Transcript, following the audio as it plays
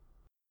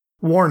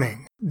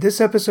Warning, this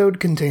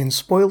episode contains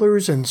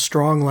spoilers and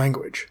strong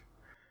language.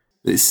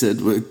 They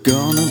said we're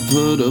gonna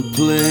put a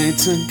play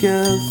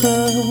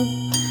together,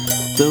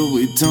 though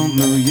we don't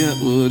know yet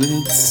what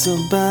it's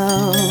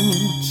about.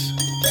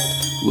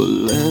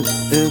 We'll let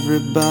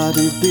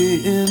everybody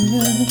be in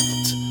it,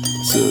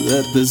 so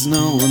that there's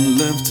no one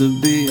left to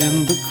be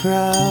in the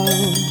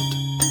crowd.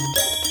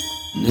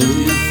 No,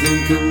 you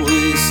think I'm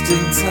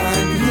wasting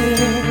time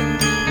here,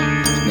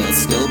 not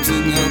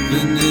sculpting up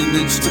an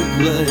image to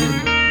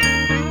play.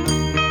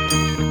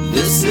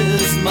 This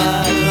is my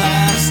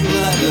last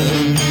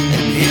letter,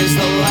 and here's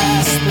the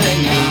last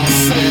thing I'll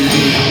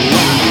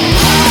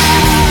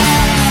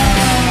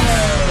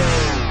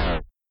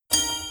say.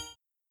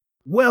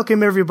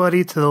 Welcome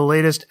everybody to the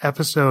latest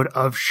episode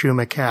of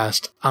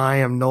Schumacast. I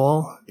am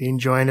Noel, being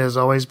joined as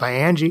always by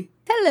Angie.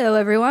 Hello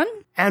everyone.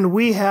 And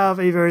we have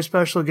a very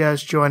special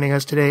guest joining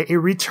us today, a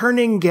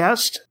returning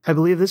guest. I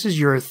believe this is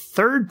your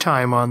third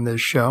time on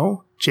this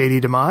show,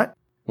 JD DeMott.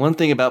 One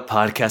thing about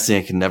podcasting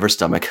I can never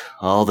stomach,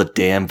 all the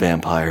damn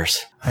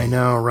vampires. I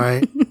know,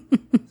 right?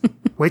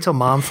 Wait till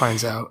Mom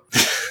finds out.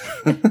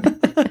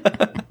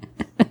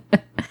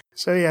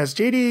 So yes,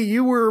 JD,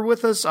 you were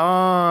with us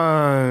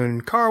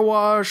on Car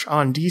Wash,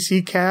 on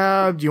DC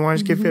Cab. Do you want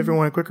to give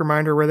everyone a quick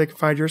reminder where they can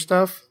find your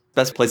stuff?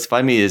 Best place to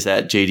find me is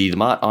at JD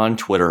DeMott on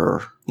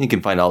Twitter. You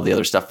can find all the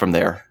other stuff from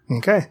there.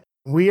 Okay.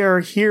 We are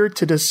here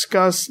to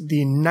discuss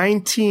the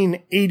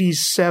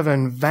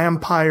 1987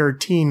 vampire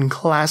teen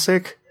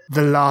classic,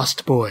 The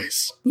Lost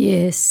Boys.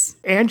 Yes.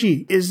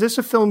 Angie, is this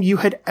a film you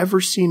had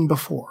ever seen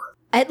before?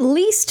 At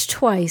least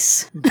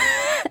twice.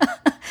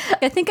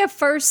 I think I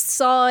first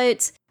saw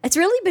it. It's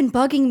really been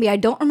bugging me. I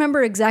don't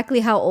remember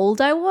exactly how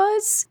old I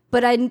was,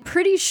 but I'm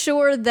pretty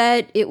sure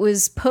that it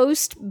was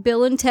post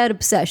Bill and Ted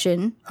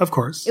Obsession. Of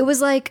course. It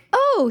was like,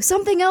 oh,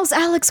 something else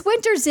Alex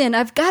Winter's in.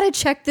 I've got to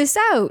check this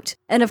out.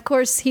 And of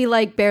course, he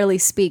barely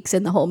speaks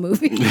in the whole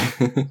movie.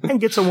 And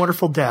gets a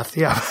wonderful death,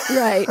 yeah.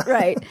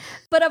 Right.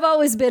 But I've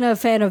always been a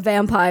fan of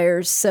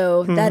vampires,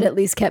 so that at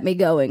least kept me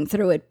going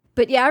through it.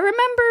 But yeah, I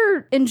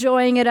remember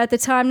enjoying it at the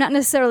time, not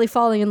necessarily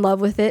falling in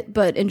love with it,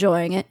 but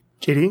enjoying it.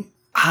 JD?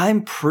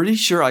 I'm pretty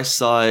sure I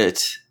saw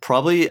it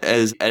probably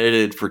as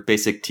edited for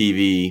basic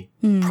TV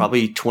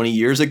probably 20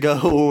 years ago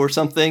or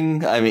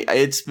something. I mean,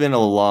 it's been a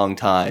long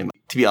time.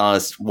 To be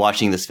honest,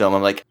 watching this film,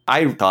 I'm like,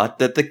 I thought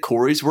that the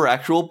Coreys were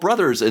actual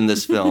brothers in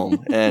this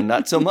film, and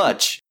not so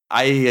much.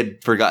 I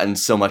had forgotten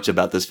so much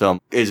about this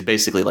film. It's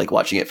basically like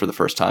watching it for the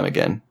first time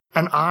again.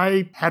 And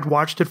I had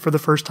watched it for the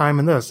first time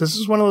in this. This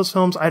is one of those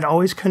films I'd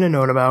always kind of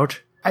known about.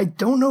 I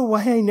don't know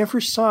why I never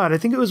saw it. I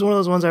think it was one of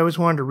those ones I always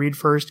wanted to read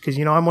first because,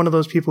 you know, I'm one of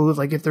those people who,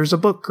 like, if there's a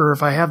book or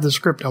if I have the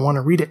script, I want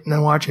to read it and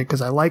then watch it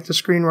because I like the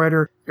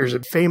screenwriter. There's a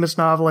famous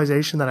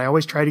novelization that I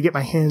always try to get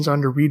my hands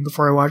on to read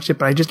before I watched it,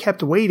 but I just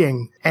kept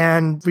waiting.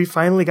 And we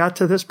finally got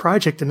to this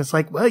project and it's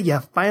like, well, you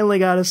finally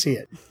got to see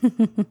it.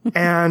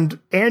 And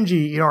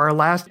Angie, you know, our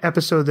last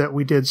episode that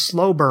we did,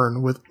 Slow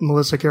Burn with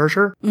Melissa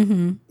Kirscher,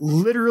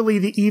 literally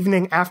the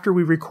evening after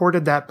we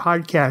recorded that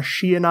podcast,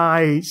 she and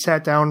I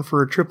sat down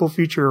for a triple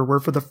feature where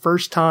for the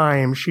first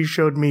time she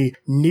showed me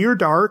Near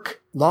Dark,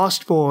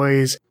 Lost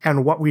Boys,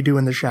 and What We Do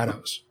in the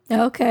Shadows.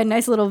 Okay,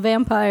 nice little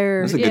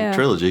vampire. That's a good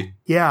trilogy.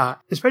 Yeah,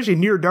 especially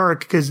Near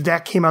Dark, because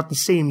that came out the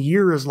same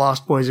year as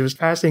Lost Boys. It was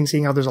fascinating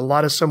seeing how there's a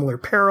lot of similar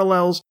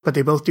parallels, but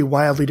they both do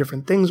wildly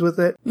different things with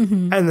it.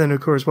 And then,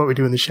 of course, What We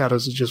Do in the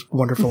Shadows is just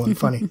wonderful and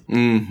funny.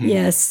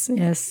 Yes.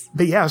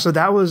 But yeah, so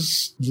that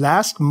was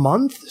last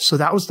month. So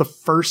that was the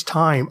first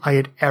time I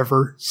had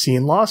ever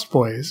seen Lost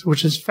Boys,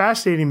 which is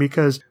fascinating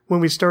because when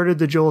we started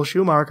the Joel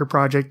Schumacher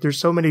project, there's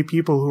so many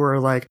people who are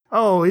like,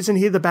 oh, isn't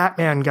he the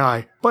Batman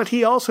guy? But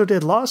he also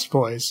did Lost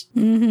Boys.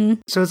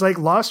 So it's like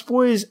Lost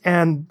Boys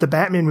and the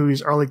Batman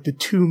movies are like the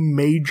two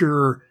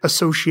major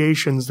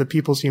associations that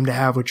people seem to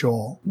have with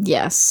Joel.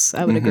 Yes,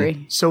 I would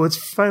agree. So it's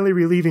finally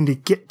relieving to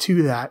get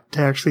to that, to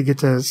actually get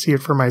to see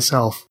it for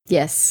myself.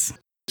 Yes.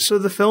 So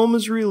the film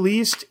was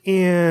released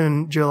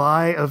in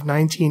July of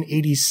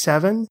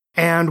 1987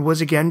 and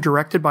was again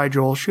directed by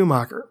Joel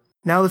Schumacher.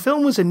 Now, the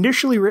film was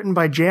initially written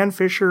by Jan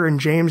Fisher and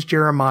James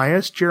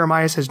Jeremias.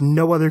 Jeremias has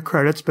no other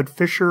credits, but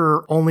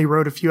Fisher only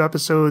wrote a few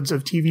episodes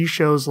of TV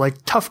shows like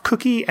Tough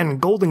Cookie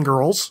and Golden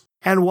Girls.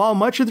 And while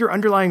much of their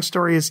underlying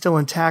story is still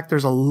intact,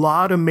 there's a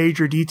lot of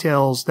major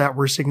details that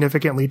were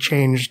significantly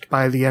changed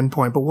by the end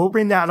point. But we'll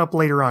bring that up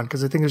later on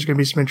because I think there's going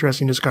to be some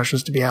interesting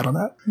discussions to be had on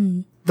that.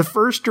 The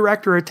first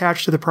director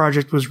attached to the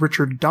project was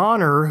Richard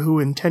Donner, who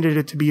intended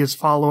it to be his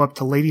follow-up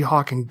to Lady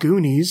Hawk and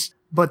Goonies.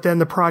 But then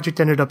the project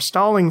ended up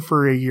stalling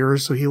for a year,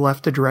 so he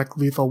left to direct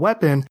Lethal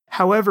Weapon.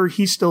 However,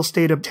 he still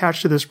stayed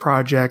attached to this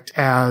project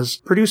as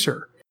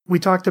producer. We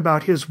talked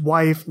about his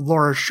wife,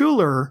 Laura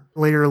Schuler,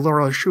 later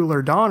Laura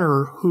Schuler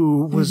Donner,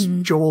 who was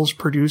Joel's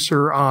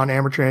producer on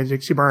Amateur and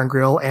Dixie Bar and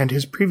Grill and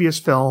his previous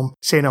film,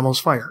 St. Elmo's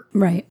Fire.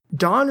 Right.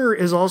 Donner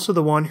is also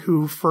the one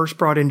who first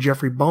brought in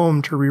Jeffrey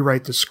Boehm to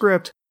rewrite the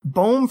script.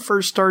 Boehm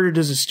first started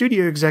as a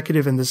studio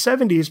executive in the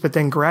 70s, but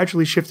then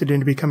gradually shifted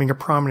into becoming a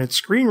prominent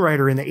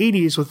screenwriter in the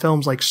 80s with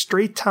films like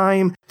Straight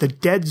Time, The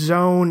Dead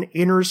Zone,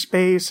 Inner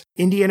Space,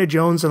 Indiana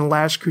Jones and the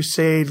Last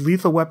Crusade,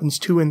 Lethal Weapons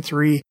 2 and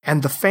 3,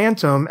 and The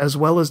Phantom, as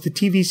well as the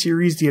TV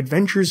series The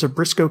Adventures of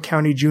Briscoe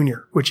County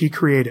Jr., which he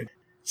created.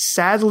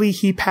 Sadly,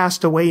 he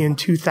passed away in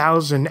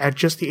 2000 at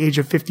just the age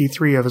of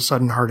 53 of a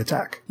sudden heart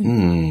attack.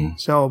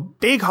 So,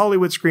 big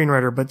Hollywood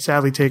screenwriter, but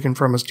sadly taken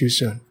from us too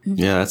soon.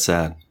 Yeah, that's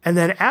sad. And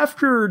then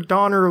after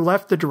Donner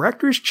left the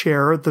director's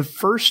chair, the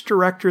first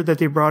director that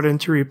they brought in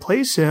to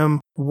replace him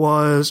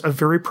was a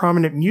very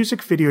prominent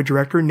music video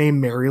director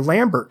named Mary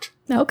Lambert.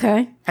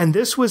 Okay. And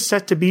this was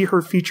set to be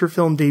her feature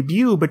film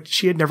debut, but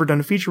she had never done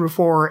a feature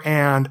before,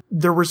 and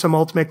there were some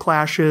ultimate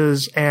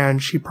clashes,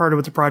 and she parted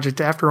with the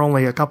project after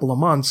only a couple of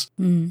months.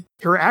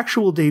 Her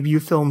actual debut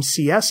film,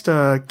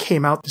 Siesta,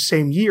 came out the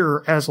same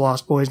year as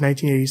Lost Boys,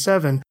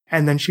 1987,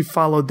 and then she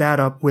followed that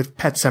up with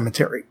Pet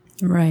Sematary.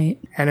 Right.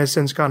 And has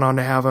since gone on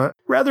to have a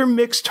rather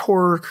mixed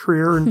horror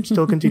career and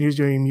still continues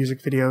doing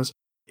music videos.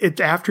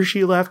 After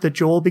she left, that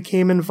Joel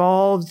became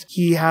involved.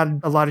 He had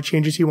a lot of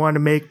changes he wanted to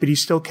make, but he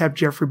still kept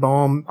Jeffrey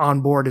Boehm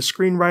on board as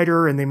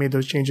screenwriter, and they made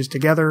those changes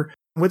together.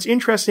 What's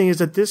interesting is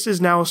that this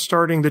is now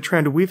starting the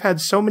trend. We've had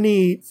so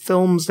many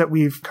films that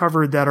we've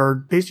covered that are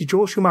basically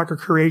Joel Schumacher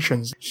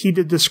creations. He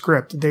did the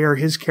script. They are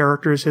his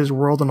characters, his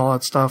world, and all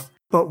that stuff.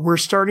 But we're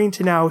starting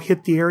to now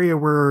hit the area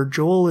where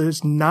Joel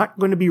is not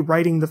going to be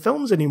writing the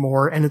films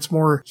anymore, and it's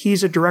more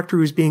he's a director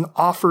who's being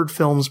offered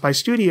films by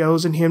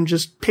studios and him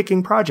just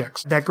picking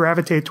projects that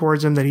gravitate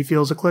towards him that he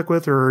feels a click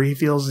with, or he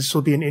feels this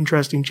will be an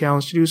interesting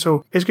challenge to do.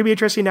 So it's going to be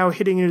interesting now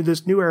hitting into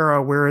this new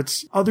era where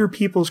it's other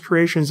people's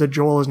creations that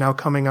Joel is now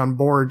coming on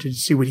board to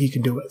see what he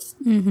can do with.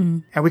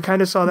 And we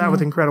kind of saw that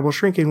with Incredible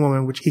Shrinking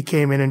Woman, which he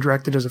came in and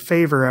directed as a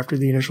favor after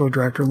the initial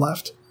director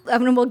left. I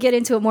mean, we'll get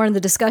into it more in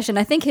the discussion.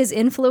 I think his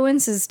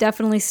influence is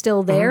definitely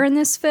still there in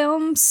this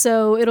film,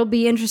 so it'll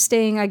be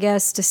interesting, I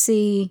guess, to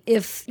see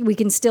if we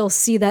can still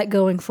see that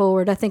going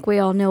forward. I think we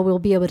all know we'll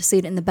be able to see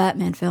it in the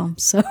Batman film,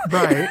 so.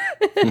 Right.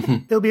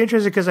 It'll be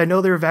interesting because I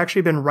know there have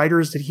actually been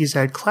writers that he's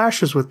had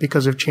clashes with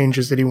because of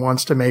changes that he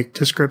wants to make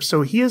to scripts,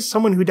 so he is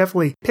someone who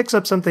definitely picks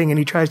up something and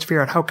he tries to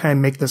figure out how can I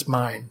make this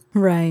mine.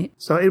 Right.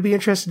 So it'll be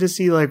interesting to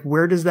see, like,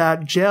 where does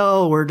that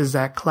gel? Where does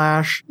that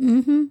clash?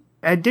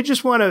 I did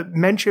just want to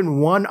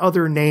mention one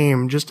other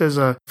name, just as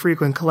a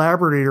frequent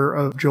collaborator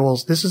of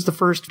Joel's. This is the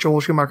first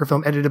Joel Schumacher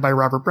film edited by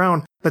Robert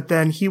Brown, but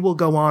then he will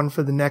go on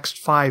for the next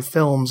 5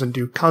 films and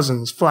do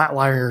Cousins,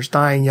 Flatliners,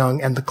 Dying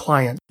Young, and The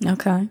Client.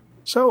 Okay.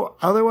 So,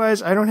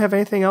 otherwise, I don't have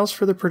anything else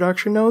for the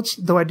production notes,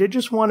 though I did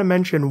just want to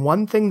mention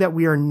one thing that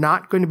we are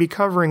not going to be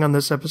covering on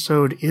this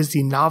episode is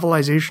the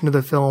novelization of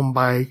the film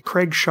by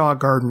Craig Shaw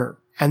Gardner.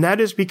 And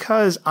that is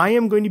because I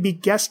am going to be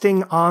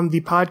guesting on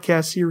the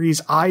podcast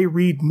series I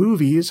Read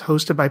Movies,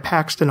 hosted by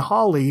Paxton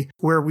Hawley,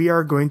 where we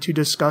are going to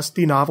discuss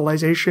the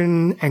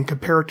novelization and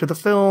compare it to the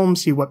film,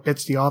 see what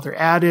bits the author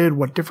added,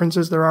 what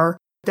differences there are.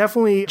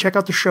 Definitely check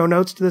out the show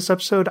notes to this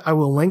episode. I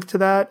will link to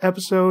that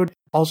episode.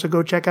 Also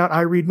go check out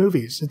I Read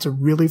Movies. It's a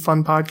really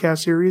fun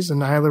podcast series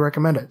and I highly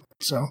recommend it.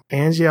 So,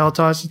 Angie, I'll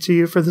toss it to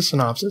you for the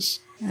synopsis.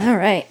 All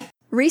right.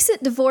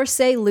 Recent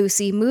divorcee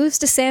Lucy moves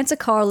to Santa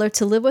Carla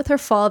to live with her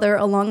father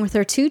along with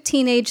her 2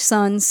 teenage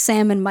sons,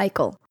 Sam and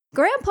Michael.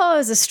 Grandpa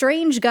is a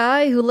strange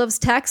guy who loves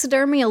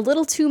taxidermy a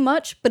little too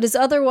much, but is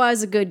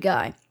otherwise a good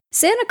guy.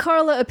 Santa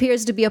Carla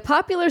appears to be a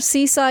popular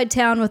seaside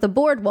town with a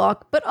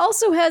boardwalk, but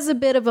also has a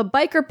bit of a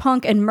biker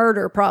punk and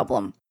murder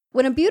problem.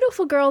 When a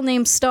beautiful girl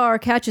named Star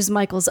catches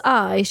Michael's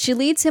eye, she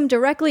leads him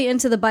directly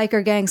into the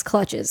biker gang's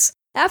clutches.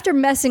 After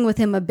messing with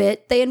him a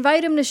bit, they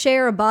invite him to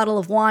share a bottle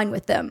of wine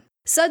with them.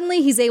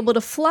 Suddenly, he's able to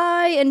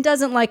fly and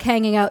doesn't like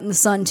hanging out in the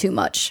sun too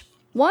much.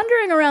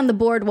 Wandering around the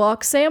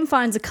boardwalk, Sam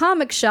finds a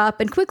comic shop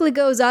and quickly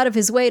goes out of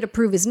his way to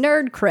prove his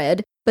nerd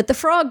cred, but the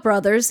Frog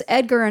Brothers,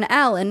 Edgar and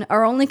Alan,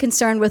 are only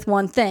concerned with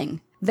one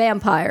thing: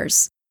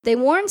 vampires. They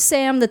warn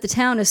Sam that the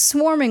town is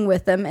swarming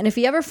with them, and if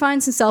he ever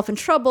finds himself in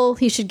trouble,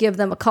 he should give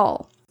them a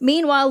call.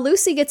 Meanwhile,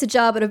 Lucy gets a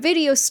job at a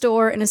video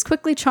store and is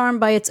quickly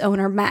charmed by its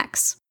owner,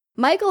 Max.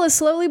 Michael is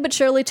slowly but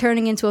surely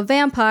turning into a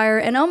vampire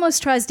and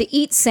almost tries to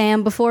eat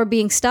Sam before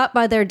being stopped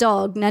by their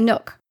dog,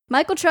 Nanook.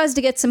 Michael tries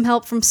to get some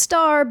help from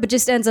Star, but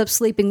just ends up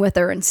sleeping with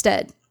her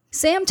instead.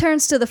 Sam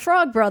turns to the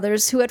Frog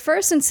Brothers, who at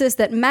first insist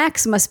that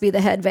Max must be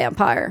the head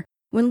vampire.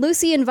 When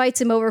Lucy invites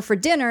him over for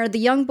dinner, the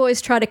young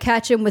boys try to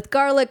catch him with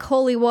garlic,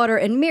 holy water,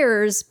 and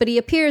mirrors, but he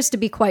appears to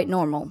be quite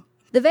normal.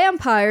 The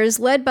vampires,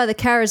 led by the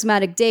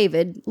charismatic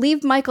David,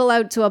 leave Michael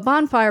out to a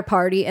bonfire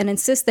party and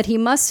insist that he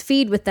must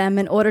feed with them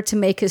in order to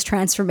make his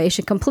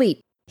transformation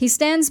complete. He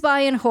stands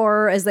by in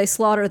horror as they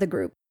slaughter the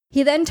group.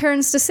 He then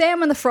turns to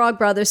Sam and the Frog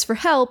Brothers for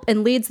help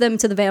and leads them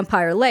to the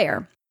vampire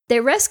lair.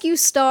 They rescue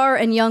Star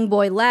and young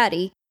boy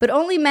Laddie, but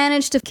only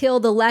manage to kill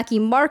the lackey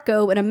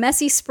Marco in a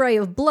messy spray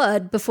of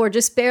blood before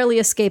just barely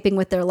escaping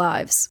with their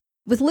lives.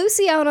 With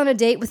Lucy out on a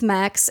date with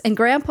Max and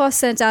Grandpa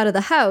sent out of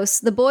the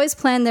house, the boys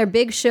plan their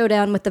big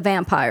showdown with the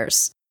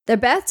vampires. Their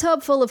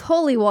bathtub full of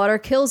holy water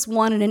kills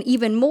one in an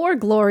even more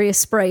glorious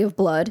spray of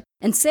blood,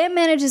 and Sam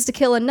manages to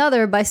kill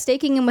another by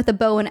staking him with a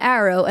bow and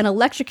arrow and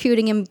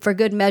electrocuting him for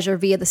good measure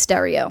via the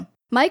stereo.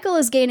 Michael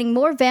is gaining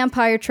more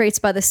vampire traits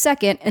by the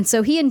second, and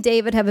so he and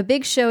David have a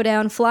big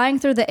showdown flying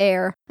through the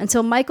air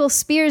until Michael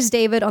spears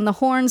David on the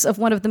horns of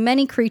one of the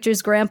many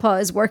creatures Grandpa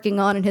is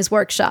working on in his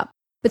workshop.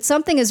 But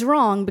something is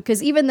wrong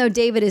because even though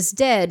David is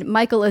dead,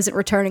 Michael isn't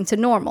returning to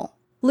normal.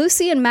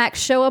 Lucy and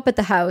Max show up at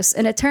the house,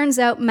 and it turns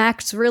out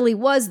Max really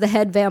was the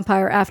head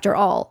vampire after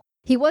all.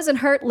 He wasn't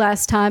hurt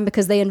last time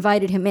because they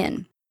invited him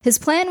in. His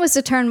plan was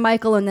to turn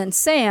Michael and then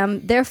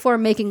Sam, therefore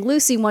making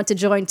Lucy want to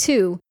join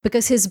too,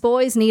 because his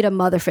boys need a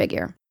mother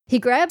figure. He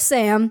grabs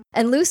Sam,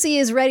 and Lucy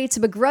is ready to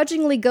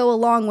begrudgingly go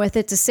along with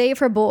it to save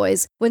her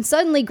boys, when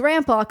suddenly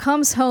Grandpa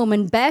comes home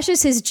and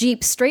bashes his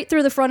Jeep straight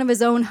through the front of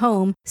his own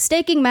home,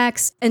 staking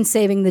Max and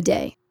saving the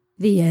day.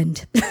 The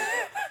end.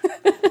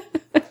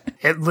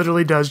 It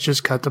literally does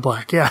just cut to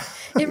black, yeah.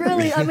 It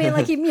really, I mean,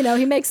 like, he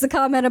makes the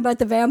comment about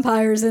the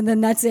vampires and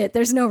then that's it.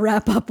 There's no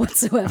wrap up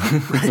whatsoever.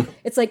 Right.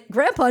 It's like,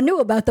 Grandpa knew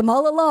about them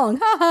all along.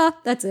 Ha ha,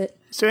 that's it.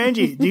 So,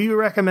 Angie, do you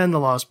recommend The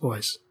Lost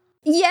Boys?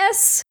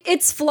 Yes,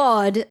 it's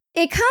flawed.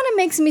 It kind of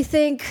makes me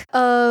think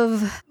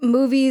of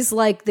movies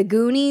like The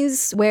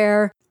Goonies,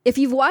 where if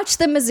you've watched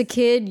them as a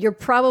kid, you're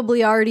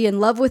probably already in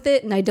love with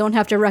it and I don't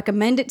have to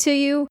recommend it to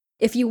you.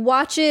 If you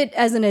watch it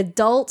as an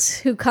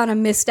adult who kind of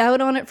missed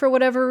out on it for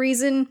whatever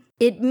reason,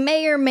 it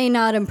may or may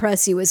not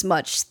impress you as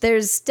much.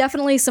 There's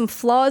definitely some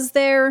flaws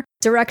there.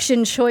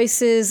 Direction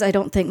choices. I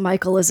don't think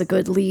Michael is a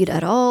good lead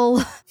at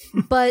all.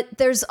 But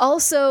there's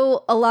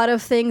also a lot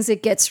of things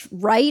it gets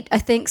right. I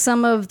think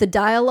some of the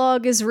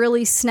dialogue is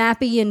really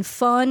snappy and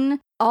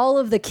fun. All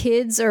of the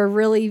kids are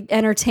really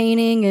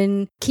entertaining,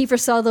 and Kiefer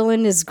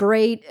Sutherland is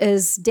great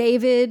as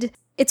David.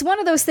 It's one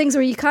of those things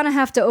where you kind of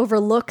have to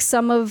overlook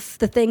some of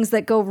the things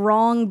that go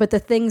wrong, but the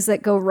things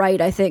that go right,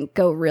 I think,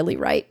 go really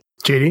right.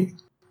 JD?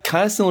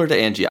 Kind of similar to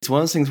Angie. It's one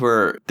of those things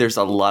where there's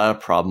a lot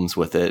of problems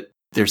with it.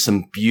 There's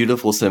some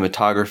beautiful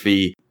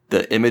cinematography.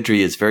 The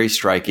imagery is very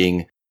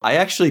striking. I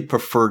actually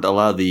preferred a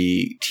lot of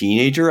the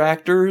teenager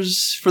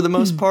actors for the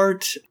most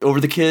part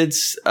over the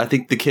kids. I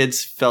think the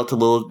kids felt a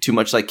little too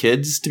much like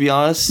kids, to be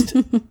honest.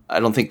 I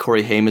don't think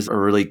Corey Haim is a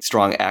really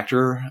strong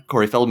actor.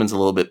 Corey Feldman's a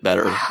little bit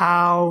better.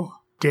 How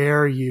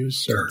dare you,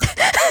 sir?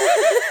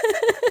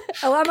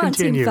 Oh, I'm on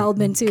Team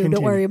Feldman too.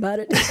 Don't worry about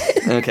it.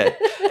 Okay.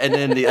 And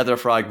then the other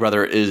frog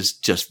brother is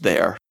just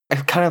there.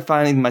 I'm kind of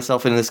finding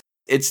myself in this.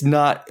 It's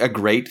not a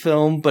great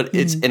film, but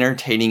it's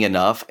entertaining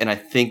enough. And I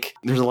think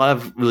there's a lot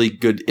of really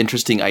good,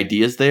 interesting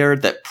ideas there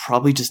that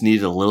probably just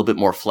needed a little bit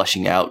more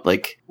fleshing out.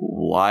 Like,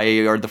 why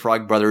are the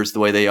Frog Brothers the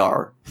way they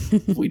are?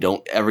 We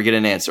don't ever get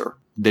an answer.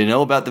 They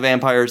know about the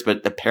vampires,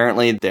 but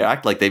apparently they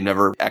act like they've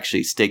never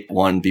actually staked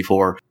one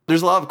before.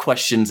 There's a lot of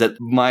questions that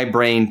my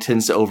brain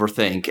tends to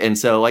overthink. And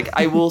so, like,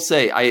 I will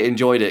say I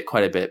enjoyed it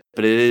quite a bit,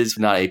 but it is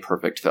not a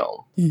perfect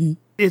film. Mm-hmm.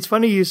 It's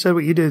funny you said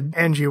what you did,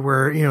 Angie,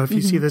 where, if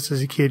you see this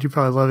as a kid, you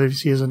probably love it. If you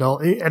see it as an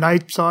adult. And I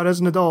saw it as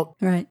an adult.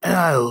 Right. And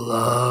I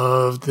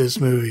loved this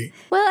movie.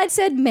 Well, I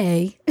said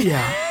May.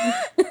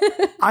 Yeah.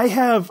 I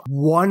have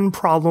one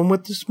problem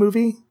with this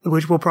movie,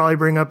 which we'll probably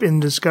bring up in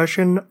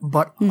discussion,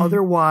 but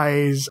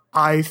otherwise,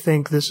 I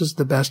think this is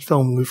the best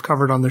film we've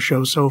covered on the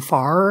show so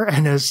far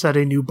and has set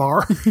a new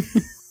bar.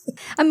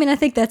 I mean, I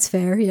think that's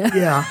fair, yeah.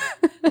 Yeah.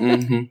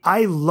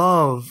 I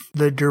love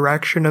the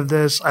direction of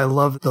this. I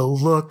love the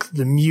look,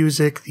 the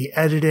music, the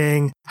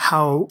editing,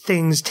 how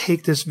things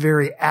take this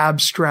very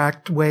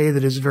abstract way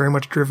that is very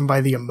much driven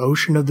by the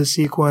emotion of the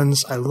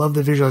sequence. I love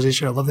the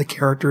visualization. I love the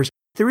characters.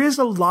 There is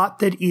a lot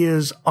that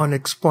is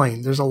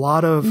unexplained. There's a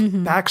lot of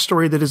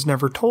backstory that is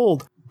never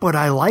told. But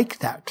I like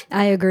that.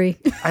 I agree.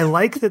 I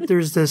like that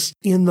there's this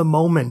in the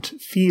moment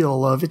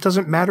feel of it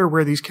doesn't matter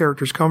where these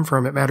characters come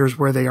from. It matters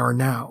where they are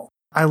now.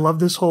 I love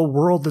this whole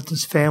world that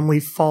this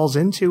family falls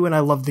into, and I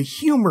love the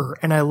humor,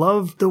 and I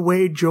love the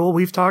way Joel,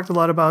 we've talked a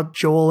lot about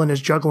Joel and his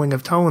juggling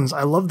of tones.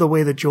 I love the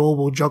way that Joel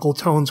will juggle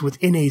tones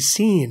within a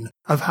scene,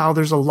 of how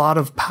there's a lot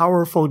of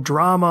powerful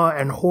drama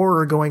and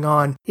horror going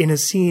on in a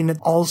scene that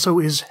also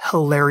is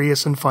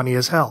hilarious and funny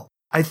as hell.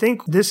 I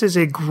think this is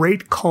a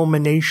great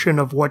culmination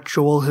of what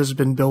Joel has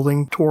been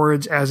building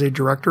towards as a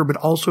director, but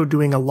also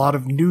doing a lot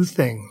of new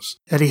things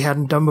that he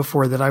hadn't done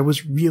before that I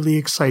was really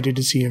excited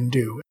to see him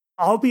do.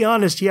 I'll be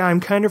honest, yeah, I'm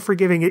kind of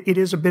forgiving it. It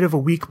is a bit of a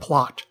weak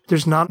plot.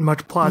 There's not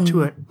much plot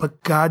to it,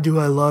 but God, do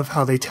I love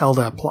how they tell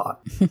that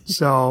plot.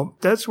 So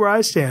that's where I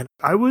stand.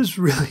 I was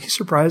really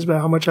surprised by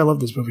how much I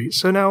love this movie.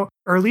 So now,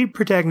 our lead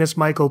protagonist,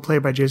 Michael,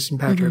 played by Jason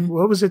Patric,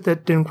 what was it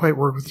that didn't quite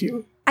work with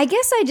you? I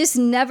guess I just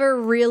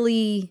never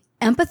really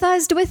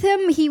empathized with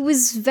him. He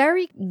was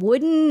very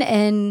wooden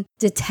and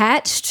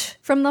detached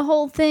from the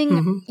whole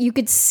thing. You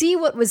could see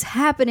what was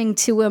happening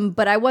to him,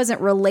 but I wasn't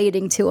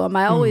relating to him.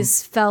 I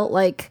always felt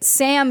like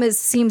Sam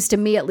seems to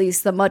me at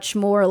least the much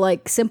more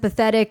like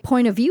sympathetic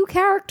point of view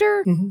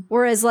character,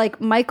 whereas like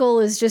Michael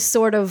is just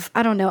sort of,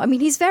 I don't know. I mean,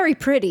 he's very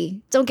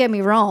pretty. Don't get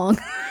me wrong.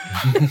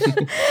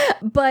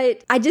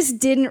 But I just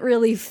didn't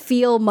really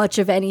feel much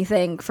of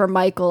anything for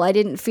Michael. I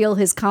didn't feel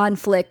his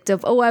conflict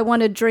of, oh, I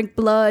want to drink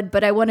blood,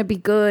 but I want to be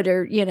good,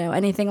 or,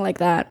 anything like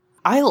that.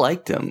 I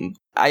liked him.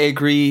 I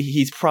agree.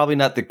 He's probably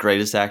not the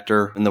greatest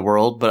actor in the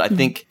world, but I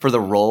think for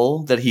the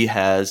role that he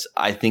has,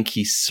 I think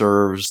he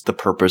serves the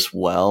purpose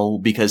well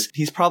because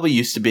he's probably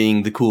used to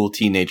being the cool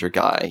teenager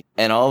guy.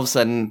 And all of a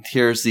sudden,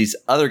 here's these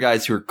other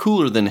guys who are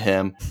cooler than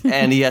him,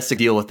 and he has to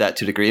deal with that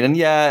to a degree. And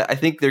yeah, I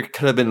think there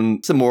could have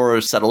been some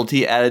more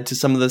subtlety added to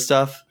some of this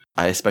stuff.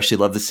 I especially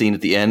love the scene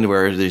at the end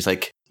where there's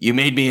like, you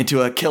made me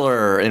into a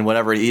killer and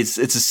whatever. It's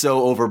just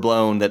so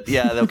overblown that,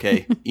 yeah,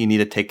 okay, you need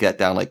to take that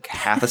down like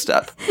half a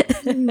step.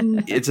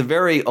 It's a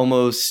very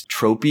almost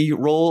tropey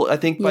role, I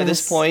think, by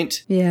this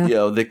point. Yeah. You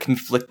know, the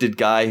conflicted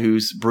guy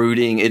who's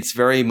brooding. It's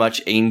very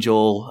much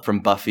Angel from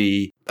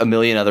Buffy, a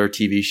million other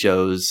TV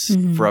shows,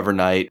 Forever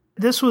Night.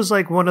 This was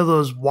like one of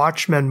those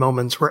Watchmen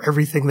moments where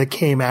everything that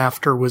came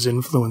after was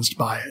influenced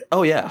by it.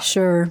 Oh, yeah.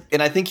 Sure.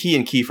 And I think he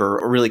and Kiefer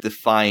really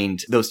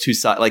defined those two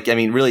sides. Like, I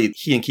mean, really,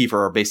 he and Kiefer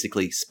are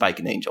basically Spike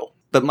and Angel.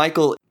 But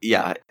Michael,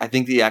 yeah, I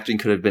think the acting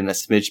could have been a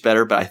smidge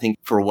better, but I think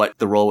for what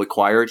the role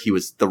required, he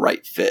was the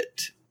right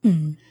fit.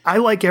 I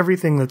like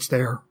everything that's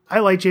there. I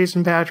like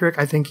Jason Patrick.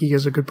 I think he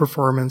gives a good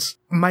performance.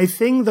 My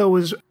thing, though,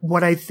 is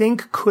what I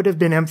think could have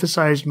been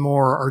emphasized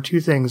more are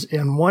two things.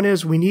 And one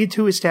is we need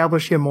to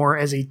establish him more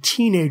as a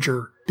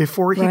teenager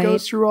before he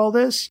goes through all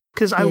this.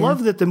 Because I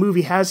love that the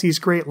movie has these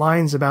great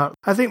lines about,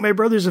 I think my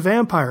brother's a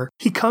vampire.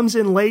 He comes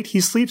in late.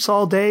 He sleeps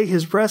all day.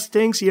 His breath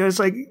stinks. You know, it's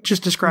like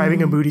just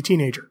describing a moody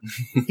teenager.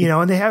 You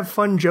know, and they have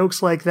fun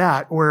jokes like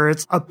that where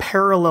it's a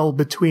parallel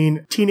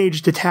between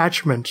teenage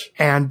detachment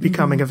and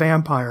becoming a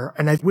vampire.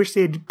 And I wish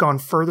they had gone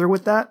further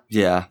with that.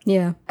 Yeah.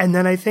 Yeah. And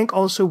then I think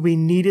also we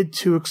needed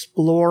to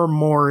explore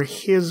more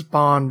his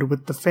bond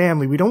with the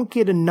family. We don't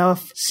get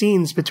enough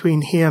scenes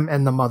between him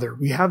and the mother.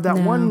 We have that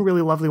one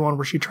really lovely one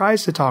where she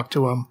tries to talk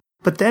to him.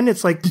 But then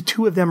it's like the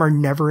two of them are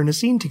never in a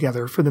scene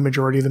together for the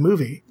majority of the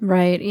movie.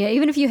 Right. Yeah.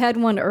 Even if you had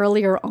one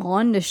earlier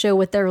on to show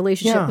what their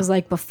relationship was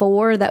like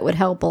before, that would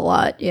help a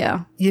lot.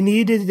 Yeah. You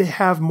needed to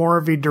have more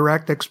of a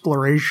direct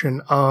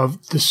exploration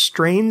of the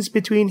strains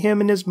between him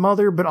and his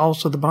mother, but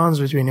also the bonds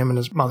between him and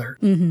his mother.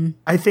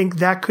 I think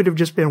that could have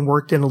just been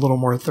worked in a little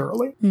more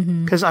thoroughly.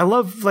 Because I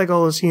love like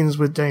all the scenes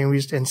with Diane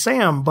Wiest and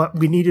Sam, but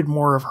we needed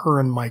more of her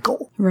and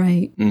Michael.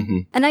 Right.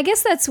 And I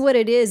guess that's what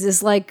it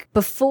is like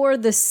before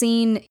the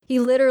scene,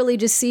 he literally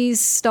just sees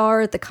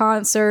Star at the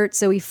concert,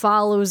 so he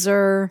follows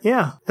her.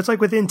 Yeah. It's like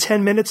within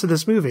 10 minutes of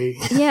this movie.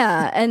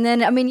 Yeah. And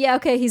then, I mean, yeah,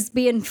 okay, he's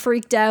being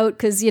freaked out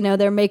because, you know,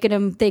 they're making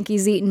him think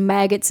he's eating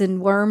maggots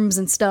and worms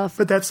and stuff.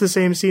 But that's the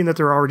same scene that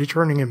they're already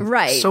turning him.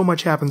 Right. So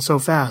much happens so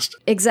fast.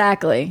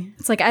 Exactly.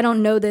 It's like, I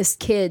don't know this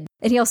kid.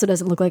 And he also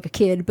doesn't look like a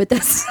kid, but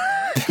that's...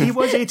 He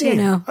was 18. You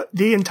know.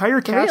 The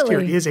entire cast here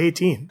is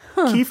 18.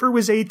 Kiefer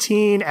was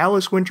 18.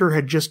 Alice Winter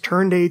had just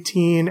turned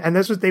 18. And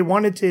that's what they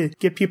wanted to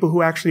get people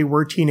who actually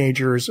were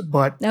teenagers,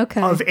 but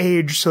of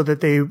age so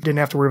that they didn't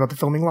have to worry about the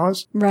filming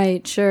laws.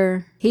 Right,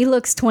 sure. He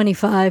looks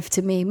 25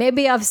 to me.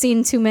 Maybe I've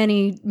seen too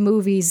many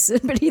movies,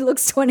 but he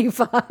looks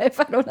 25. I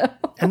don't know.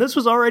 And this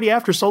was already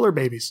after Solar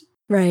Babies.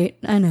 Right,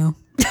 I know.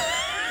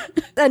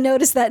 I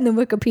noticed that in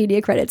the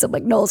Wikipedia credits. I'm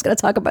like, Noel's going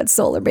to talk about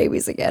Solar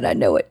Babies again. I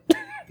know it.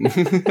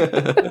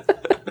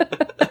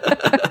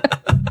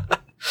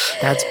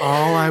 That's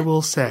all I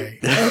will say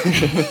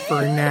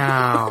for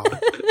now.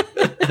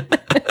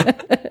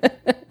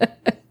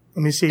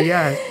 Let me see.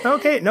 Yeah.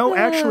 Okay. No,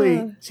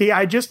 actually, see,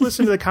 I just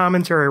listened to the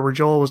commentary where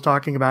Joel was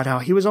talking about how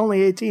he was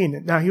only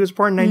 18. Now, he was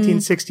born in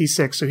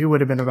 1966, so he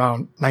would have been about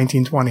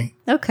 1920.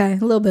 Okay. A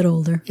little bit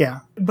older.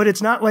 Yeah. But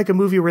it's not like a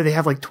movie where they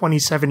have like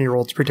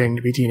 27-year-olds pretending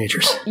to be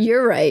teenagers.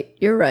 You're right.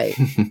 You're right.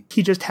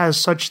 He just has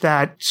such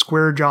that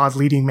square-jawed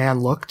leading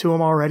man look to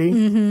him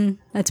already.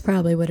 That's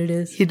probably what it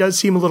is. He does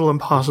seem a little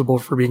impossible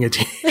for being a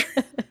teenager.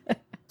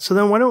 So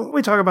then why don't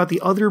we talk about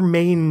the other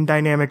main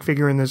dynamic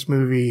figure in this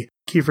movie,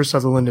 Kiefer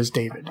Sutherland as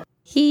David.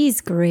 He's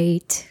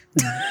great.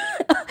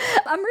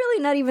 I'm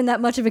really not even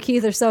that much of a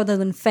Kiefer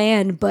Sutherland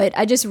fan, but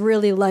I just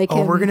really like him.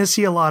 Oh, we're going to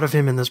see a lot of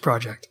him in this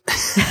project.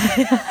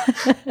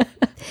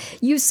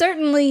 You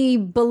certainly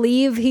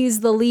believe he's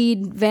the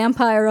lead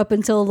vampire up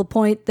until the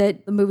point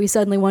that the movie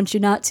suddenly wants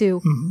you not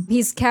to.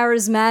 He's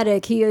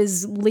charismatic. He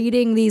is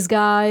leading these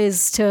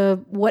guys to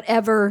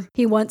whatever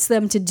he wants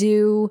them to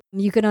do.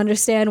 You can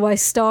understand why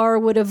Star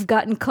would have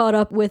gotten caught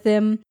up with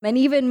him. And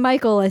even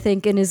Michael, I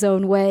think, in his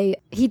own way.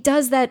 He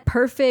does that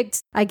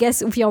perfect, I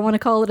guess if y'all want to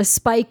call it a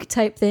Spike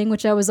type thing,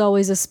 which I was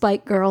always a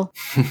Spike girl.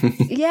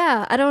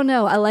 Yeah, I don't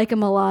know. I like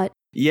him a lot.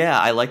 Yeah,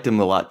 I liked him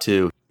a lot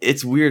too.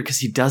 It's weird because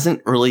he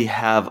doesn't really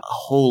have a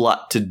whole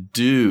lot to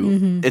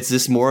do. It's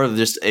just more of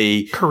just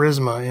a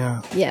charisma,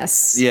 yeah.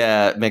 Yes.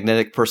 Yeah,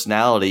 magnetic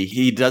personality.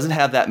 He doesn't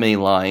have that many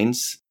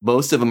lines.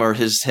 Most of them are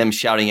him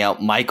shouting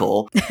out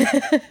Michael.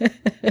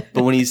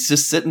 But when he's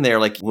just sitting there,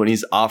 like when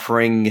he's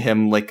offering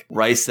him like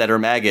rice that are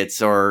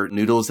maggots or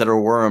noodles that are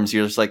worms,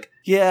 you're just like,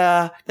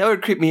 yeah, that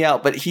would creep me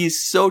out. But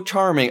he's so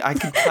charming. I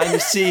can kind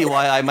of see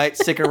why I might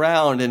stick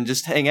around and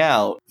just hang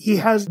out. He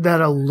has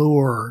that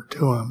allure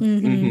to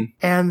him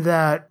and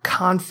that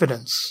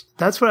confidence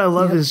That's what I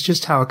love is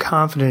just how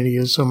confident he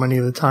is so many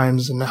of the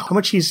times and how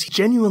much he's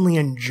genuinely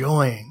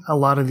enjoying a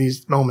lot of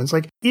these moments.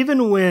 Like,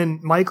 even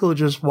when Michael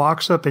just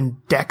walks up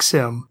and decks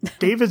him,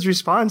 David's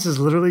response is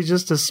literally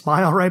just to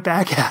smile right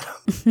back at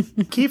him.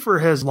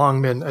 Kiefer has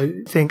long been,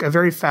 I think, a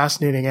very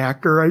fascinating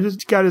actor. I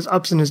just got his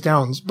ups and his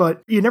downs,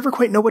 but you never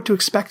quite know what to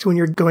expect when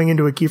you're going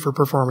into a Kiefer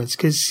performance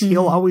because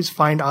he'll always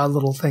find odd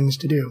little things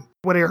to do.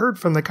 What I heard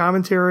from the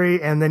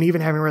commentary and then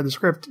even having read the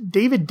script,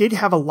 David did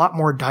have a lot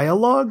more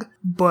dialogue,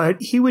 but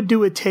he would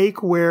do a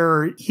take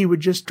where he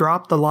would just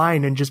drop the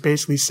line and just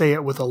basically say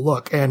it with a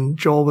look. And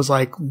Joel was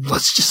like,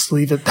 let's just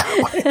leave it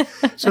that way.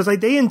 So it's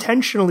like they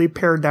intentionally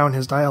pared down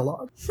his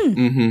dialogue.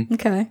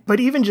 Okay. But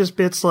even just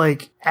bits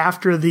like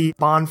after the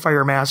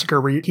bonfire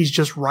massacre where he's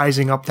just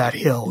rising up that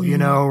hill, you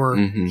know, or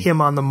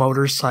him on the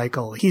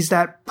motorcycle. He's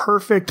that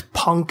perfect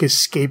punk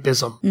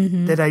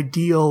escapism, that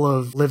ideal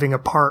of living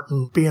apart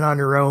and being on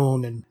your own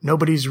and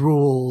nobody's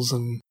rules.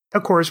 And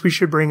of course, we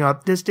should bring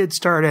up, this did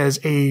start as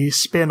a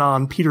spin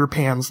on Peter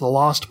Pan's The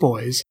Lost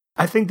Boys.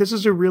 I think this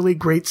is a really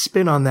great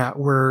spin on that,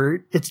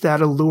 where it's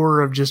that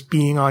allure of just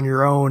being on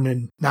your own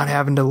and not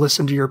having to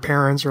listen to your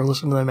parents or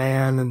listen to the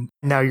man, and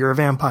now you're a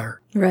vampire.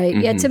 Right.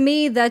 Yeah, to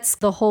me, that's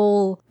the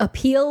whole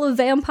appeal of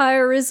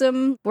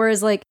vampirism.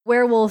 Whereas, like,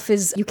 werewolf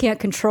is you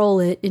can't control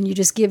it and you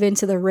just give in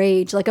to the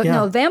rage. Like,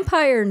 no, a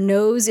vampire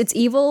knows it's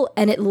evil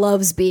and it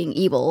loves being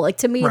evil. Like,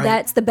 to me,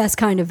 that's the best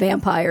kind of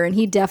vampire, and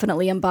he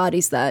definitely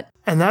embodies that.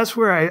 And that's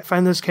where I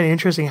find this kind of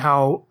interesting,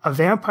 how a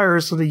vampire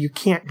is something you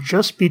can't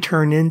just be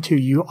turned into,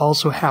 you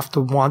also have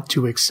to want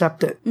to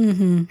accept it.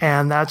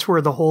 And that's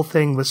where the whole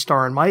thing with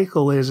Star and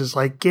Michael is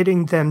like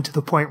getting them to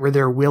the point where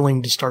they're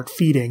willing to start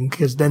feeding,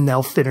 because then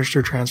they'll finish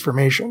their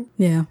transformation.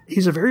 Yeah.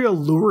 He's a very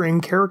alluring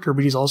character,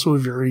 but he's also a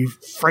very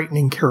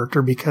frightening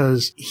character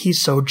because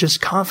he's so just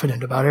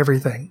confident about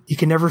everything. You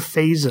can never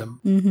phase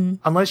him.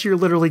 Unless you're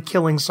literally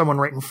killing someone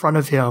right in front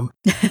of him.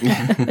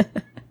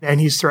 And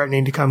he's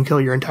threatening to come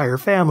kill your entire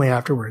family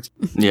afterwards.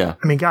 Yeah.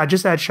 I mean, God,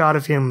 just that shot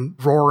of him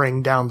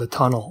roaring down the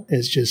tunnel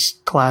is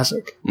just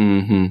classic.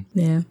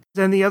 Yeah.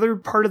 Then the other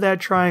part of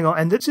that triangle,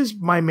 and this is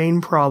my main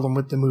problem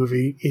with the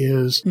movie,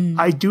 is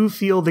I do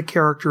feel the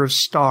character of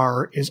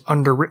Star is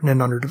underwritten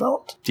and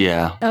underdeveloped.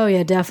 Yeah. Oh,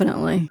 yeah,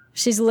 definitely.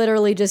 She's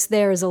literally just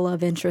there as a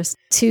love interest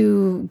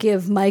to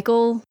give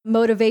Michael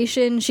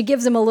motivation. She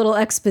gives him a little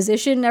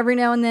exposition every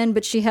now and then,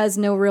 but she has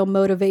no real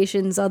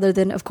motivations other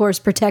than, of course,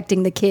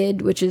 protecting the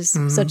kid, which is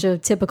such a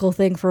typical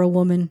thing for a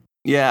woman.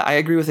 Yeah, I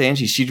agree with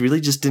Angie. She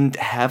really just didn't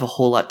have a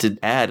whole lot to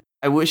add.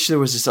 I wish there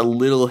was just a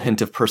little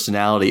hint of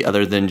personality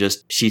other than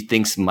just she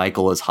thinks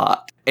Michael is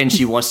hot and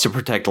she wants to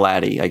protect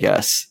Laddie, I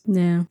guess.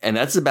 Yeah. And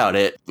that's about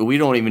it. We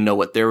don't even know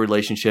what their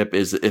relationship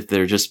is, if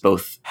they're just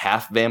both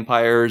half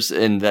vampires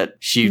and that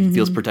she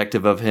feels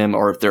protective of him,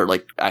 or if they're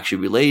like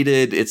actually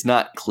related. It's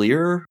not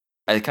clear.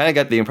 I kind of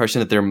got the impression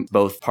that they're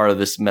both part of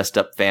this messed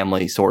up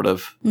family, sort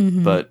of.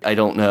 But I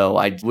don't know.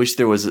 I wish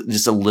there was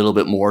just a little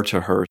bit more to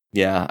her.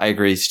 Yeah, I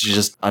agree. She's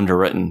just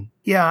underwritten.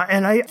 Yeah,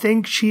 and I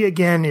think she,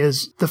 again,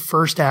 is the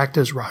first act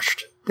is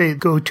rushed. They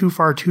go too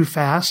far too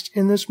fast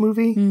in this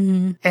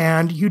movie.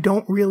 And you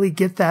don't really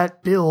get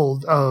that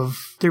build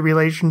of the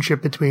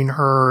relationship between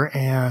her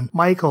and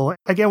Michael.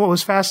 Again, what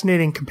was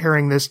fascinating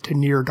comparing this to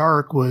Near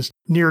Dark was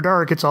Near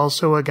Dark, it's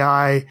also a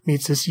guy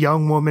meets this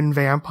young woman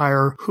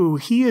vampire who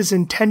he is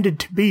intended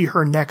to be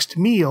her next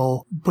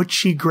meal, but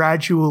she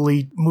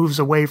gradually moves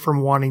away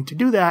from wanting to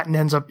do that and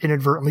ends up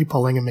inadvertently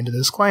pulling him into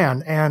this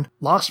clan. And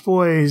Lost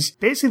Boys,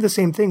 basically the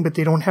same thing, but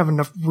they don't have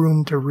enough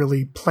room to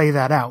really play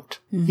that out.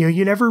 You know,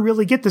 you never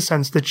really get the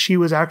sense that she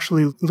was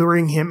actually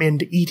luring him in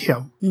to eat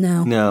him.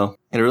 No.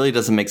 And it really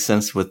doesn't make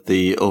sense with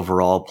the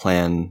overall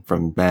plan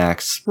from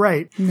Max.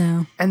 Right.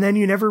 No. And then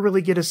you never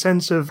really get a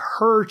sense of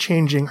her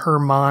changing her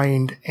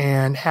mind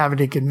and having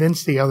to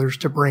convince the others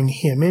to bring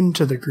him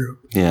into the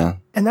group. Yeah.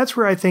 And that's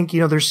where I think, you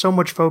know, there's so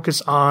much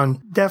focus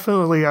on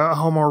definitely a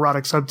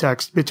homoerotic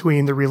subtext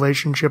between the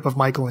relationship of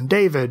Michael and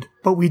David,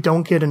 but we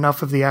don't get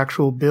enough of the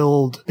actual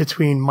build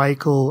between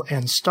Michael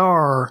and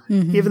Star,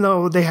 even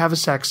though they have a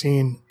sex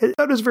scene. It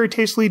was very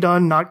tastefully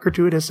done, not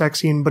gratuitous sex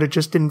scene, but it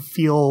just didn't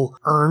feel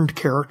earned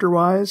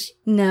character-wise.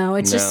 No,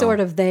 it's just sort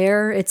of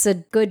there. It's a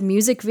good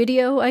music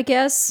video, I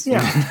guess.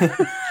 Yeah.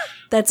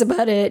 That's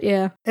about it,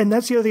 yeah. And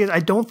that's the other thing.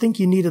 I don't think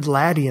you needed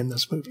Laddie in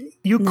this movie.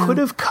 You could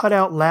have cut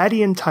out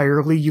Laddie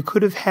entirely. You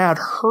could have had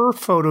her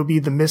photo be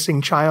the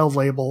missing child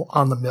label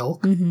on the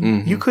milk.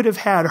 You could have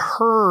had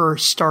her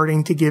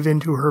starting to give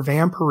into her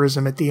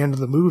vampirism at the end of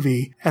the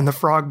movie, and the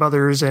Frog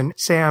Brothers and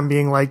Sam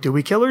being like, do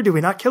we kill her? Do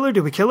we not kill her?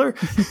 Do we kill her?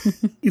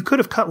 You could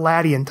have cut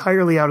Laddie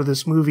entirely out of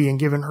this movie and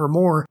given her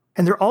more.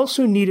 And there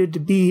also needed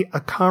to be a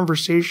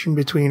conversation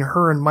between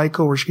her and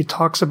Michael where she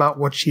talks about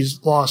what she's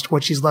lost,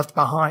 what she's left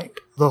behind,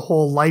 the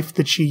whole life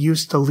that she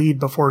used to lead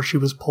before she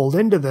was pulled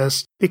into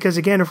this. Because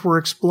again, if we're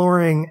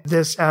exploring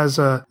this as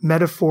a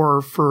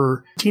metaphor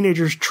for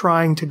teenagers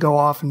trying to go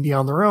off and be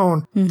on their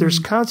own, there's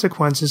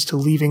consequences to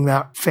leaving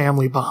that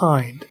family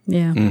behind.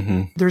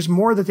 Yeah. There's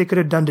more that they could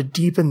have done to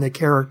deepen the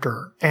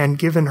character and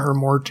given her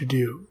more to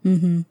do.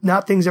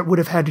 Not things that would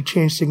have had to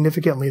change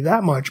significantly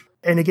that much,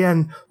 And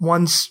again,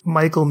 once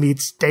Michael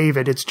meets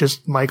David, it's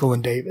just Michael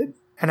and David.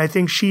 And I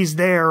think she's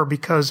there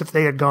because if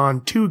they had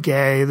gone too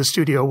gay, the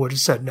studio would have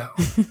said no.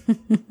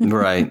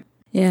 Right.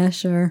 Yeah,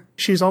 sure.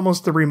 She's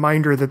almost the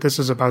reminder that this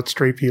is about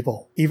straight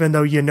people, even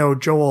though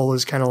Joel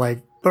is kind of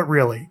like, but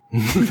really.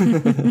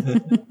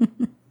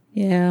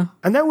 Yeah.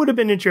 And that would have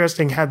been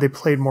interesting had they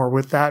played more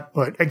with that.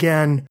 But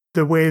again,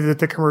 the way that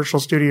the commercial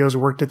studios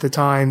worked at the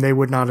time, they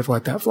would not have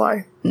let that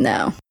fly.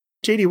 No.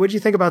 JD, what do you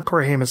think about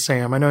Corey Haim as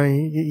Sam? I know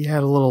you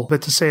had a little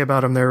bit to say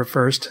about him there at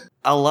first.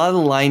 A lot of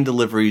the line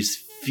deliveries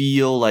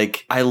feel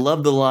like I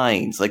love the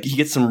lines. Like he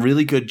gets some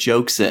really good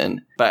jokes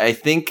in, but I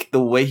think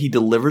the way he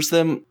delivers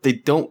them, they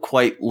don't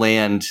quite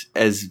land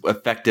as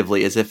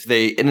effectively as if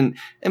they, and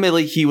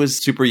admittedly he was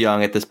super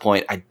young at this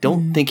point. I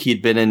don't think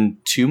he'd been in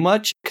too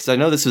much because I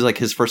know this was like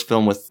his first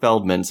film with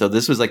Feldman. So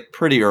this was like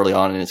pretty early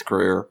on in his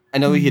career. I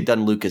know he had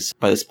done Lucas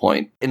by this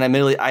point. And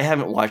admittedly, I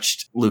haven't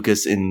watched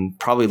Lucas in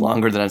probably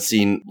longer than I've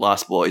seen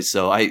Lost Boys.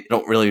 So I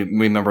don't really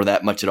remember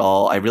that much at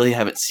all. I really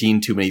haven't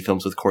seen too many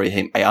films with Corey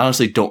Haim. I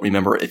honestly don't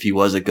remember if he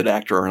was a good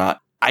actor or not.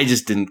 I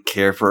just didn't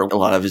care for a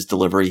lot of his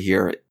delivery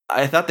here.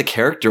 I thought the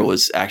character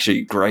was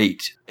actually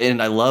great.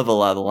 And I love a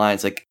lot of the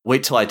lines. Like,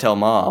 wait till I tell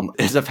mom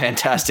is a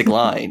fantastic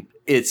line.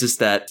 It's just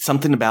that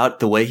something about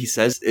the way he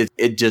says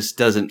it just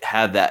doesn't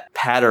have that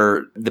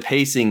pattern, the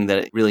pacing that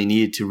it really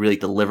needed to really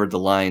deliver the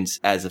lines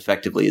as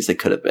effectively as it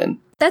could have been.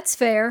 That's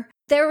fair.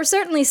 There were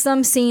certainly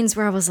some scenes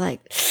where I was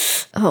like,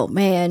 oh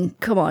man,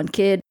 come on,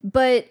 kid.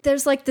 But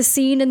there's like the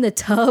scene in the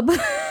tub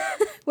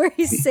where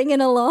he's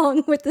singing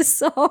along with the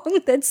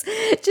song that's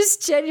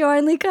just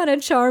genuinely kind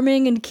of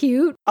charming and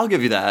cute. I'll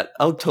give you that.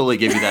 I'll totally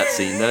give you that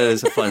scene. That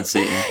is a fun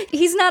scene.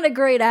 He's not a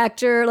great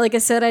actor. Like I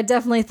said, I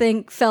definitely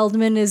think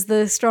Feldman is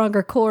the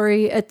stronger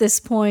Corey at this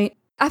point.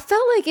 I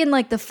felt like in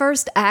like the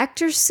first act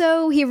or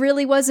so, he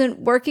really wasn't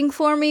working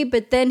for me,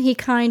 but then he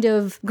kind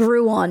of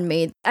grew on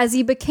me. As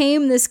he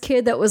became this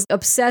kid that was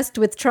obsessed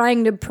with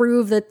trying to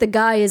prove that the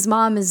guy his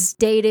mom is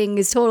dating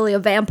is totally a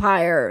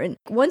vampire. And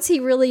once he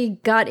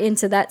really got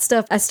into that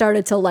stuff, I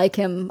started to like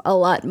him a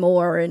lot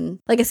more. And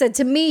like I said,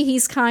 to me,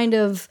 he's kind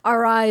of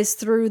our eyes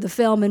through the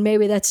film. And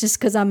maybe that's just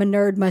because I'm a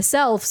nerd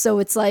myself. So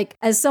it's like,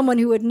 as someone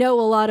who would know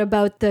a lot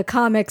about the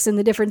comics and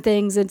the different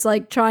things, it's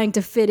like trying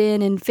to fit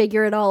in and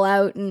figure it all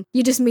out. And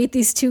you just meet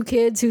these two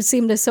kids who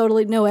seem to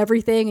totally know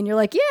everything, and you're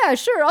like, yeah,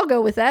 sure, I'll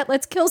go with that.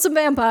 Let's kill some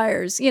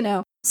vampires,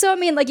 So, I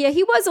mean, like, yeah,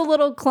 he was a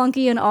little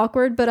clunky and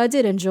awkward, but I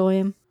did enjoy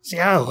him. See,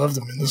 I loved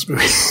him in this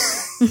movie.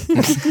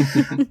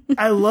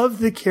 I love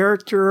the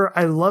character.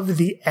 I love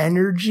the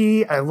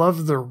energy. I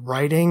love the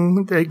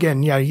writing.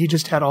 Again, yeah, he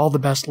just had all the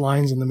best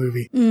lines in the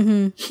movie.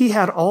 Mm-hmm. He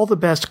had all the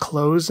best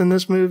clothes in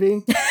this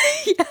movie.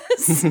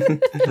 Yes.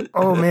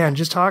 Oh, man,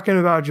 just talking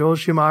about Joel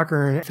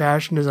Schumacher and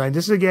fashion design.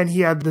 This, again, he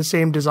had the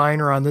same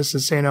designer on this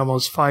as St.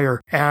 Elmo's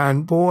Fire.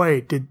 And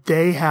boy, did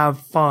they have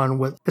fun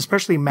with,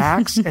 especially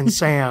Max and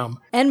Sam.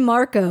 And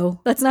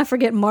Marco. Let's not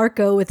forget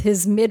Marco with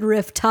his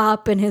midriff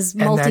top and his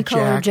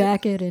multicolored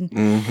jacket. And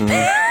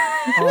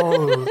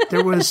oh,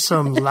 there was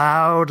some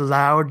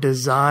loud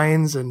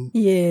designs. And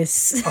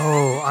yes.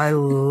 Oh, I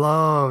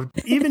loved.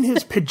 Even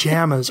his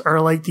pajamas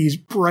are like these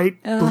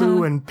bright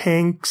blue and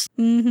pinks.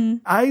 Mm-hmm.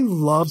 I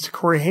loved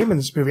Corey Haim in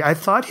this movie. I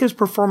thought his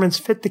performance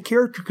fit the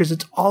character because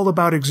it's all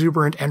about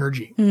exuberant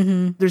energy.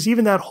 Mm-hmm. There's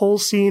even that whole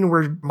scene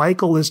where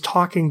Michael is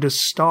talking to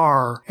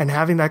Star and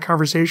having that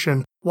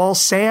conversation while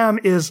Sam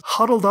is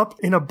huddled up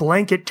in a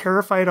blanket,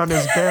 terrified on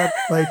his bed.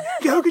 Like,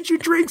 how could you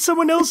drink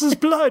someone else's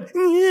blood?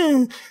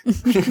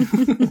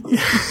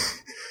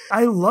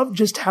 I love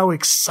just how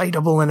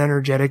excitable and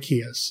energetic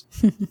he is.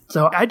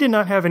 So I did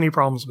not have any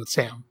problems with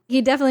Sam.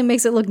 He definitely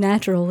makes it look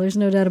natural. There's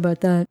no doubt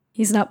about that.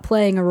 He's not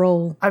playing a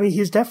role. I mean,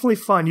 he's definitely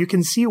fun. You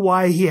can see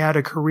why he had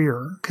a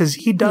career, because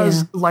he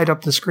does light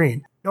up the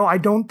screen. No, I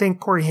don't think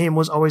Corey Haim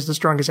was always the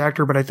strongest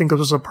actor, but I think it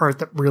was a part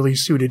that really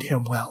suited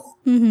him well.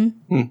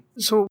 Mm-hmm.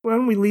 So why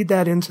don't we lead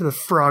that into the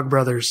Frog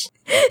Brothers?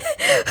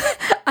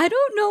 I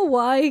don't know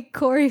why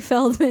Corey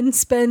Feldman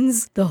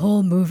spends the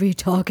whole movie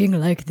talking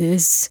like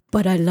this,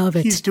 but I love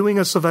it. He's doing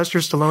a Sylvester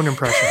Stallone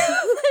impression.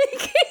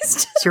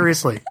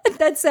 Seriously.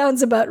 That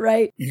sounds about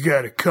right. You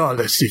gotta call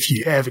us if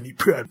you have any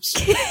problems.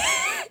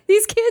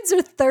 These kids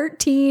are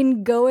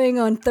 13 going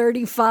on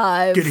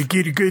 35. Gotta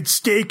get a good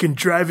steak and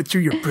drive it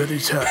through your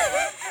brother's hut.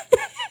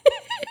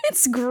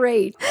 It's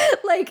great.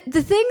 Like,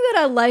 the thing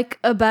that I like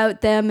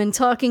about them and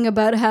talking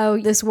about how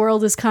this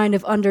world is kind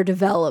of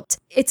underdeveloped,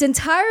 it's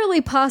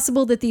entirely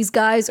possible that these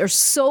guys are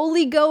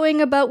solely going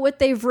about what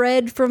they've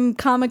read from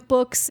comic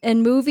books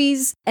and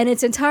movies, and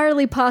it's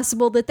entirely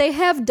possible that they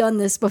have done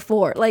this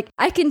before. Like,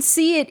 I can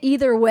see it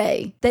either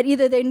way, that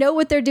either they know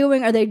what they're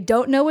doing or they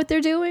don't know what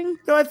they're doing.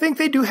 No, I think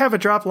they do have a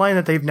drop line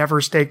that they've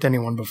never staked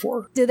anyone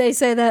before. Do they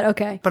say that?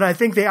 Okay. But I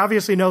think they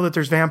obviously know that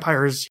there's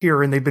vampires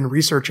here and they've been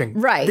researching.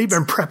 Right. They've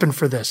been prepping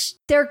for this.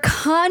 Their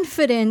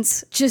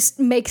confidence just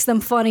makes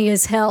them funny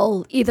as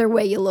hell, either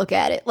way you look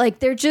at it. Like,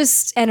 they're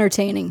just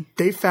entertaining.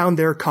 They found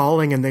their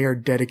calling and they are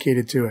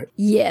dedicated to it.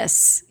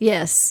 Yes,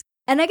 yes.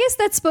 And I guess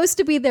that's supposed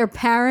to be their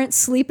parents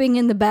sleeping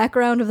in the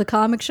background of the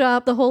comic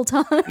shop the whole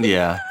time.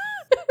 Yeah.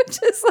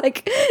 Just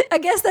like, I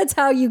guess that's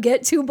how you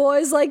get two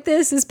boys like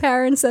this, is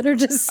parents that are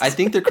just... I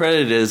think they're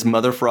credited as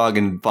Mother Frog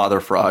and Father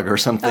Frog or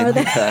something like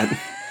that.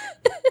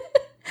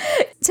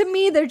 To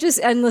me, they're just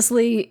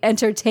endlessly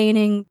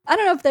entertaining. I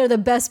don't know if they're the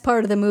best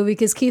part of the movie,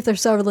 because Kiefer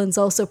Sutherland's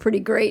also pretty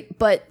great,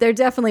 but they're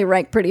definitely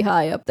ranked pretty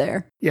high up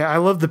there. Yeah, I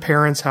love the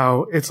parents,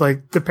 how it's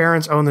like the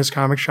parents own this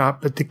comic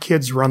shop, but the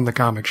kids run the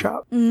comic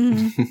shop.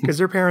 Because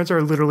their parents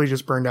are literally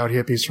just burned out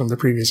hippies from the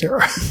previous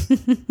era.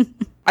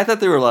 I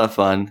thought they were a lot of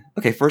fun.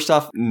 Okay, first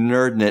off,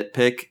 nerd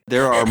nitpick.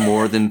 There are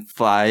more than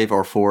 5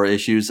 or 4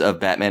 issues of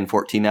Batman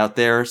 14 out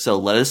there, so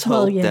let us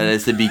hope that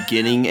is the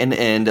beginning and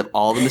end of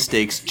all the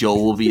mistakes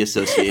Joel will be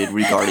associated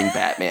regarding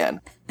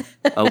Batman.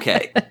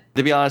 Okay.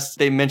 To be honest,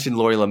 they mentioned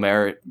Lori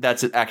Lemaire.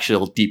 That's an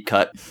actual deep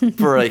cut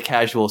for a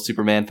casual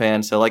Superman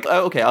fan, so like,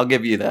 oh, okay, I'll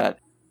give you that.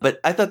 But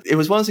I thought it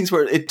was one of those things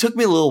where it took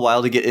me a little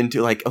while to get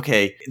into, like,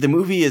 okay, the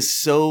movie is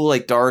so,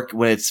 like, dark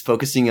when it's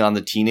focusing on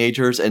the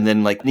teenagers, and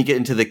then, like, you get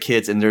into the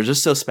kids, and they're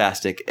just so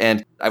spastic.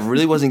 And I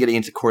really wasn't getting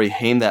into Corey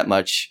Haim that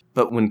much,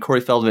 but when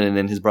Corey Feldman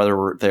and his brother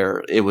were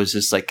there, it was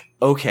just like,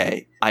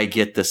 okay, I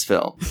get this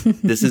film.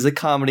 This is a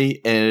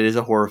comedy, and it is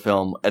a horror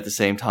film at the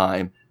same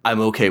time.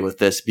 I'm okay with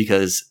this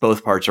because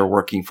both parts are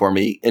working for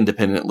me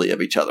independently of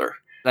each other.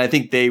 And I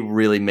think they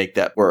really make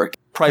that work.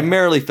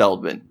 Primarily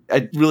Feldman.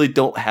 I really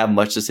don't have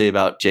much to say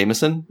about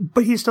Jameson.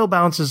 But he still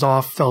bounces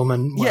off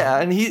Feldman. Well. Yeah,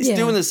 and he's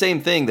doing the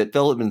same thing that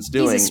Feldman's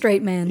doing. He's a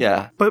straight man.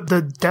 Yeah. But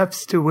the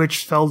depth to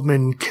which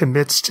Feldman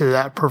commits to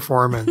that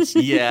performance.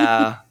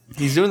 Yeah.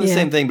 He's doing the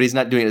same thing, but he's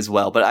not doing it as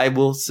well. But I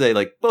will say,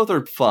 like, both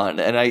are fun.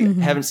 And I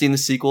haven't seen the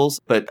sequels,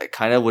 but I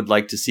kind of would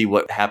like to see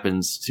what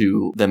happens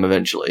to them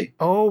eventually.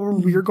 Oh,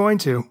 you're going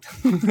to.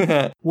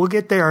 We'll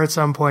get there at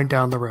some point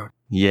down the road.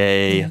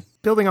 Yay.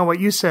 Building on what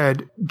you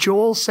said,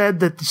 Joel said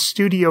that the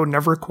studio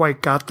never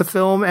quite got the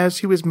film as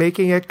he was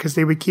making it because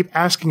they would keep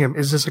asking him,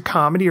 is this a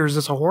comedy or is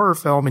this a horror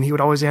film? And he would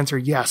always answer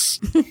yes.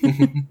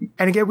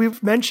 And again,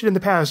 we've mentioned in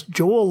the past,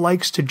 Joel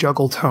likes to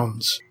juggle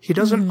tones. He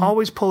doesn't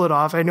always pull it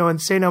off. I know in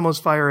St. Elmo's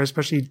Fire,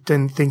 especially,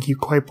 didn't think he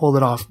quite pulled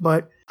it off,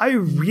 but I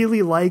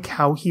really like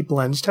how he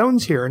blends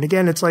tones here. And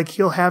again, it's like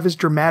he'll have his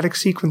dramatic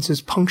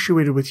sequences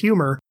punctuated with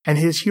humor and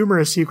his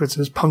humorous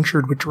sequences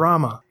punctured with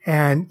drama.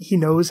 And he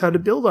knows how to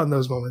build on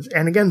those moments.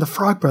 And again, the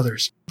Frog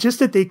Brothers, just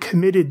that they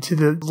committed to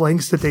the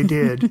lengths that they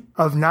did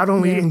of not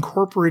only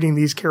incorporating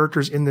these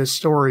characters in this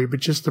story, but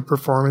just the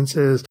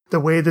performances, the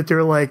way that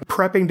they're like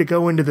prepping to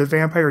go into the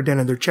vampire den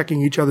and they're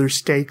checking each other's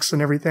stakes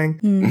and everything.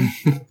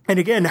 And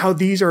again, how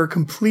these are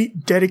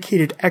complete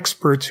dedicated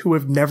experts who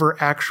have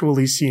never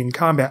actually seen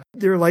combat.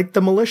 They're like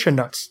the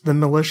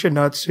militia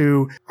nuts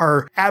who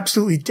are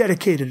absolutely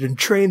dedicated and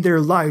trained their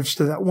lives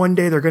so that one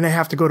day they're going to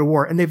have to go to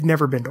war, and they've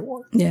never been to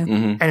war. Yeah.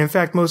 And in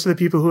fact, most of the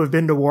people who have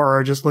been to war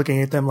are just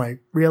looking at them like,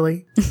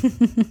 really?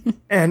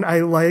 And I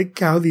like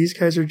how these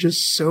guys are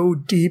just so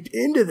deep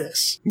into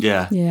this.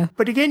 Yeah. Yeah.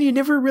 But again, you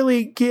never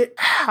really get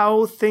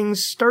how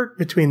things start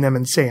between them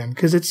and Sam,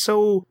 because it's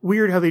so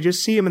weird how they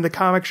just see him in the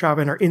comic shop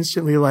and are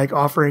instantly like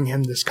offering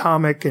him this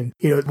comic and,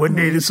 you know, one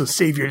day this will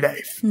save your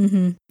life.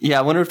 Yeah,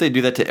 I wonder if they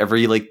do that to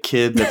every like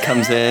kid that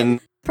comes in.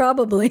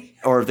 Probably.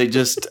 Or if they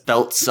just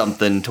felt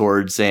something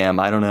towards Sam.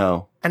 I don't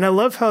know. And I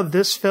love how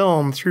this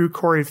film, through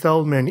Corey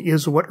Feldman,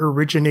 is what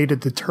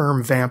originated the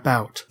term vamp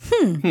out.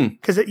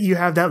 Because you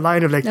have that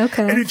line of like,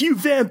 and if you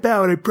vamp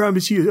out, I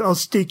promise you I'll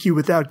stake you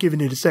without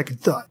giving it a second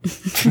thought.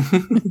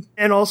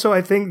 And also,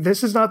 I think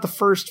this is not the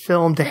first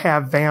film to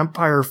have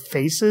vampire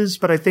faces,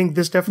 but I think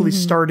this definitely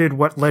started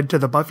what led to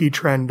the Buffy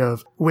trend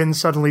of when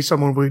suddenly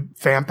someone would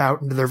vamp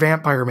out into their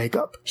vampire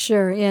makeup.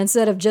 Sure, yeah,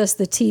 instead of just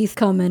the teeth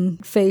coming,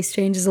 face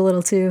changes a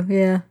little too,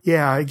 yeah.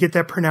 Yeah, I get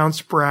that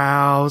pronounced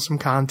brow, some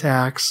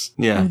contacts.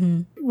 Yeah.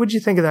 What'd you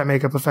think of that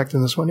makeup effect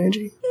in this one,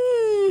 Angie?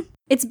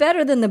 It's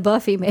better than the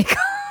Buffy makeup.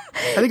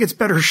 I think it's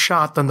better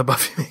shot than the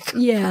Buffy makeup.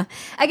 Yeah.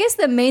 I guess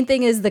the main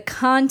thing is the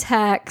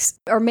contacts,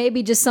 or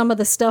maybe just some of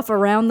the stuff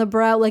around the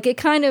brow. Like, it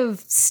kind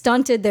of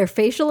stunted their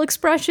facial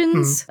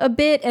expressions a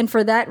bit, and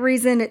for that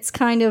reason, it's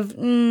kind of,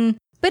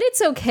 but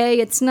it's okay.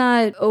 It's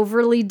not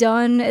overly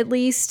done, at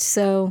least,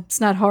 so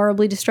it's not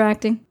horribly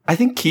distracting. I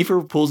think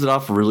Kiefer pulls it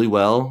off really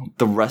well.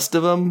 The rest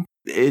of them,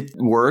 it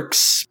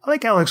works. I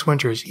like Alex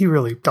Winters. He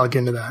really dug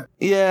into that.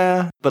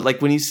 Yeah, but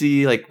like when you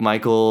see like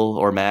Michael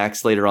or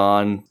Max later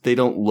on, they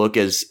don't look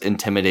as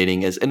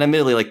intimidating as, and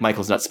admittedly like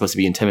Michael's not supposed to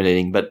be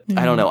intimidating, but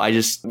I don't know. I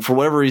just, for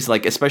whatever reason,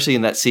 like especially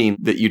in that scene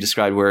that you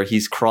described where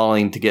he's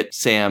crawling to get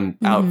Sam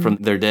out from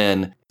their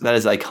den, that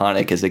is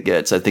iconic as it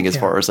gets, I think, as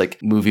far as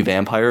like movie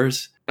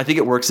vampires. I think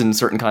it works in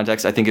certain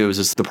contexts. I think it was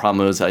just the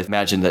problem was I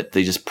imagine that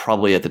they just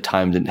probably at the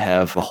time didn't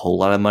have a whole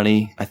lot of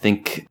money. I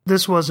think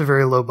this was a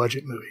very low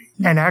budget movie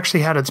and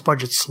actually had its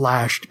budget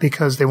slashed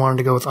because they wanted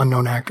to go with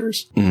unknown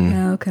actors.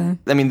 Oh, okay.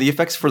 I mean, the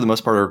effects for the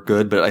most part are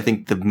good, but I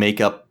think the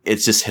makeup,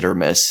 it's just hit or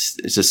miss.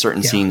 It's just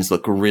certain scenes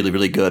look really,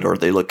 really good or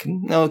they look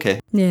okay.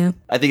 Yeah.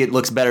 I think it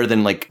looks better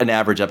than like an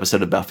average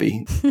episode of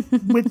Buffy.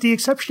 With the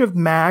exception of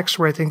Max,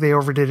 where I think they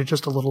overdid it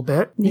just a little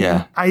bit.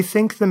 Yeah. I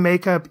think the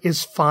makeup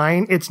is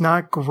fine. It's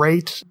not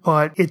great. point,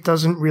 but it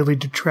doesn't really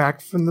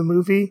detract from the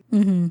movie.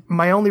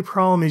 My only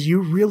problem is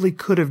you really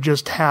could have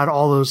just had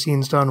all those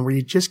scenes done where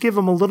you just give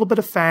him a little bit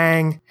of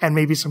fang and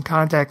maybe some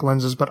contact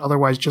lenses, but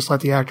otherwise just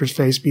let the actor's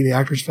face be the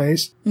actor's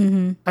face. I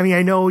mean,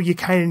 I know you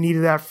kind of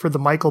needed that for the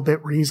Michael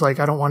bit where he's like,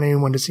 I don't want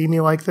anyone to see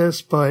me like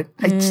this, but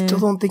I still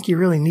don't think you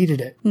really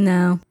needed it.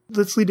 No.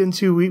 Let's lead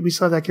into, we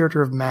saw that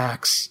character of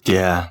Max.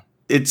 Yeah.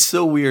 It's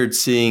so weird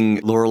seeing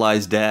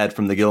Lorelei's dad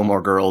from the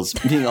Gilmore Girls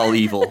being all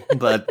evil,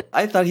 but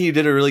I thought he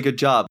did a really good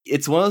job.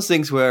 It's one of those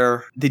things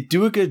where they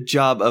do a good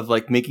job of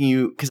like making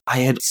you, because I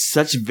had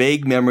such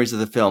vague memories of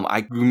the film.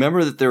 I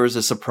remember that there was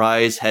a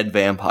surprise head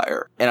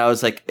vampire, and I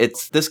was like,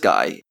 it's this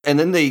guy. And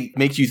then they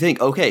make you think,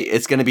 okay,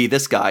 it's going to be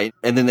this guy.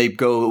 And then they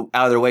go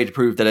out of their way to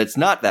prove that it's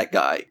not that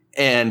guy.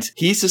 And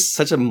he's just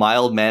such a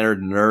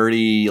mild-mannered,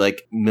 nerdy,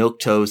 like,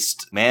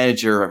 milquetoast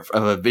manager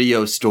of a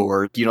video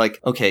store. You're like,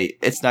 okay,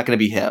 it's not going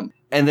to be him.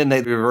 And then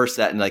they reverse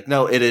that and like,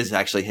 no, it is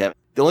actually him.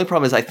 The only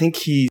problem is I think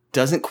he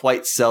doesn't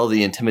quite sell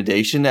the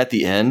intimidation at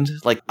the end.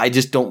 Like, I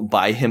just don't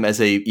buy him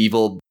as a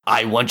evil,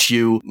 I want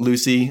you,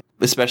 Lucy.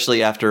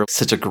 Especially after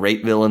such a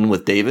great villain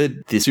with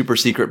David. The super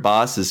secret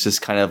boss is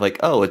just kind of like,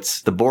 oh,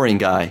 it's the boring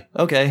guy.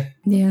 Okay.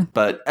 Yeah.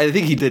 But I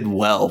think he did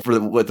well for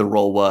what the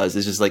role was.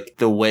 It's just like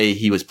the way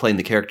he was playing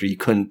the character, you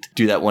couldn't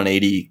do that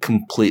 180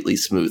 completely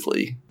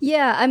smoothly.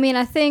 Yeah, I mean,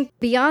 I think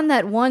beyond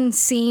that one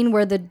scene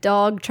where the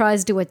dog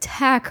tries to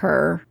attack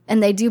her,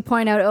 and they do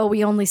point out, oh,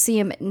 we only see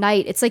him at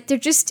night. It's like there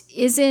just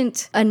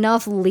isn't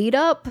enough lead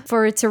up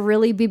for it to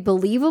really be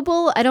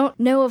believable. I don't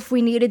know if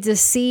we needed to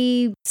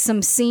see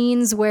some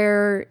scenes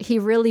where he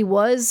really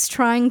was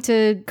trying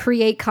to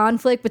create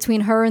conflict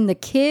between her and the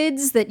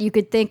kids, that you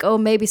could think, oh,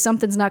 maybe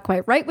something's not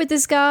quite right with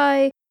this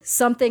guy.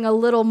 Something a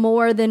little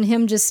more than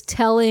him just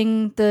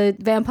telling the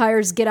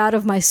vampires, get out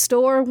of my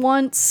store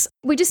once.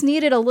 We just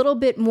needed a little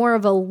bit more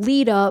of a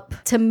lead up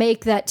to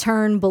make that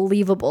turn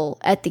believable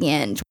at the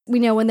end. We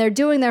know when they're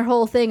doing their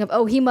whole thing of,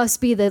 oh, he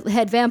must be the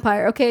head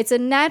vampire. Okay, it's a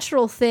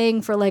natural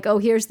thing for like, oh,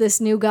 here's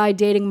this new guy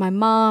dating my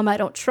mom. I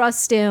don't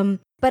trust him.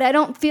 But I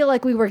don't feel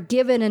like we were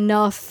given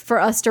enough for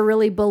us to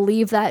really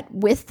believe that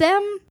with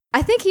them.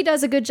 I think he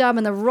does a good job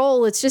in the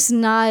role. It's just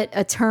not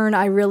a turn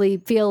I really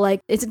feel like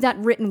it's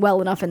not written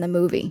well enough in the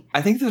movie.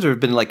 I think that there have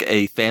been like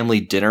a family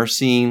dinner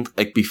scene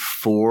like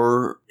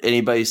before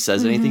anybody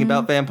says anything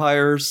about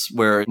vampires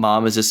where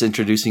mom is just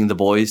introducing the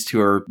boys to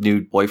her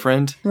new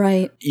boyfriend.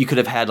 Right. You could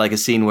have had like a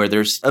scene where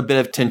there's a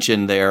bit of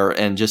tension there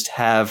and just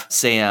have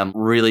Sam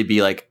really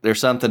be like,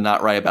 there's something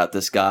not right about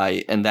this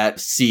guy. And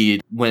that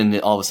seed, when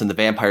all of a sudden the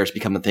vampires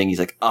become a thing, he's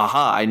like,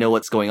 aha, I know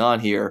what's going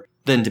on here.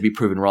 Then to be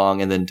proven wrong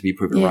and then to be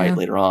proven right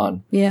later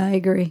on. Yeah, I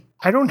agree.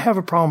 I don't have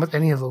a problem with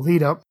any of the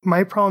lead up.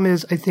 My problem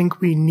is I think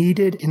we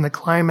needed in the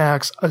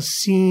climax a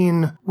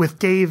scene with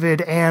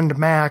David and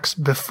Max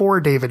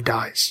before David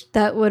dies.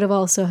 That would have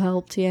also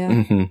helped,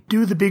 yeah.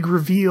 Do the big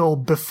reveal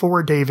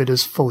before David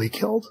is fully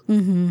killed.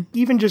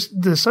 Even just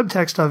the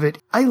subtext of it,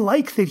 I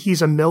like that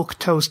he's a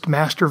milquetoast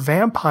master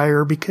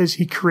vampire because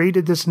he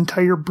created this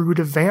entire brood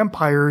of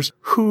vampires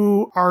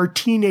who are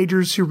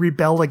teenagers who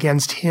rebel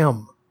against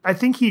him. I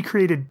think he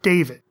created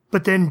David,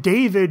 but then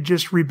David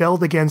just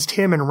rebelled against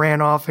him and ran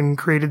off and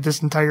created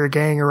this entire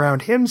gang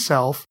around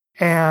himself.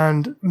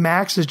 And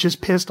Max is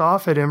just pissed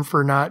off at him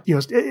for not,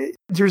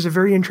 there's a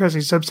very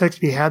interesting subtext to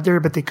be had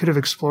there, but they could have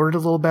explored it a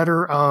little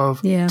better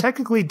of,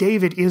 technically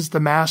David is the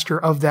master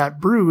of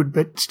that brood,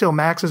 but still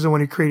Max is the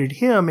one who created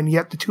him, and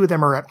yet the two of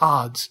them are at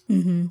odds.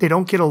 They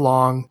don't get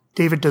along.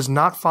 David does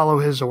not follow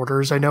his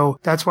orders. I know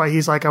that's why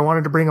he's like, I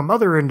wanted to bring a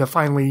mother in to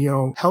finally,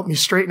 help me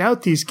straighten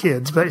out these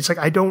kids. But it's like,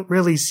 I don't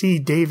really see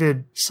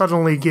David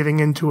suddenly giving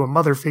into a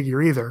mother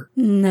figure either.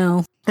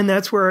 No. And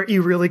that's where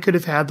you really could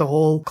have had the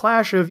whole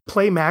clash of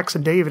play Max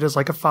and David as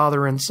like a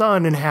father and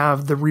son and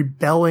have the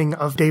rebelling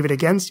of David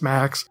against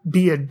Max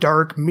be a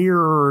dark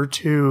mirror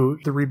to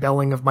the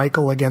rebelling of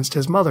Michael against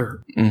his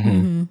mother.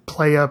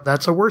 Play up,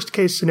 that's a worst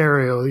case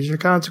scenario. These are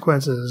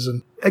consequences.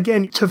 And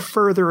again, to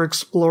further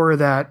explore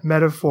that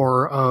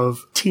metaphor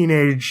of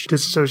teenage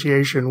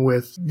disassociation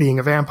with being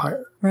a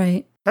vampire.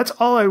 Right. That's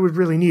all I would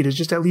really need is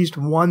just at least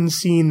one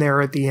scene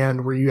there at the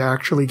end where you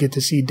actually get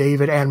to see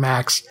David and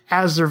Max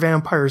as their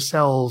vampire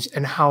selves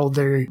and how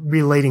they're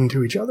relating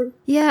to each other.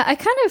 Yeah, I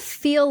kind of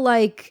feel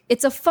like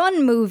it's a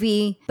fun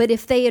movie, but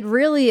if they had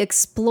really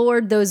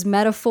explored those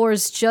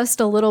metaphors just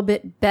a little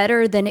bit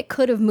better, then it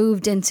could have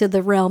moved into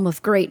the realm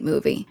of great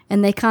movie.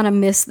 And they kind of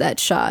missed that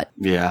shot.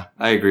 Yeah,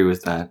 I agree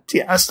with that.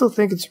 Yeah, I still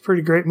think it's a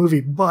pretty great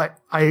movie, but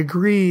I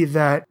agree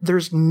that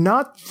there's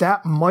not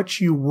that much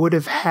you would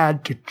have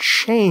had to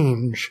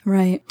change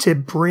to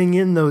bring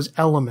in those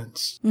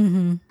elements.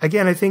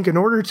 Again, I think in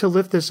order to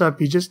lift this up,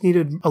 you just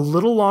needed a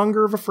little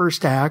longer of a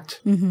first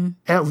act,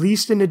 at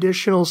least an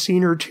additional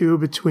scene or two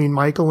between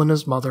Michael and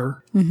his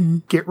mother,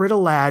 get rid of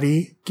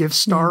Laddie, give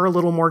Star a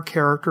little more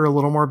character, a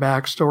little more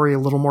backstory, a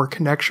little more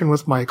connection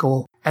with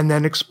Michael, and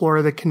then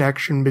explore the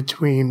connection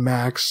between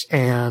Max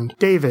and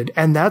David.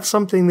 And that's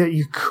something that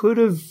you could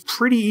have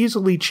pretty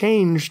easily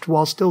changed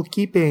while still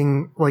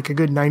keeping like a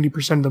good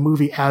 90% of the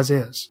movie as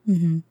is.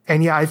 Mm-hmm.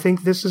 And yeah, I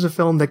think this is a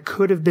film that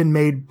could have been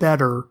made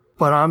better,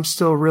 but I'm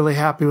still really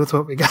happy with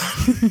what we got.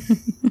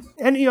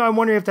 And, I'm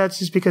wondering if that's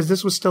just because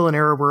this was still an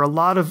era where a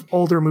lot of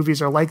older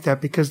movies are like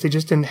that because they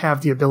just didn't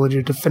have the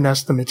ability to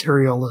finesse the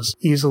material as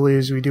easily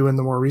as we do in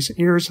the more recent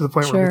years, to the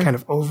point where we kind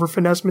of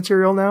over-finesse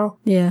material now.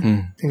 Yeah.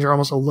 Things are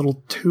almost a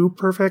little too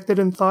perfected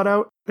and thought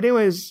out. But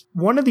anyways,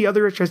 one of the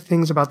other interesting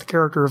things about the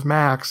character of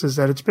Max is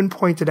that it's been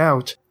pointed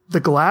out, the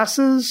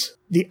glasses,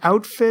 the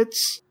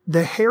outfits,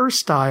 the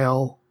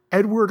hairstyle,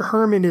 Edward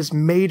Herrmann is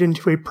made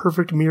into a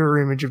perfect mirror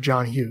image of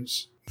John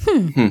Hughes.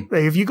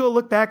 If you go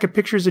look back at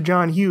pictures of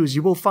John Hughes,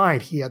 you will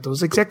find he had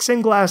those exact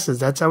same glasses.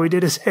 That's how he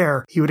did his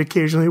hair. He would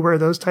occasionally wear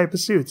those type of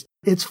suits.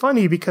 It's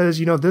funny because,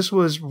 this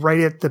was right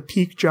at the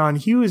peak John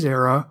Hughes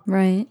era.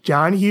 Right.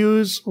 John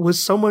Hughes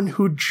was someone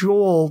who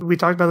Joel, we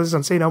talked about this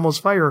on St. Elmo's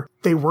Fire,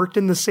 they worked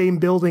in the same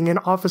building in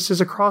offices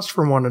across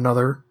from one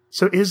another.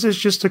 So is this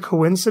just a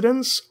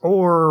coincidence,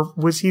 or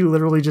was he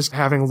literally just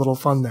having a little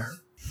fun there?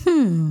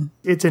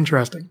 It's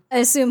interesting. I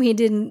assume he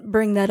didn't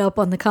bring that up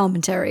on the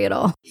commentary at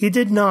all. He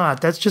did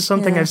not. That's just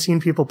something I've seen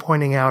people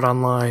pointing out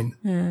online.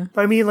 Yeah.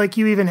 But I mean, like,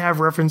 you even have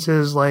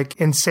references, like,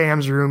 in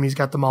Sam's room, he's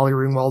got the Molly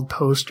Ringwald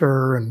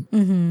poster and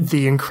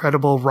the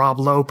incredible Rob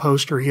Lowe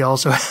poster he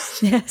also has.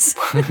 Yes.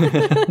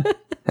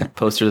 A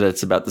poster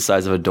that's about the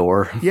size of a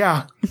door.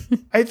 Yeah.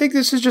 I think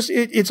this is just,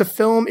 it's a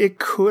film. It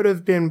could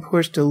have been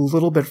pushed a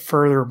little bit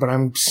further, but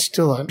I'm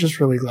just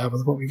really glad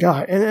with what we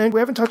got. And we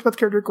haven't talked about the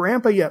character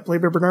Grandpa yet,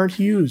 played by Bernard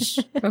Hughes.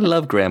 I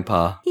love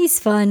Grandpa. He's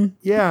fun.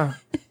 Yeah.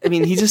 I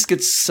mean, he just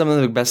gets some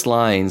of the best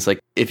lines. Like,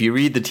 if you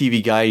read the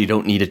TV guide, you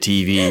don't need a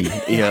TV,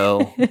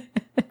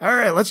 All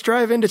right, let's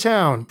drive into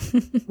town.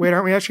 Wait,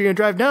 aren't we actually going to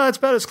drive? No, it's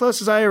about as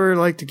close as I ever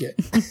like to get.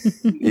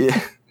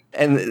 Yeah.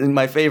 And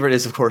my favorite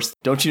is, of course,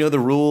 don't you know the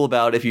rule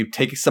about if you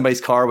take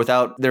somebody's car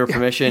without their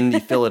permission,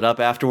 you fill it up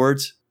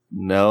afterwards?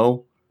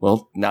 No.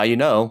 Well, now you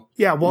know.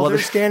 Yeah, while they're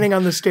standing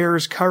on the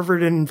stairs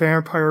covered in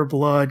vampire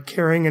blood,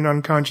 carrying an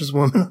unconscious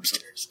woman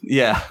upstairs.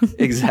 Yeah,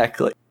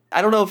 exactly.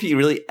 I don't know if he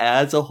really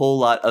adds a whole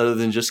lot other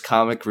than just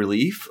comic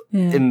relief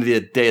in the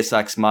Deus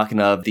Ex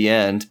Machina of the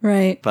end.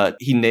 Right. But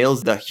he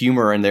nails the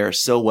humor in there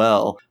so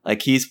well.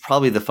 Like, he's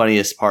probably the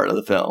funniest part of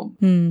the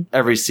film.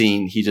 Every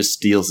scene, he just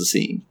steals the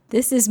scene.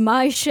 This is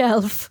my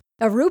shelf.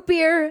 A root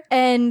beer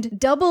and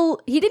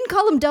he didn't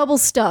call them double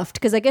stuffed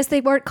because I guess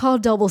they weren't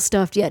called double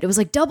stuffed yet. It was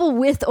like double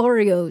with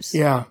Oreos.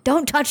 Yeah.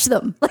 Don't touch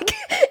them. Like.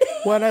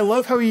 Well, and I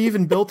love how he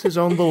even built his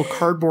own little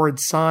cardboard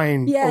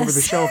sign over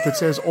the shelf that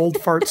says old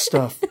fart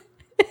stuff.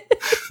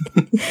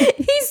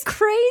 He's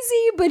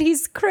crazy, but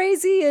he's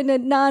crazy in a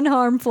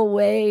non-harmful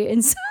way.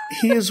 And so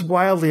he is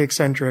wildly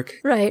eccentric.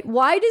 Right.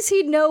 Why does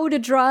he know to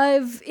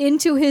drive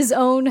into his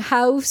own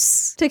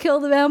house to kill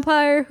the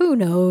vampire? Who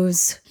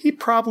knows? He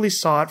probably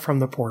saw it from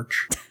the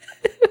porch.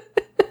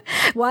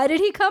 Why did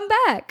he come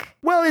back?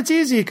 Well, it's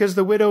easy because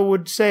the widow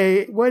would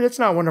say, well, it's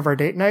not one of our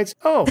date nights.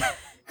 Oh.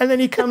 And then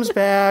he comes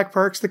back,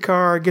 parks the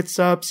car, gets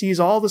up,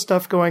 sees all the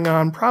stuff going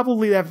on.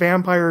 Probably that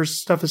vampire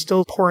stuff is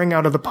still pouring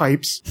out of the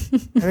pipes.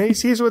 And then he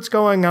sees what's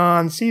going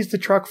on, sees the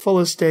truck full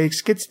of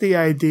steaks, gets the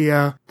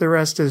idea. The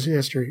rest is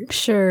history.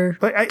 Sure.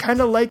 But I kind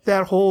of like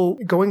that whole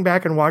going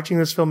back and watching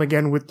this film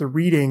again with the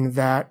reading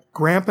that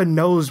Grandpa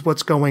knows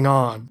what's going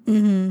on.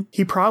 Mm-hmm.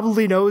 He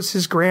probably knows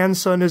his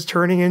grandson is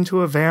turning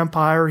into a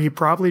vampire. He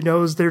probably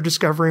knows they're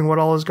discovering what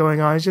all is going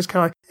on. He's just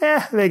kind of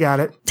like, they got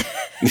it.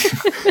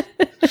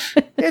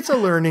 It's a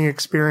learning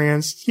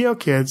experience,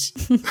 kids.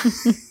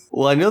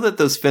 Well, I know that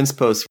those fence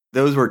posts,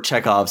 those were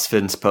Chekhov's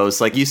fence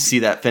posts. Like, you see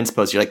that fence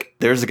post, you're like,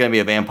 there's going to be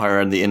a vampire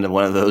at the end of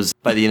one of those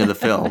by the end of the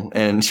film.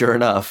 And sure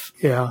enough.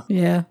 Yeah.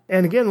 Yeah.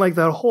 And again, like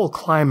that whole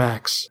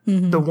climax,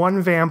 the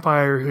one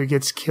vampire who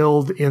gets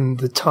killed in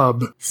the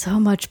tub. So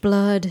much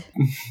blood.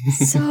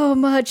 So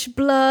much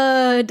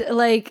blood.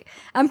 Like,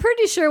 I'm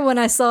pretty sure when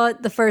I saw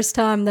it the first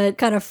time, that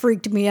kind of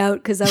freaked me out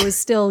because I was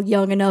still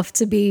young enough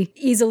to be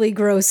easily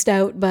grossed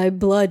out by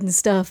blood and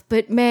stuff.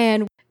 But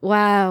man,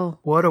 wow.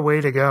 What a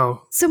way to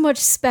go. So much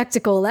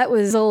spectacle. That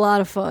was a lot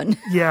of fun.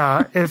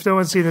 Yeah, if no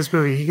one's seen this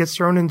movie, he gets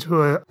thrown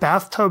into a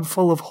bathtub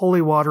full of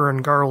holy water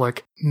and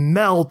garlic,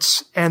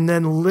 melts, and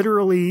then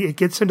literally it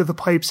gets into the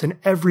pipes and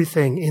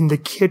everything in the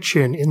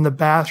kitchen, in the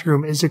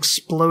bathroom is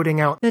exploding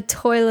out. The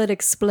toilet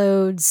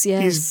explodes,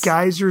 yes. These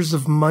geysers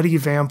of muddy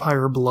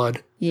vampire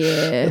blood.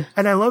 Yeah.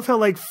 And I love how,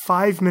 like,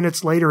 5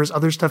 minutes later, as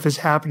other stuff is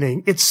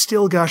happening, it's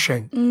still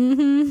gushing.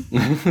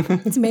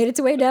 Mm-hmm. It's made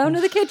its way down to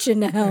the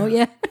kitchen now,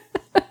 yeah.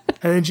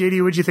 And then,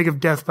 JD, what'd you think of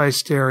Death by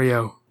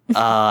Stereo?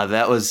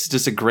 That was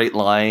just a great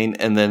line.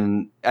 And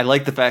then I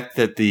like the fact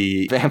that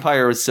the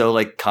vampire was so,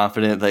 like,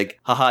 confident, like,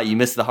 haha, you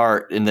missed the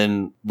heart, and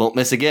then won't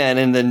miss again.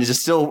 And then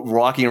just still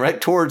walking right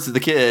towards the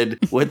kid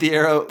with the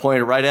arrow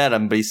pointed right at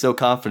him. But he's so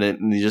confident,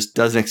 and he just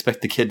doesn't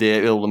expect the kid to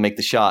be able to make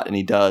the shot, and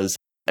he does.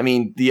 I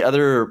mean, the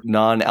other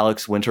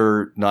non-Alex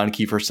Winter,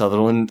 non-Kiefer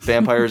Sutherland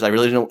vampires, I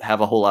really don't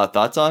have a whole lot of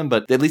thoughts on,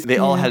 but at least they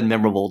all had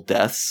memorable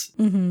deaths.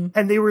 Mm-hmm.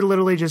 And they were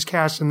literally just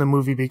cast in the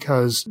movie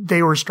because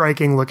they were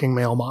striking-looking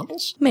male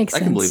models. Makes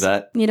sense. I can believe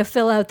that. You know,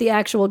 fill out the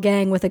actual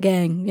gang with a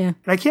gang, yeah.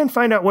 And I can't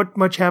find out what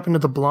much happened to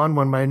the blonde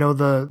one, but I know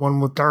the one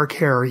with dark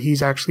hair,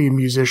 he's actually a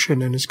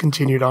musician and has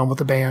continued on with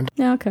the band.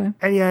 Yeah, okay.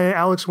 And yeah,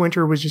 Alex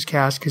Winter was just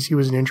cast because he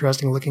was an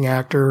interesting-looking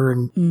actor,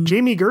 and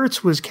Jamie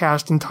Gertz was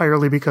cast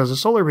entirely because of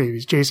Solar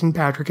Babies. Jason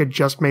Patrick had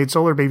just made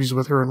Solar Babies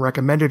with her and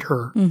recommended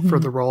her for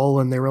the role,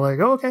 and they were like,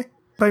 oh, okay.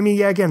 But I mean,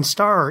 yeah, again,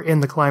 Star in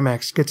the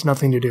climax gets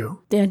nothing to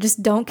do. Yeah,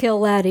 just don't kill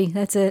Laddie.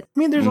 That's it. I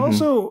mean, there's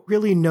also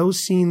really no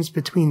scenes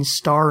between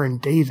Star and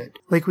David.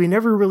 Like, we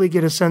never really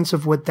get a sense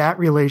of what that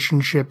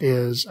relationship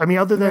is. I mean,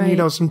 other than, you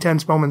know, some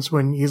tense moments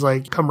when he's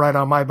like, come ride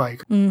on my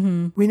bike.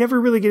 Mm-hmm. We never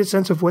really get a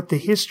sense of what the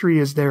history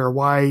is there,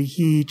 why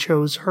he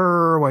chose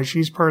her, why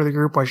she's part of the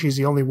group, why she's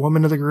the only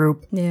woman of the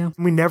group. Yeah.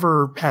 We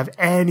never have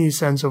any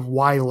sense of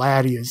why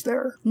Laddie is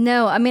there.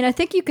 No, I mean, I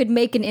think you could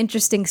make an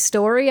interesting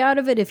story out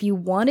of it if you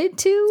wanted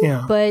to.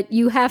 Yeah. But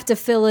you have to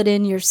fill it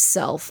in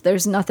yourself.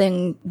 There's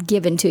nothing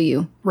given to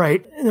you.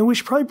 Right. And then we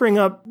should probably bring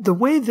up the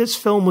way this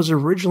film was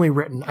originally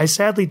written. I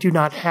sadly do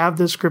not have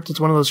this script. It's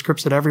one of those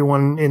scripts that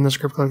everyone in the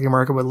script collecting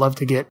market would love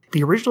to get.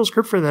 The original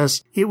script for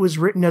this, it was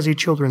written as a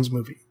children's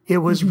movie. It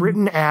was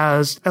written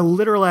as a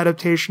literal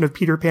adaptation of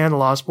Peter Pan and the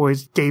Lost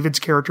Boys. David's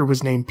character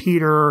was named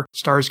Peter.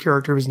 Star's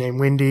character was named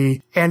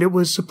Wendy. And it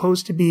was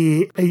supposed to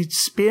be a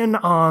spin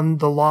on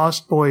the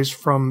Lost Boys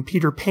from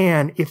Peter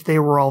Pan if they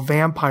were all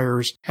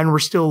vampires and were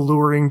still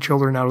luring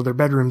children out of their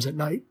bedrooms at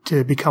night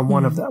to become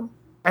one of them.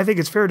 I think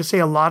it's fair to say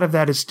a lot of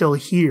that is still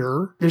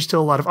here. There's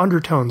still a lot of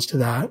undertones to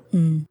that.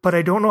 But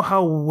I don't know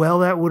how well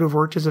that would have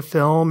worked as a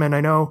film. And I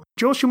know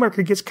Joel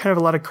Schumacher gets kind of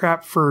a lot of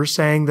crap for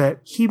saying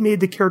that he made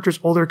the characters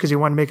older because he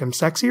wanted to make them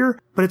sexier.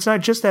 But it's not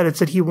just that. It's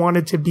that he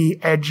wanted to be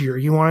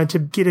edgier. He wanted to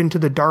get into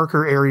the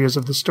darker areas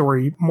of the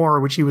story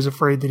more, which he was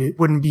afraid that it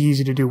wouldn't be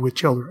easy to do with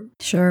children.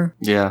 Sure.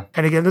 Yeah.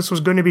 And again, this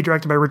was going to be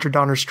directed by Richard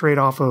Donner straight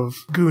off of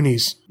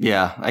Goonies.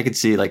 Yeah, I could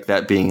see like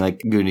that being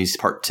like Goonies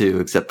Part 2,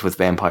 except with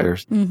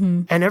vampires.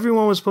 And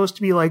everyone was supposed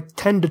to be like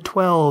 10 to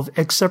 12,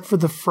 except for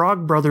the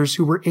Frog Brothers,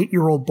 who were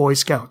 8-year-old Boy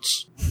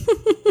Scouts.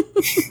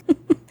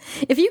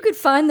 If you could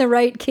find the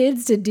right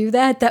kids to do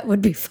that, that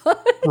would be fun.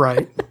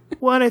 Right.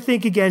 Well, and I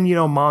think, again, you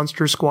know,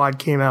 Monster Squad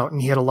came out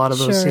and he had a lot of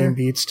those same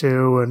beats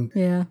too. And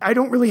yeah. I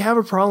don't really have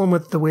a problem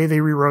with the way they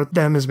rewrote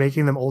them as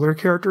making them older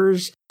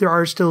characters. There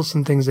are still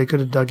some things they could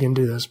have dug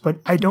into this, but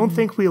I don't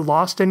think we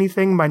lost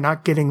anything by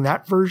not getting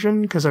that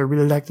version because I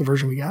really like the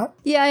version we got.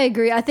 Yeah, I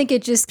agree. I think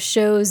it just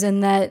shows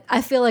in that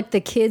I feel like the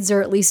kids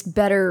are at least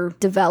better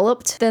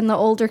developed than the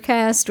older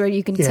cast, where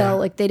you can tell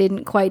like they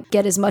didn't quite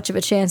get as much of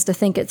a chance to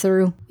think it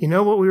through. You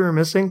know what we were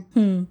missing?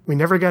 We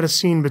never got a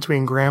scene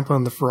between Grandpa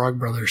and the Frog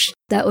Brothers.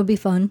 That would be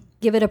fun.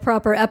 Give it a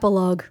proper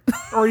epilogue.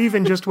 Or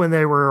even just when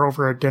they were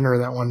over at dinner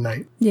that one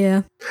night.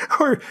 Yeah.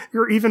 Or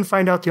even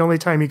find out the only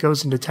time he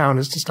goes into town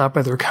is to stop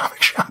by their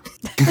comic shop.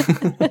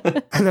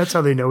 And that's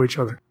how they know each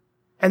other.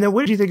 And then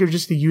what do you think of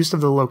just the use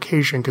of the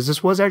location? Because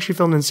this was actually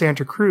filmed in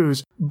Santa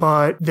Cruz,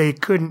 but they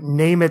couldn't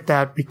name it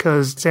that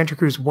because Santa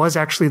Cruz was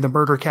actually the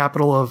murder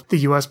capital of the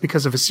U.S.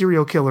 because of a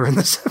serial killer in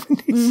the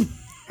 70s.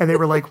 And they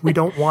were like, we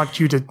don't want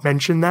you to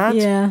mention that.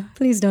 Yeah,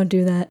 please don't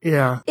do that.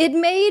 Yeah. It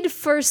made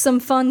for some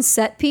fun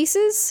set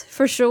pieces,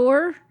 for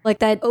sure. Like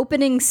that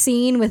opening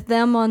scene with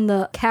them on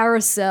the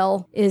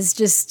carousel is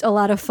just a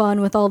lot of fun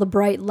with all the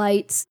bright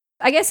lights.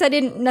 I guess I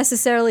didn't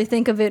necessarily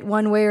think of it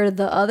one way or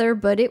the other,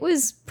 but it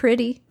was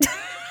pretty.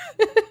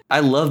 I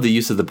love the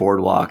use of the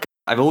boardwalk.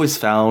 I've always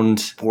found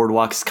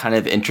boardwalks kind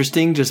of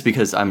interesting just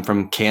because I'm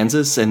from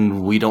Kansas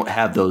and we don't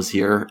have those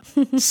here.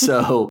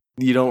 So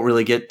you don't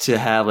really get to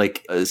have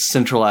like a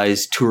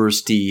centralized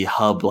touristy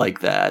hub like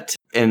that.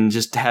 And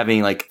just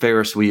having like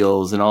Ferris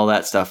wheels and all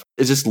that stuff,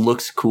 it just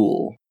looks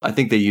cool. I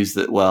think they used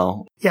it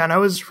well. Yeah, and I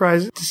was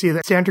surprised to see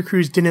that Santa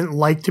Cruz didn't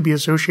like to be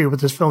associated with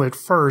this film at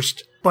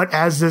first. But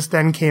as this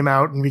then came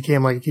out and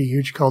became like a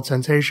huge cult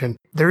sensation,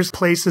 there's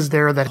places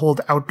there that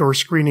hold outdoor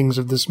screenings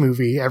of this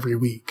movie every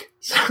week.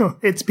 So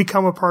it's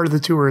become a part of the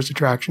tourist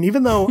attraction,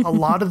 even though a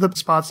lot of the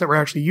spots that were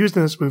actually used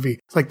in this movie,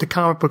 like the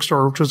comic book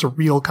store, which was a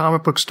real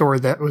comic book store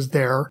that was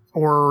there,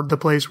 or the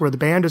place where the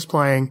band is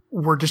playing,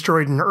 were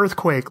destroyed in an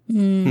earthquake.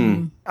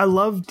 I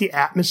love the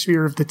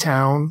atmosphere of the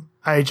town.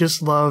 I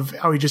just love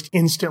how he just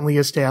instantly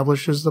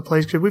establishes the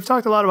place. Because we've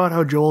talked a lot about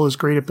how Joel is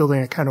great at building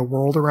a kind of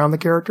world around the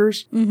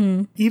characters.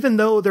 Even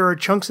though there are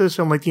chunks of this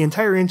film, like the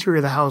entire interior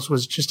of the house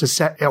was just a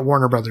set at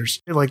Warner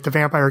Brothers. Like the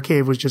Vampire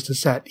Cave was just a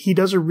set. He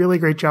does a really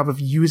great job of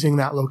using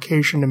that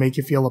location to make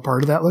you feel a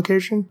part of that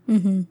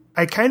location.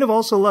 I kind of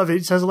also love it.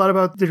 It says a lot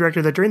about the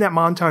director that during that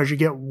montage, you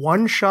get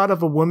one shot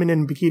of a woman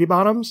in bikini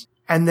bottoms.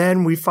 And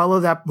then we follow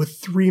that with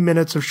 3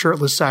 minutes of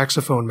shirtless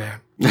saxophone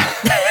man.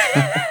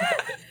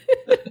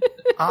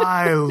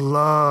 I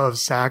love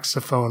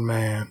Saxophone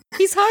Man.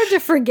 He's hard to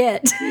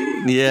forget.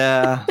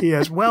 Yeah.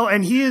 Yes. Well,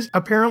 and he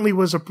apparently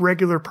was a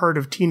regular part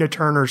of Tina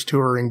Turner's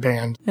touring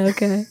band.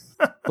 Okay.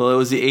 Well, Well, it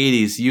was the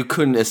 80s. You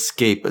couldn't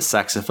escape a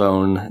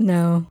saxophone.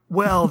 No.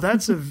 Well,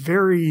 that's a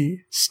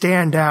very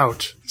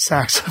standout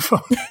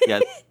saxophone. Yeah,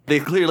 they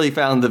clearly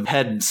found the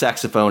head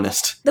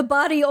saxophonist. The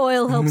body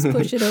oil helps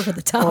push it over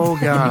the top. Oh,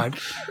 God.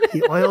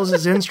 He oils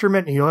his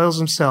instrument and he oils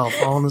himself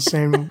all in the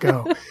same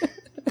go.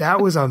 That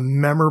was a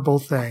memorable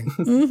thing.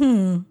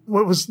 Mm-hmm.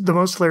 What was the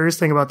most hilarious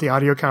thing about the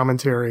audio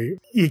commentary?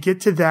 You get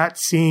to that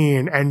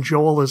scene and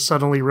Joel is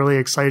suddenly really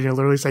excited and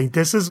literally saying,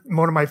 "This is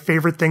one of my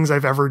favorite things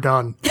I've ever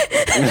done."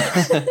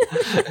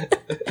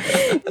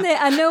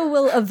 I know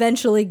we'll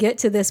eventually get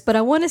to this, but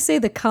I want to say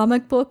the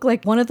comic book,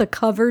 like one of the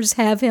covers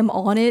have him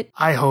on it.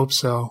 I hope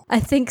so. I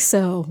think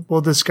so.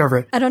 We'll discover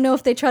it. I don't know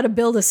if they try to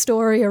build a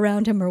story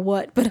around him or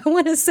what, but I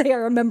want to say I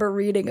remember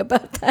reading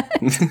about that.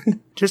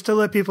 Just to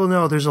let people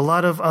know, there's a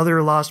lot of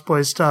other Lost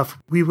Boys stuff.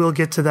 We will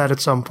get to that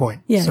at some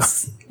point.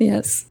 Yes,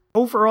 yes.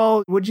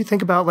 Overall, what did you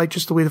think about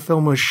just the way the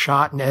film was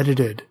shot and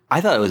edited?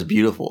 I thought it was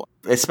beautiful,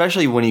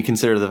 especially when you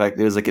consider the fact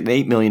that it was like an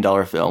 $8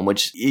 million film,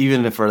 which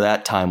even for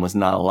that time was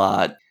not a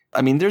lot.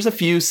 I mean, there's a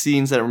few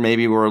scenes that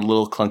maybe were a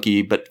little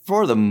clunky, but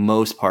for the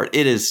most part,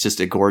 it is just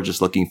a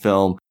gorgeous looking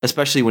film,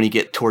 especially when you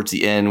get towards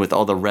the end with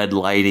all the red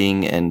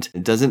lighting, and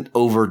it doesn't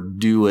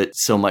overdo it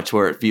so much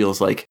where it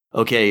feels like,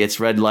 okay, it's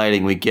red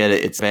lighting, we get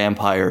it, it's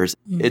vampires.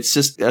 It's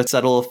just a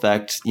subtle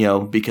effect,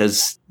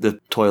 because the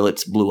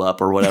toilets blew up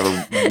or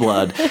whatever,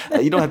 blood.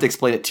 You don't have to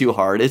explain it too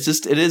hard. It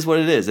is what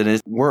it is, and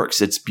it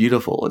works. It's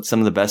beautiful. It's some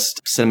of the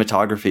best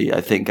cinematography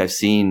I think I've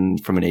seen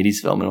from an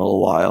 80s film in a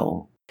little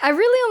while. I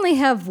really only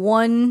have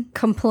one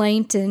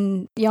complaint,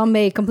 and y'all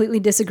may completely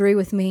disagree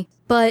with me,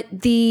 but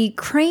the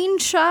crane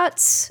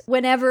shots,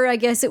 whenever I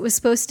guess it was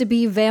supposed to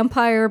be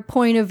vampire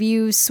point of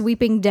view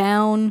sweeping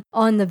down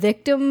on the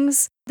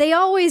victims, they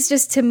always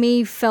just, to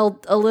me,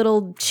 felt a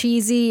little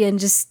cheesy and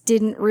just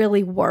didn't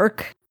really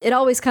work. It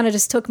always kind of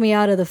just took me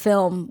out of the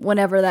film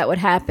whenever that would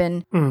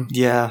happen.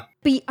 Yeah.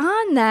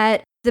 Beyond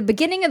that, the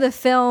beginning of the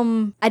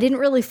film, I didn't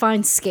really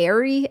find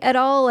scary at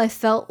all. I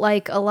felt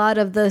like a lot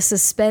of the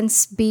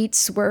suspense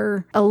beats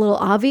were a little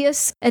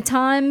obvious at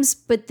times,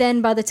 but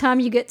then by the time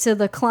you get to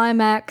the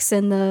climax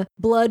and the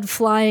blood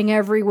flying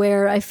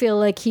everywhere, I feel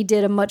like he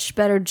did a much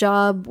better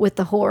job with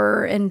the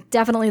horror, and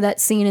definitely that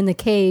scene in the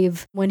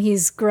cave when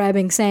he's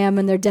grabbing Sam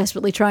and they're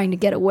desperately trying to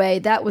get away.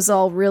 That was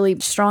all really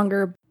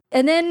stronger.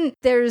 And then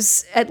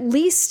there's at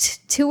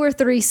least 2 or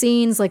 3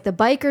 scenes, like the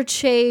biker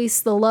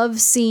chase, the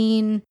love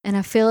scene, and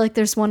I feel like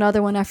there's one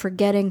other one I'm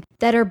forgetting,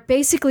 that are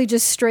basically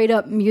just straight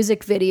up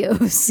music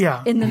videos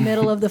in the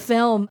middle of the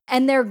film.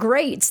 And they're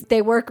great.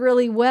 They work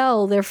really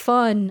well. They're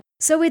fun.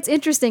 So it's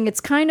interesting. It's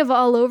kind of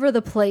all over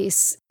the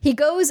place. He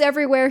goes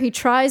everywhere. He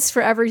tries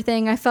for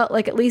everything. I felt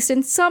like at least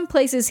in some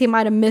places he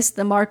might have missed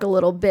the mark a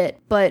little bit,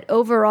 but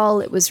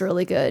overall it was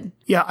really good.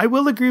 Yeah, I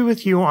will agree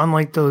with you on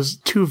those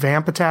 2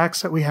 vamp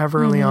attacks that we have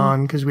early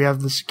on, because we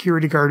have the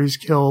security guard who's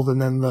killed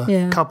and then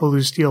the couple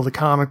who steal the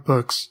comic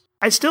books.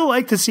 I still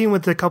like the scene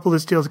with the couple that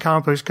steals the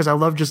comic books because I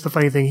love just the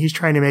funny thing. He's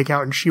trying to make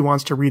out and she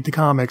wants to read the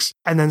comics,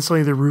 and then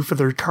suddenly the roof of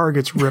their car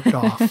gets ripped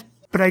off.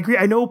 But I agree.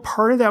 I know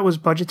part of that was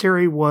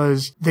budgetary,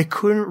 was they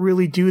couldn't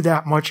really do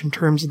that much in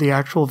terms of the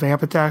actual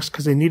vamp attacks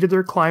because they needed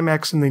their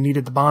climax and they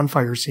needed the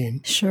bonfire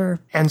scene. Sure.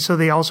 And so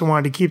they also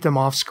wanted to keep them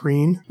off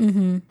screen.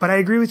 Mm-hmm. But I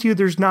agree with you.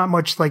 There's not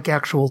much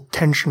actual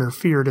tension or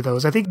fear to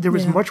those. I think there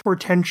was much more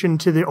tension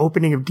to the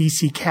opening of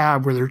DC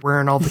Cab where they're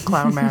wearing all the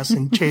clown masks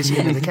and chasing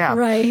into the cab.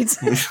 Right.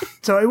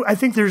 So I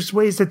think there's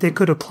ways that they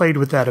could have played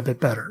with that a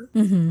bit better.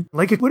 Mm-hmm.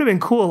 It would have been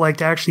cool,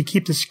 to actually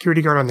keep the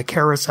security guard on the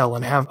carousel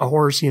and have a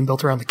horror scene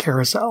built around the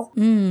carousel.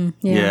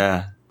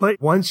 Yeah. But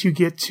once you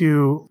get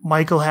to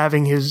Michael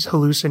having his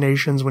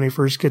hallucinations when he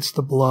first gets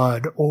the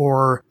blood,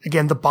 or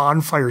again, the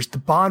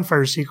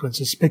bonfire sequence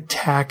is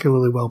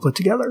spectacularly well put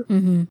together.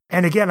 Mm-hmm.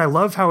 And again, I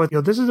love how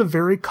this is a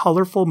very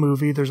colorful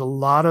movie. There's a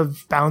lot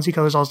of bouncy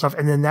colors, all stuff.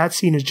 And then that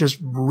scene is just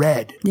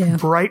red,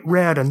 bright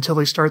red, until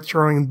they start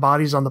throwing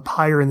bodies on the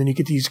pyre. And then you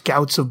get these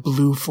gouts of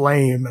blue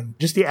flame and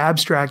just the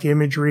abstract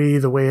imagery,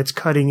 the way it's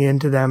cutting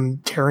into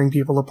them, tearing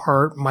people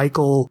apart,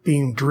 Michael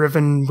being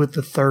driven with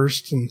the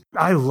thirst. And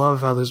I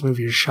love how this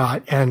movie is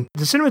shot. And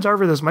the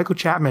cinematographer, this Michael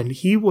Chapman,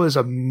 he was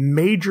a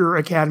major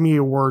Academy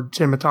Award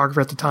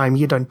cinematographer at the time.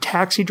 He had done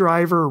Taxi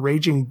Driver,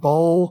 Raging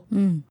Bull.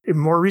 In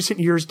more recent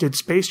years did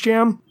Space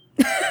Jam.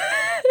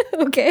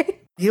 Okay.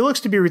 He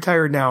looks to be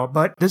retired now,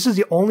 but this is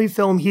the only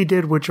film he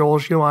did with Joel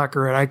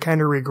Schumacher, and I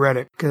kind of regret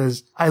it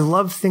because I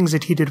love things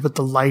that he did with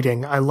the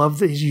lighting. I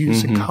love his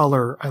use of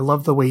color. I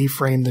love the way he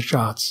framed the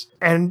shots.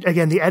 And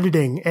again, the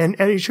editing. And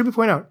it should be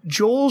pointed out,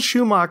 Joel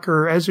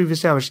Schumacher, as we've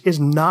established, is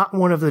not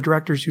one of the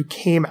directors who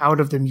came out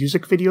of the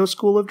music video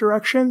school of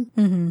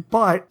direction,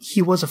 but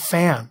he was a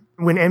fan.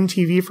 When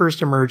MTV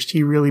first emerged,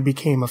 he really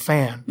became a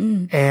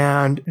fan.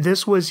 And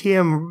this was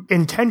him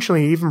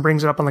intentionally, he even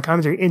brings it up on the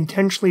commentary,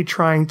 intentionally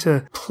trying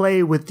to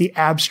play with the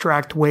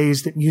abstract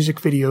ways that music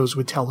videos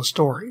would tell a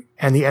story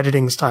and the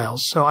editing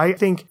styles. So I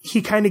think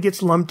he kind of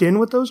gets lumped in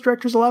with those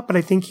directors a lot, but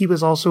I think he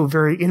was also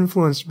very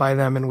influenced by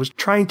them and was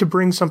trying to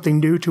bring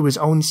something new to his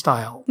own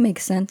style.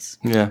 Makes sense.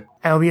 Yeah.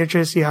 I'll be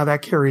interested to see how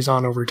that carries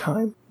on over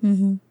time.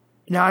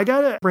 Now, I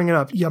gotta bring it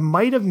up. You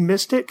might have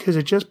missed it because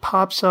it just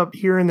pops up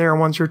here and there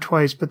once or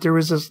twice, but there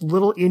was this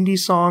little indie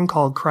song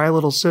called Cry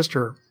Little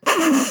Sister.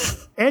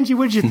 Angie,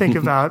 what did you think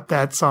about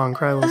that song,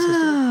 Cry Little Sister?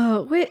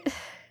 Oh, wait.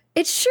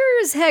 It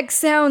sure as heck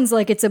sounds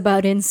like it's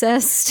about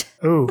incest.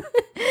 Ooh.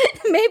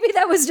 Maybe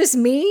that was just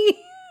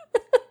me.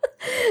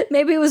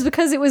 Maybe it was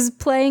because it was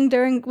playing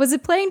during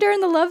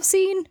the love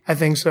scene? I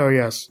think so,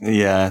 yes.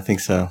 Yeah, I think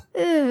so.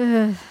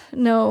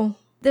 No.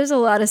 There's a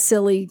lot of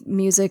silly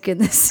music in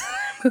this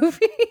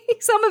movie.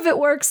 Some of it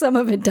works, some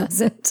of it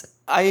doesn't.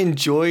 I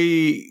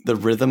enjoy the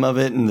rhythm of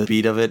it and the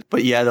beat of it,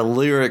 but yeah, the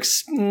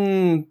lyrics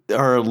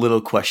are a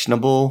little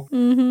questionable.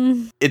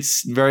 Mm-hmm.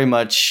 It's very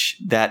much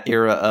that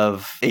era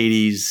of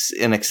 80s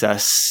in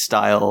excess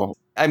style.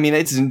 I mean,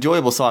 it's an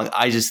enjoyable song.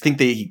 I just think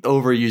they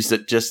overused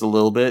it just a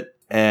little bit,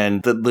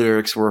 and the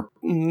lyrics were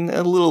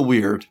a little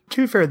weird.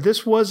 To be fair,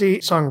 this was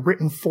a song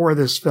written for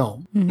this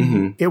film.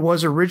 Mm-hmm. It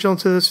was original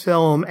to this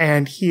film,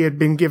 and he had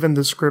been given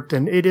the script,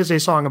 and it is a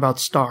song about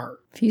Star.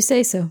 If you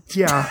say so.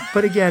 Yeah,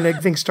 but again, I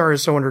think Star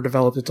is so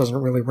underdeveloped, it doesn't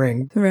really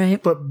ring.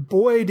 Right. But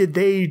boy, did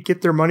they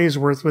get their money's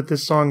worth with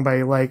this song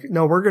by like,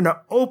 no, we're going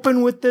to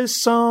open with this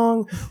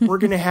song. We're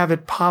going to have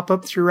it pop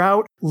up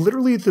throughout.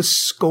 Literally, the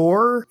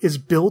score is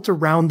built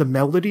around the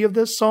melody of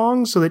this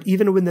song so that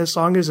even when this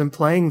song isn't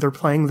playing, they're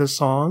playing the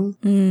song.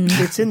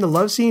 It's in the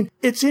love scene.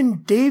 It's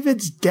in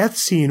David's death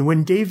scene.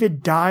 When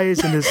David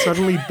dies and is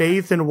suddenly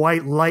bathed in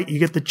white light, you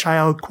get the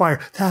child choir.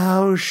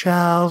 Thou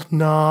shalt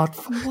not.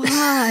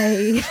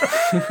 Why?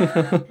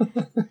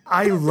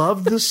 I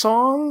love the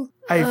song.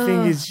 I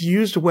think it's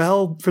used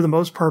well for the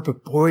most part,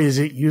 but boy, is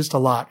it used a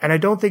lot. And I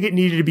don't think it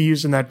needed to be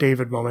used in that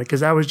David moment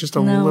because that was just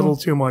a little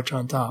too much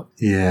on top.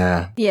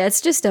 Yeah. Yeah,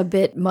 it's just a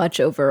bit much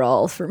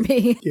overall for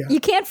me. Yeah. You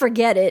can't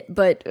forget it,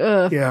 but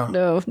Yeah.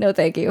 no,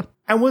 thank you.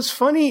 And what's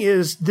funny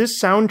is this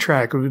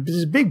soundtrack, this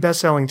is a big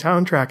best-selling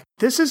soundtrack.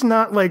 This is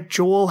not like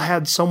Joel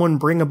had someone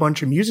bring a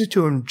bunch of music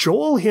to him.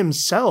 Joel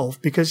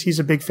himself, because he's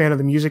a big fan of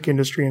the music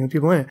industry and the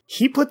people in it,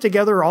 he put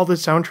together all the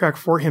soundtrack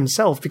for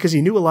himself because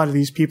he knew a lot of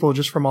these people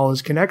just from all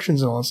his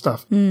connections and all that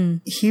stuff.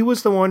 He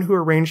was the one who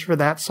arranged for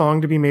that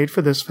song to be made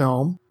for this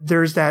film.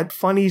 There's that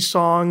funny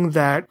song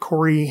that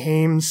Corey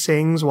Haim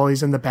sings while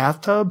he's in the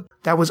bathtub.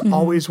 That was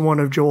always one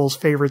of Joel's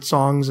favorite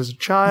songs as a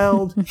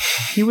child.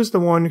 He was the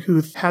one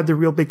who had the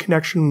real big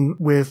connection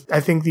with, I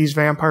think these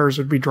vampires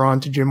would be drawn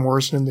to Jim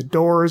Morrison and the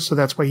Doors, so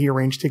that's why he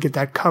arranged to get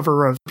that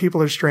cover of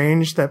People Are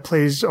Strange that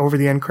plays over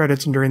the end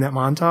credits and during that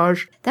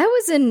montage. That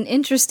was an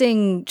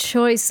interesting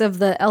choice of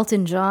the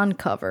Elton John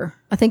cover.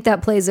 I think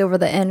that plays over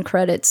the end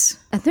credits.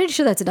 I'm pretty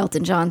sure that's an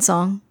Elton John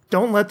song.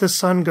 Don't Let the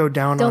Sun Go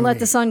Down on Me. Don't Let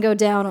the Sun Go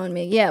Down on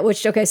Me. Yeah,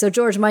 so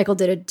George Michael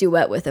did a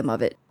duet with him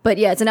of it. But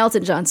yeah, it's an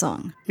Elton John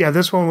song. Yeah,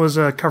 this one was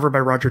covered by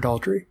Roger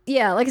Daltrey.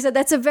 Yeah, like I said,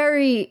 that's a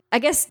very, I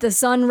guess the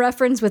sun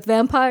reference with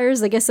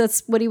vampires, I guess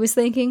that's what he was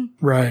thinking.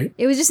 Right.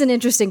 It was just an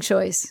interesting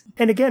choice.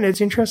 And again,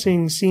 it's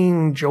interesting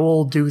seeing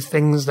Joel do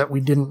things that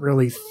we didn't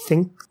really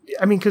think.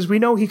 I mean, because we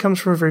know he comes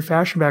from a very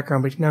fashion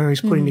background, but now he's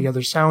putting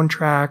together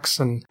soundtracks.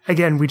 And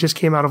again, we just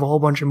came out of a whole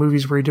bunch of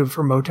movies where he did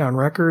for Motown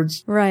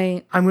Records.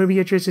 Right. I'm going to be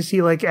interested to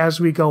see, like, as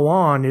we go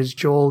on, is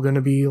Joel going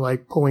to be,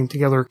 like, pulling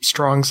together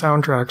strong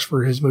soundtracks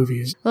for his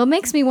movies? Well, it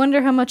makes me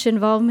wonder how much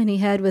involvement he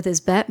had with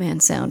his Batman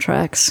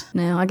soundtracks.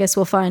 Now, I guess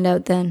we'll find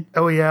out then.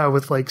 Oh, yeah,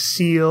 with, like,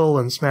 Seal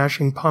and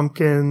Smashing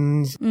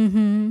Pumpkins.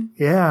 Mm-hmm.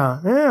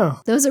 Yeah.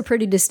 Those are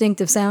pretty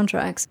distinctive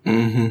soundtracks.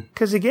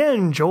 Because,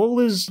 again, Joel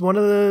is one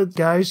of the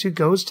guys who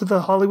goes to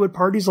the Hollywood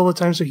parties all the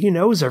time, so he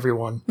knows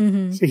everyone.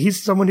 So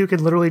he's someone who could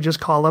literally just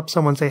call up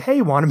someone and say,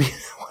 hey, want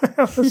to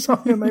have a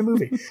song in my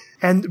movie?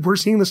 And we're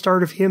seeing the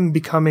start of him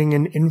becoming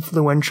an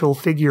influential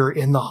figure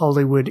in the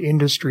Hollywood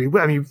industry.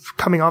 I mean,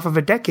 coming off of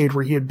a decade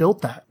where he had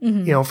built that,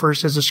 you know,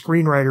 first as a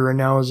screenwriter and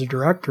now as a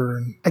director.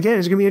 And again,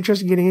 it's going to be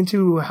interesting getting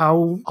into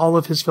how all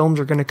of his films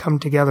are going to come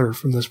together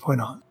from this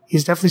point on.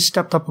 He's definitely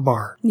stepped up a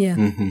bar. Yeah.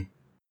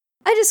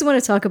 I just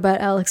want to talk about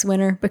Alex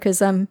Winter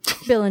because I'm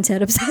Bill and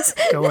Ted obsessed.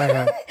 Go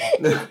ahead.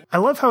 I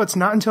love how it's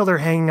not until they're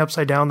hanging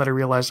upside down that I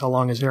realized how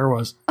long his hair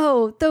was.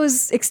 Oh,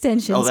 those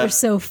extensions are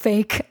so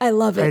fake. I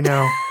love it. I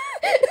know.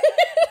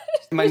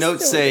 My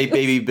notes say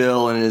Baby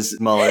Bill and his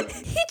mullet.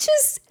 He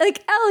just,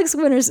 like, Alex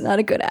Winter's not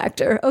a good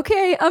actor,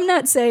 okay? I'm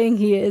not saying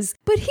he is,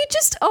 but he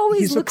just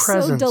always looks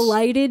so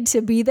delighted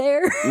to be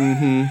there.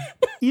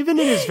 Even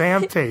in his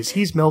vamp face,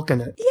 he's milking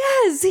it.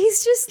 Yes,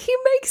 he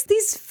makes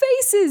these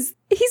faces.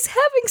 He's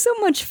having so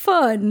much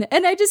fun,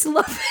 and I just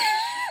love it.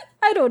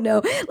 I don't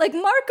know. Like,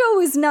 Marco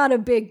is not a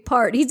big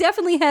part. He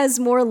definitely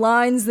has more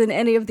lines than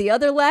any of the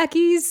other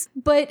lackeys,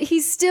 but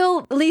he's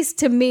still, at least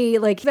to me,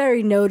 like,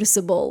 very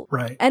noticeable.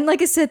 Right. And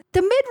like I said,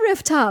 the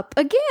midriff top,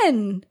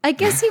 again, I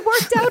guess he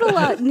worked out a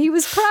lot and he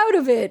was proud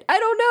of it. I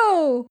don't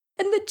know.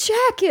 And the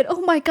jacket.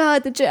 Oh my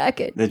God, the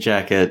jacket. The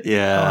jacket,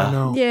 yeah. Oh,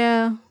 no.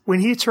 Yeah. When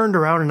he turned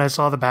around and I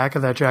saw the back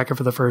of that jacket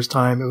for the first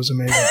time, it was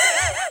amazing.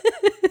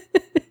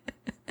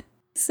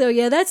 So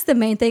yeah, that's the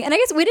main thing. And I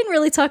guess we didn't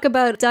really talk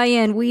about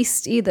Diane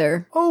Wiest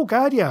either. Oh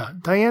God, yeah.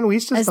 Diane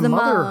Wiest is the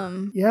mother.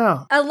 Mom.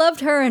 Yeah. I loved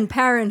her in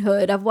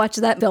Parenthood. I've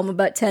watched that film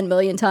about 10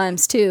 million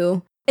times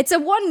too. It's a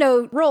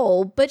one-note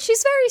role, but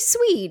she's very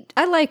sweet.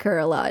 I like her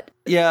a lot.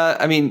 Yeah,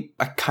 I mean,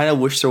 I kind of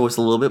wish there was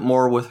a little bit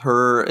more with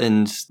her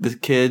and the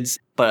kids,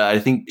 but I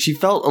think she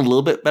felt a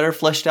little bit better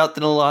fleshed out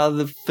than a lot of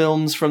the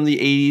films from the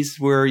 80s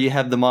where you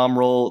have the mom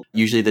role.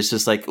 Usually there's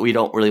just like, we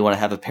don't really want to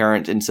have a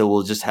parent, and so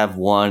we'll just have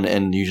one,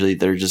 and usually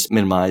they're just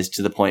minimized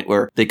to the point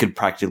where they could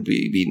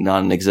practically be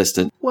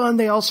non-existent. Well, and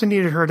they also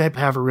needed her to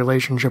have a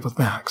relationship with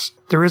Max.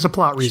 There is a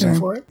plot reason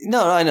for it.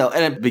 No, I know.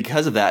 And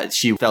because of that,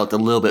 she felt a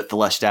little bit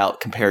fleshed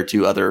out compared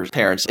to other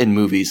parents in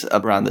movies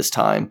around this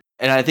time.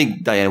 And I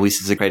think Diane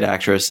Wiest is a great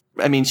actress.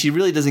 I mean, she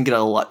really doesn't get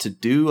a lot to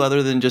do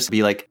other than just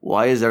be like,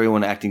 why is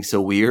everyone acting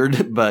so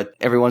weird? But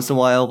every once in a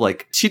while,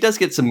 like, she does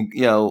get some,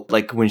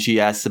 like when she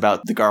asks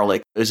about the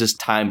garlic, it was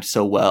just timed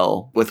so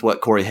well with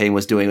what Corey Haim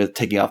was doing with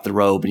taking off the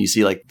robe. And you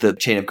see like the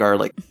chain of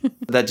garlic.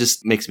 That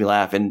just makes me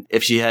laugh. And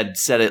if she had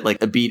said it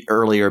like a beat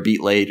earlier, a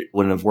beat late, it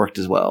wouldn't have worked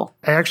as well.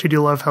 I actually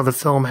do love how the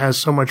film has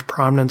so much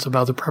prominence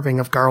about the prepping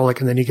of garlic.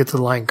 And then you get to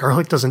the line,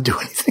 garlic doesn't do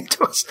anything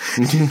to us.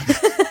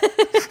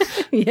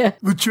 Yeah.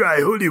 We'll try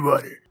holy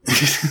water.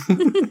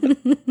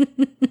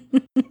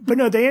 But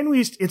no, Diane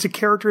Wiest, it's a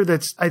character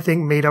that's, I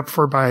think, made up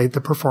for by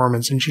the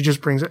performance, and she just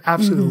brings an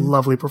absolutely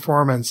lovely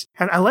performance.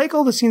 And I like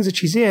all the scenes that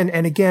she's in,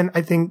 and again,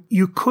 I think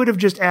you could have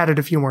just added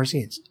a few more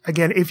scenes.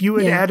 Again, if you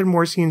had added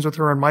more scenes with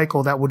her and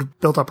Michael, that would have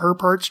built up her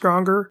part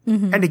stronger.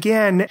 And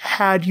again,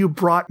 had you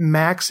brought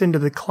Max into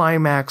the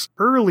climax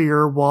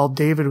earlier while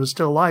David was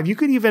still alive, you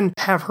could even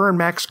have her and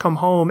Max come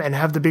home and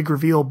have the big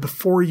reveal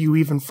before you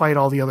even fight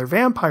all the other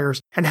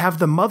vampires, and have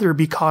the mother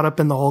be caught up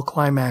in the whole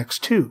climax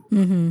too.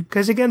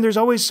 Because again, there's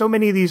always so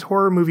many of these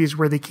horror movies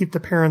where they keep the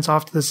parents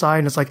off to the side,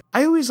 and it's like,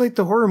 I always like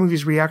the horror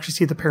movies where you actually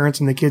see the parents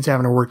and the kids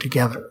having to work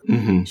together.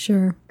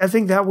 Sure. I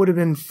think that would have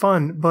been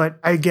fun, but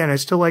again, I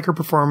still like her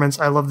performance.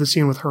 I love the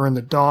scene with her and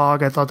the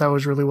dog. I thought that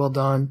was really well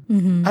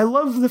done. I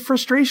love the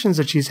frustrations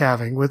that she's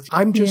having with,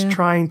 I'm just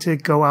trying to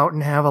go out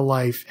and have a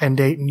life and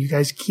date, and you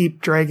guys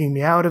keep dragging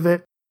me out of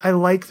it. I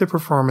like the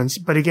performance,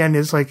 but again,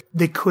 it's like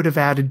they could have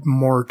added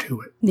more to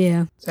it.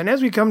 Yeah. And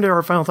as we come to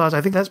our final thoughts, I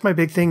think that's my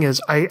big thing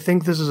is I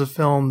think this is a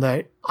film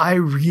that I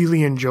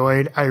really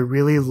enjoyed. I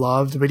really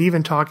loved, but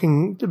even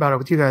talking about it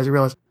with you guys, I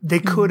realized they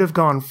could have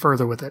gone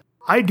further with it.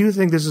 I do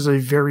think this is a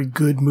very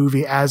good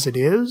movie as it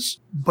is,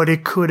 but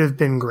it could have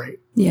been great.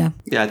 Yeah.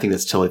 Yeah, I think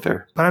that's totally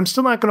fair. But I'm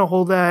still not going to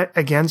hold that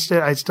against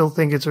it. I still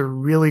think it's a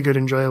really good,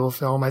 enjoyable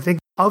film. I think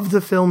of the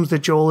films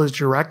that Joel has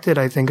directed,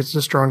 I think it's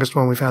the strongest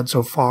one we've had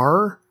so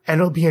far. And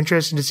it'll be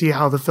interesting to see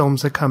how the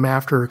films that come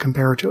after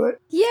compare to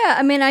it. Yeah,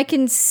 I mean, I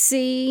can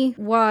see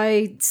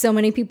why so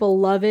many people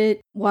love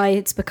it, why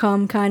it's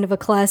become kind of a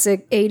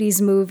classic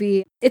 80s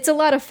movie. It's a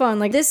lot of fun.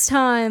 Like this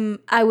time,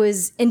 I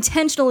was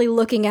intentionally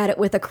looking at it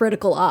with a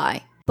critical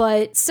eye.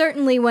 But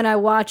certainly when I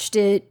watched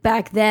it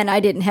back then, I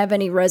didn't have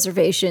any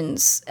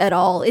reservations at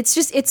all.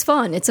 It's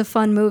fun. It's a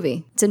fun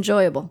movie. It's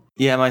enjoyable.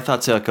 Yeah, my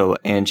thoughts echo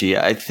Angie.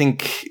 I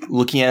think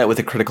looking at it with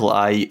a critical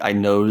eye, I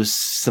notice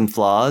some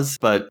flaws,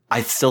 but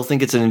I still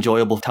think it's an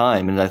enjoyable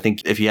time. And I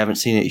think if you haven't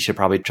seen it, you should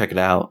probably check it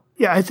out.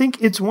 Yeah, I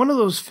think it's one of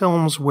those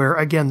films where,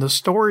 again, the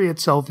story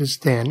itself is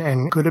thin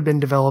and could have been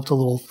developed a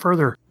little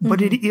further.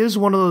 But it is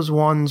one of those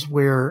ones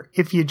where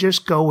if you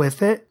just go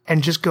with it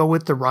and just go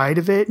with the ride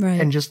of it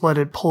and just let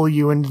it pull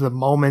you into the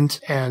moment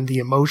and the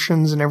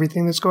emotions and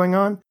everything that's going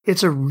on,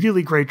 it's a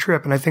really great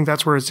trip. And I think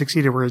that's where it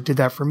succeeded, where it did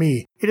that for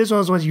me. It is one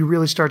of those ones you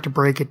really start to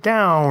break it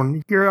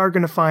down. You are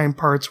going to find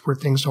parts where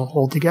things don't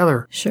hold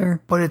together.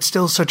 Sure. But it's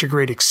still such a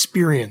great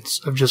experience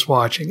of just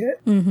watching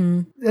it.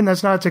 And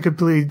that's not to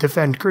completely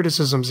defend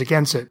criticisms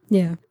against it.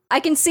 Yeah. I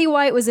can see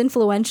why it was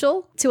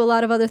influential to a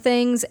lot of other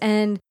things,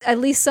 and at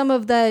least some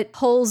of the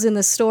holes in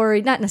the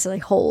story, not necessarily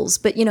holes,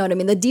 but you know what I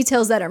mean, the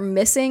details that are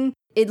missing,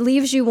 it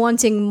leaves you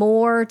wanting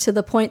more, to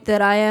the point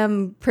that I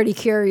am pretty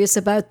curious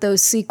about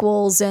those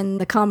sequels and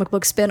the comic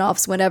book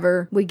spin-offs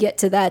whenever we get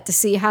to that, to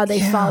see how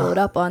they followed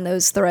up on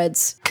those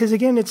threads. Because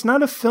again, it's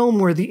not a film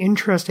where the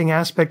interesting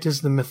aspect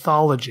is the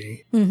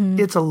mythology.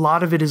 It's a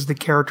lot of it is the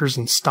characters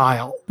and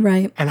style.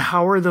 Right. And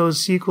how are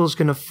those sequels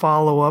going to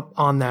follow up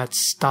on that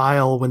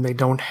style when they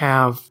don't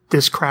have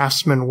this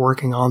craftsman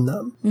working on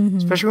them?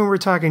 Especially when we're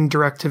talking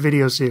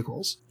direct-to-video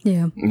sequels.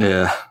 Yeah.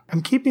 Yeah.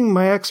 I'm keeping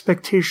my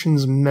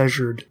expectations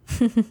measured,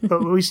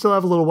 but we still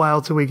have a little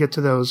while till we get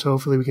to those. So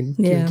hopefully we can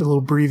get a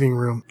little breathing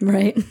room.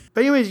 Right.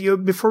 But anyways,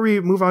 before we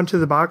move on to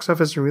the box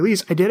office and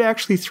release, I did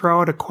actually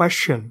throw out a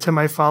question to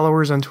my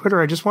followers on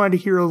Twitter. I just wanted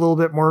to hear a little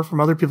bit more from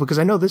other people, because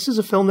I know this is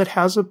a film that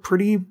has a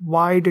pretty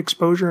wide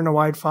exposure and a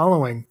wide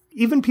following.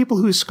 Even people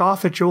who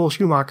scoff at Joel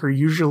Schumacher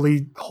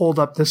usually hold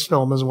up this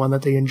film as one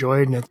that they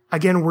enjoyed. And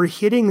again, we're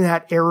hitting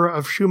that era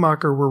of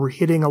Schumacher where we're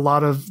hitting a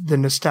lot of the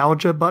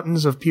nostalgia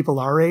buttons of people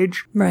our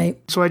age. Right.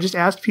 So I just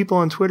asked people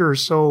on Twitter,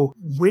 so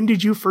when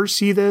did you first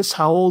see this?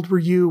 How old were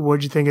you? What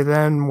did you think of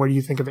then? What do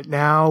you think of it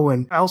now?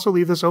 And I also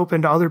leave this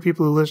open to other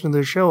people who listen to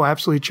the show.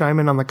 Absolutely chime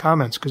in on the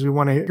comments, because we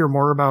want to hear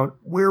more about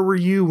where were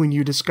you when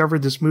you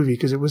discovered this movie,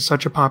 because it was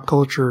such a pop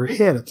culture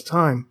hit at the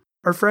time.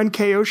 Our friend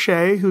Kay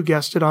O'Shea, who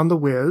guested on The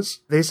Wiz,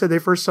 they said they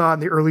first saw it in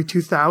the early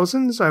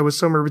 2000s. I was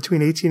somewhere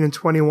between 18 and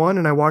 21,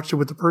 and I watched it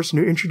with the person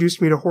who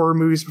introduced me to horror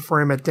movies before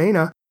I met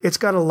Dana. It's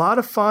got a lot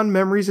of fond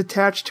memories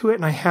attached to it,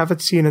 and I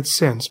haven't seen it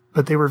since,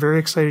 but they were very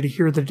excited to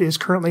hear that it is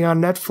currently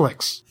on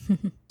Netflix.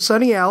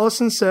 Sonny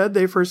Allison said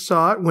they first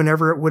saw it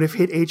whenever it would have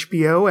hit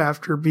HBO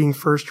after being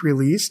first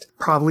released,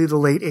 probably the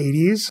late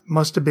 80s.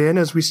 Must have been,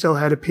 as we still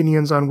had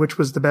opinions on which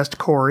was the best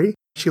Corey.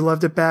 She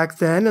loved it back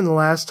then, and the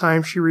last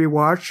time she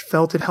rewatched,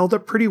 felt it held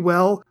up pretty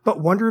well, but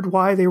wondered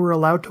why they were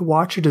allowed to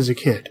watch it as a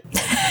kid.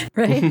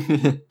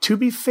 Right? To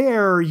be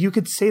fair, you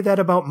could say that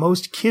about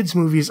most kids'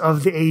 movies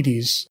of the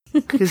 80s.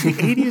 Because the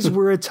 80s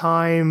were a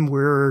time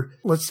where,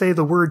 let's say,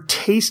 the word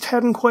taste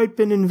hadn't quite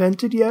been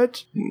invented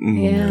yet.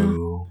 Yeah.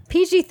 No.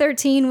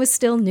 PG-13 was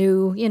still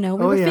new. You know,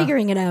 we were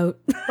figuring it out.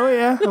 Oh,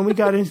 yeah. And we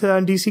got into that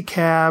on DC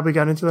Cab. We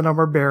got into the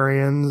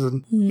Barbarians.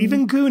 And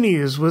even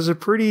Goonies was a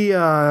pretty,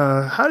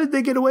 how did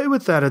they get away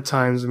with that at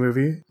times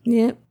movie?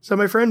 Yep. So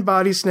my friend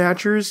Body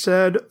Snatchers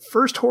said,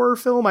 first horror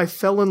film I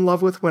fell in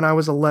love with when I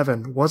was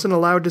 11. Wasn't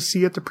allowed to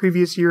see it the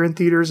previous year in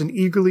theaters and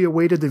eagerly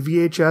awaited the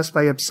VHS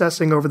by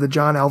obsessing over the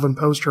John Alvin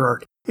poster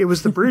art. It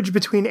was the bridge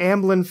between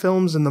Amblin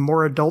films and the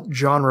more adult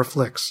genre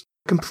flicks.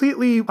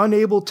 Completely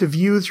unable to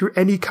view through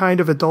any kind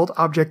of adult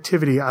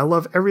objectivity. I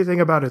love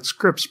everything about it.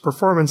 Scripts,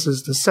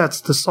 performances, the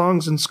sets, the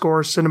songs and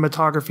score,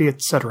 cinematography,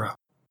 etc.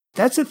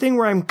 That's the thing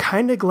where I'm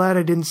kind of glad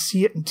I didn't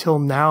see it until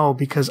now,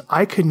 because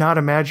I could not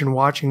imagine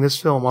watching this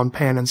film on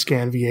pan and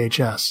scan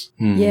VHS.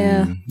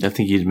 Yeah. I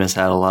think you'd miss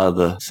out a lot of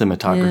the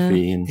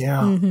cinematography. And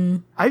Yeah.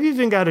 I've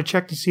even got to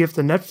check to see if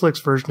the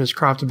Netflix version is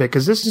cropped a bit,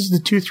 because this is the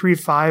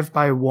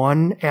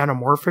 235x1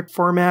 anamorphic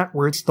format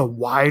where it's the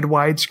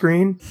wide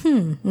screen.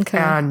 Okay.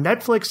 And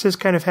Netflix has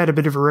kind of had a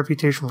bit of a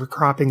reputation for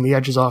cropping the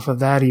edges off of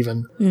that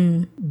even.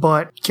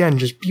 But again,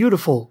 just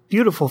beautiful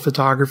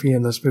photography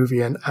in this movie.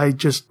 And I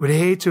just would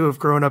hate to have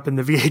grown up in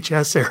the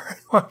VHS era and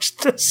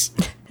watched this.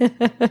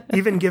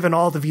 Even given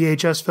all the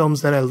VHS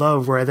films that I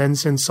love, where I then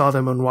since saw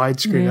them on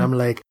widescreen, I'm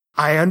like,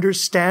 I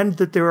understand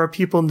that there are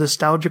people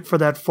nostalgic for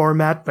that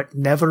format, but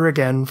never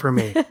again for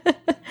me.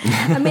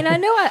 I mean, I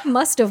know I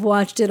must have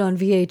watched it on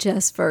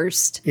VHS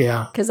first.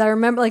 Yeah. Because I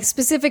remember, like,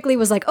 specifically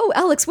was like, oh,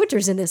 Alex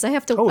Winter's in this. I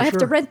have to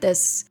rent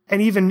this.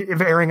 And even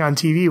if airing on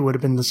TV, it would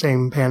have been the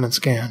same pan and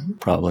scan.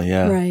 probably,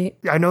 yeah. Right.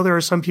 I know there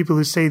are some people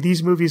who say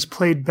these movies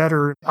played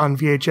better on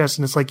VHS,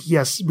 and it's like,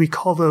 yes, we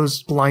call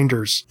those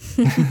blinders.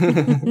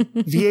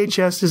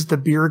 VHS is the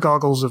beer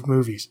goggles of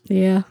movies.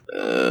 Yeah.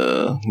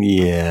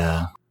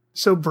 Yeah.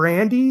 So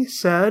Brandy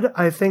said,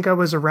 I think I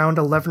was around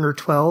 11 or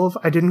 12.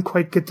 I didn't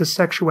quite get the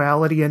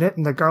sexuality in it,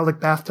 and the garlic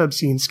bathtub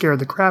scene scared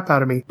the crap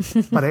out of me,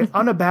 but I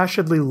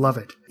unabashedly love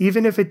it,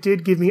 even if it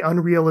did give me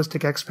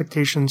unrealistic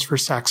expectations for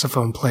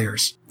saxophone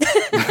players.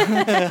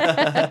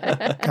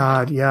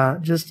 God, yeah.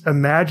 Just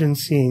imagine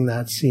seeing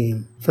that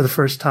scene for the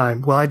first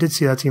time. Well, I did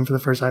see that scene for the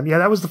first time. Yeah,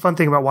 that was the fun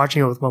thing about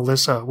watching it with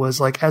Melissa,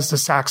 was like, as the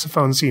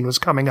saxophone scene was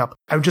coming up,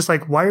 I'm just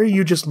like, why are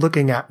you just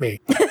looking at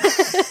me?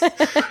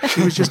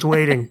 She was just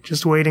waiting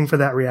for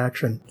that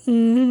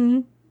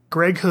reaction.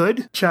 Greg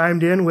Hood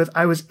chimed in with,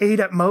 I was 8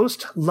 at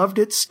most, loved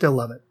it, still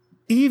love it.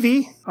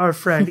 Evie, our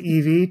friend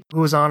Evie, who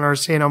was on our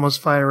St. Elmo's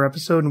Fire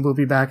episode and will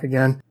be back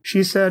again,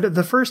 she said,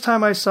 the first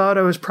time I saw it,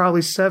 I was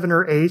probably 7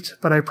 or 8,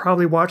 but I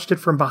probably watched it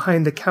from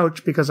behind the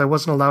couch because I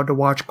wasn't allowed to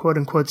watch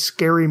quote-unquote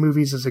scary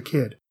movies as a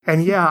kid.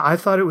 And yeah, I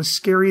thought it was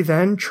scary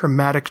then,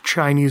 traumatic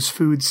Chinese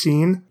food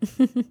scene,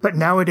 but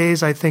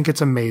nowadays I think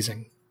it's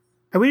amazing.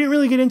 And we didn't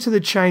really get into the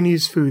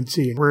Chinese food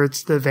scene, where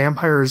it's the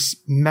vampires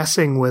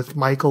messing with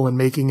Michael and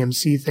making him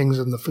see things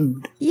in the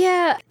food.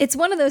 Yeah, it's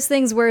one of those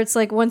things where it's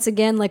like, once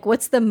again, like,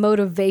 what's the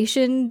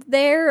motivation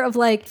there of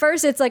like,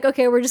 first it's like,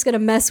 okay, we're just going to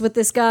mess with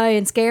this guy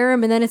and scare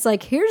him. And then it's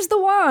like, here's the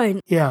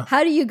wine. Yeah.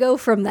 How do you go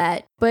from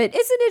that? But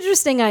it's an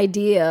interesting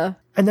idea.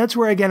 And that's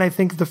where, again, I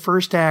think the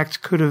first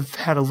act could have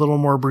had a little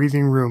more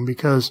breathing room,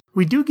 because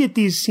we do get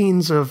these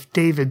scenes of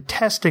David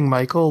testing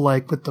Michael,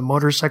 like with the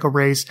motorcycle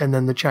race and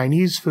then the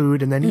Chinese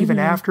food. And then even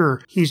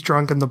after he's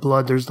drunk in the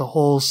blood, there's the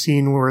whole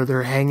scene where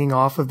they're hanging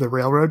off of the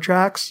railroad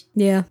tracks.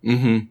 Yeah.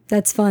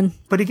 That's fun.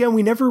 But again,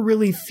 we never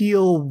really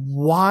feel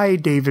why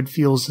David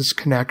feels this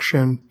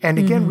connection. And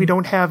again, we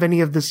don't have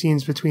any of the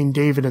scenes between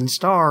David and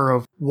Star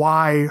of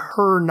why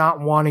her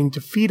not wanting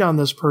to feed on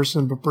this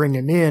person but bring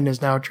him in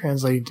is now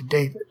translating to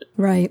David.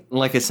 Right.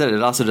 Like I said,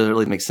 it also doesn't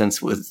really make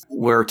sense with,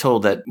 we're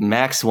told that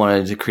Max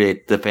wanted to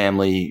create the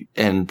family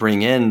and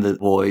bring in the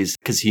boys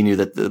because he knew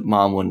that the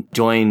mom wouldn't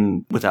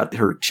join without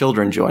her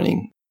children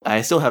joining.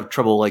 I still have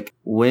trouble, like,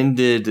 when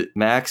did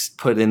Max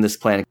put in this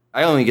plan?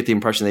 I only get the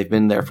impression they've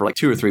been there for like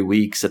 2 or 3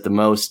 weeks at the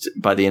most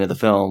by the end of the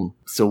film.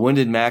 So when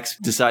did Max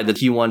decide that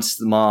he wants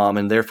the mom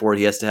and therefore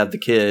he has to have the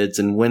kids?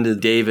 And when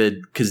did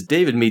David, because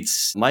David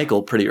meets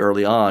Michael pretty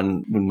early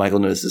on when Michael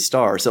notices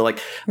Star. So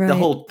like the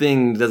whole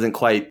thing doesn't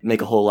quite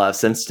make a whole lot of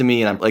sense to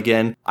me. And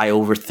I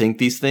overthink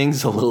these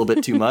things a little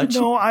bit too much.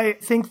 No, I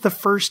think the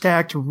first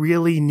act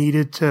really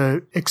needed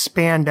to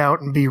expand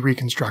out and be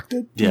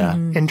reconstructed. Yeah.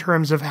 In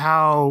terms of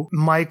how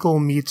Michael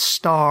Michael meets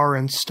Star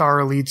and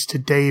Star leads to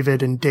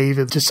David and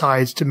David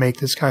decides to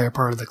make this guy a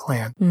part of the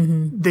clan.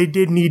 They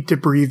did need to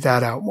breathe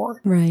that out more.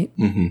 Right.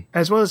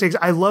 As well as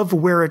I love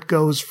where it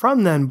goes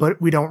from then,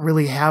 but we don't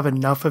really have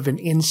enough of an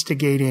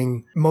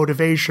instigating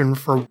motivation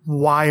for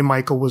why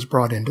Michael was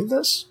brought into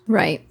this.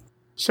 Right.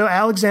 So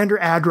Alexander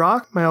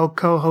Adrock, my old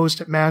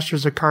co-host at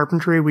Masters of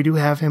Carpentry, we do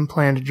have him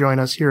planned to join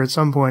us here at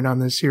some point on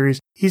this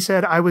series. He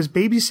said, I was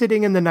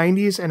babysitting in the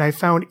 90s and I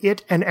found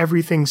it and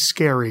everything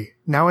scary.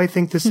 Now I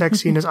think the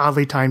sex scene is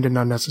oddly timed and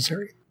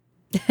unnecessary.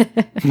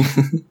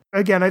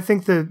 Again, I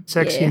think the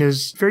sex scene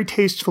is very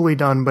tastefully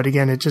done, but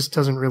again, it just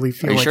doesn't really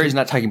feel Are you like sure he's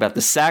not talking about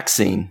the sax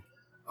scene?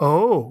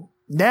 Oh.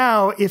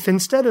 Now, if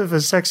instead of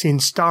a sex scene,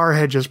 Star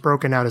had just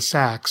broken out a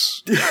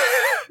sax...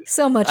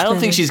 So much I don't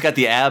better. think she's got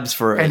the abs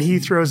for it. And he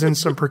throws in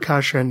some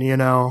percussion,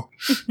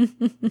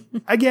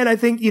 Again, I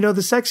think,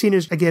 the sex scene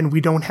is, again,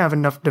 we don't have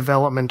enough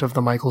development of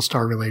the Michael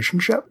Star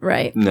relationship.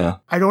 Right.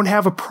 No. I don't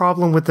have a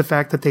problem with the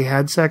fact that they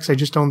had sex. I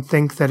just don't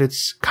think that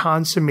it's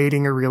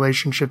consummating a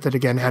relationship that,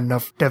 again, had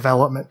enough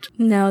development.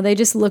 No, they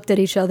just looked at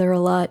each other a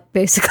lot,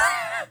 basically.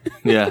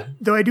 Yeah.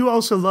 Though I do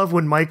also love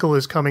when Michael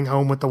is coming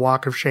home with the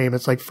walk of shame.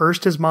 It's like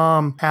first his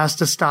mom has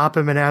to stop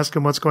him and ask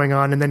him what's going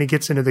on. And then he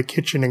gets into the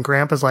kitchen and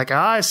Grandpa's like,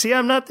 I see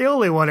I'm not the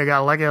only one who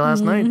got lucky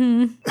last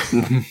night.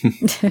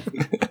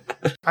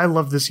 I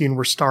love the scene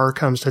where Star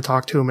comes to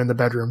talk to him in the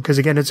bedroom. Because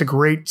again, it's a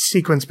great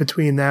sequence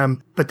between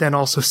them, but then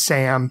also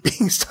Sam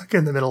being stuck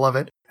in the middle of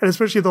it. And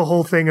especially the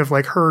whole thing of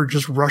like her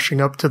just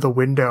rushing up to the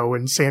window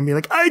and Sam being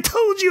like, I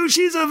told you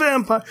she's a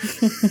vampire.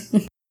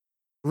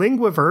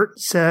 Linguivert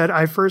said,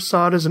 I first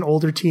saw it as an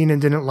older teen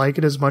and didn't like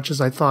it as much as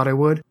I thought I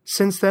would.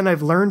 Since then,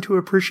 I've learned to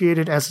appreciate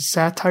it as a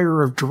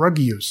satire of drug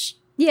use.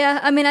 Yeah,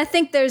 I mean, I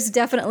think there's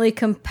definitely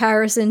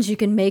comparisons you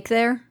can make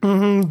there.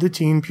 The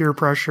teen peer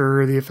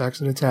pressure, the effects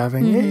that it's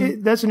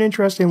having. That's an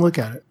interesting look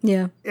at it.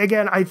 Yeah.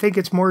 Again, I think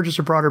it's more just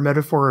a broader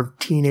metaphor of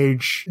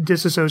teenage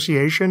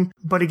disassociation.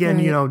 But again,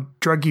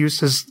 drug use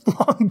has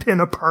long been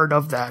a part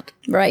of that.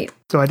 Right.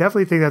 So I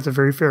definitely think that's a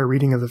very fair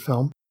reading of the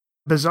film.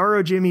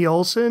 Bizarro Jimmy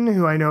Olsen,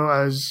 who I know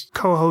as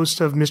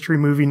co-host of Mystery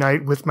Movie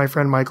Night with my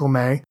friend Michael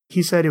May,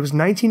 he said, it was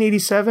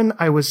 1987,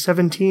 I was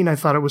 17, I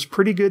thought it was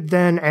pretty good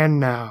then and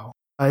now.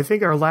 I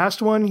think our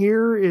last one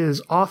here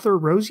is author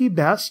Rosie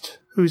Best,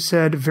 who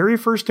said, very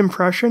first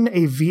impression,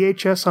 a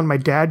VHS on my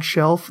dad's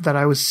shelf that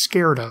I was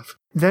scared of.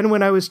 Then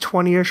when I was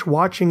 20-ish,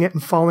 watching it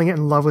and falling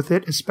in love with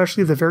it,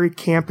 especially the very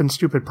camp and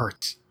stupid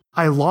parts.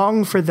 I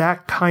long for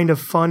that kind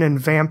of fun in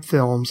vamp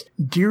films.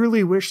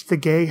 Dearly wish the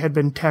gay had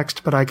been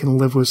text, but I can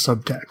live with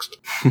subtext.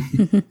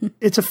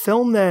 It's a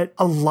film that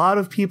a lot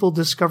of people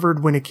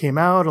discovered when it came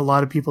out. A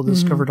lot of people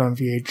discovered on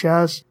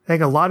VHS. I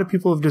think a lot of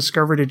people have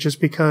discovered it just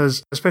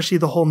because, especially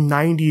the whole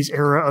 90s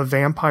era of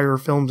vampire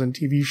films and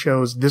TV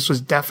shows, this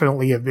was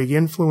definitely a big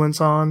influence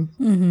on.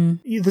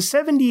 The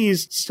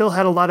 70s still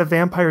had a lot of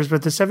vampires,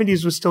 but the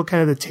 70s was still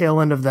kind of the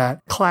tail end of that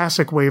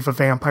classic wave of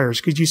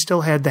vampires because you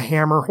still had the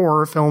Hammer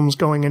horror films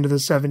going into the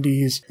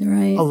 70s.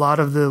 Right. A lot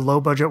of the low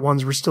budget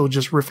ones were still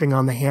just riffing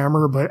on the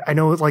Hammer, but I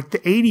know like the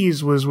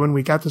 80s was when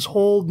we got this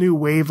whole new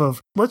wave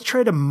of let's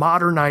try to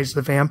modernize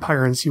the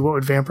vampire and see what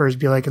would vampires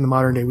be like in the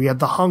modern day. We had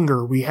The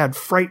Hunger, we had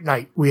Fright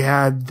Night, we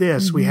had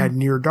this, we had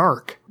Near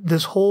Dark.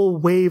 This whole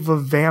wave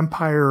of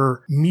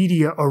vampire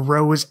media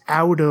arose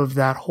out of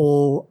that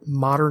whole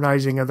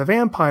modernizing of the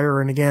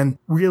vampire. And again,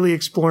 really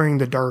exploring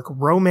the dark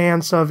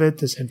romance of it,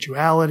 the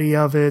sensuality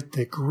of it,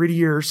 the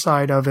grittier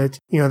side of it.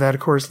 That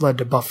of course led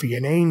to Buffy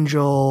and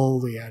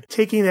Angel. We had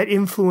taking that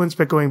influence,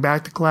 but going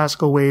back to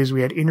classical ways.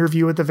 We had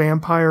Interview with the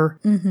Vampire.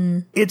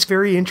 It's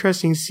very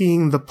interesting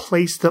seeing the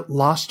place that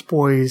Lost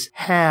Boys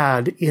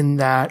had in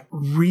that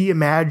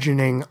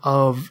reimagining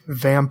of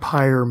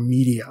vampire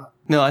media.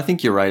 No, I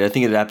think you're right. I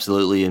think it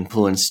absolutely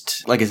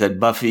influenced, like I said,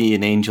 Buffy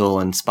and Angel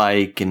and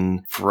Spike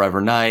and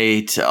Forever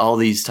Night, all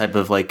these type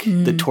of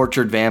the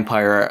tortured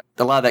vampire.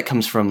 A lot of that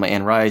comes from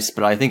Anne Rice,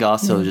 but I think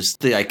also just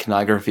the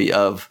iconography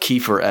of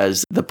Kiefer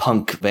as the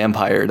punk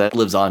vampire that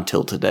lives on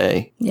till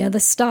today. Yeah, the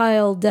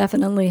style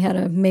definitely had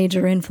a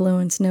major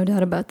influence, no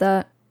doubt about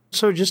that.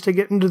 So just to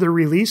get into the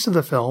release of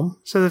the film.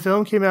 So the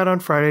film came out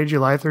on Friday,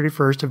 July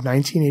 31st of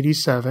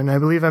 1987. I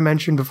believe I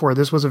mentioned before,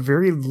 this was a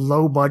very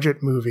low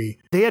budget movie.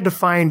 They had to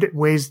find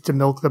ways to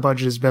milk the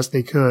budget as best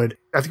they could.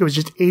 I think it was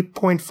just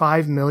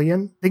 $8.5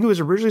 million. I think it was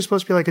originally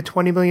supposed to be like a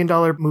 $20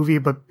 million movie,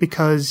 but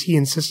because he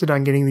insisted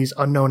on getting these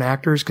unknown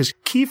actors, because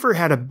Kiefer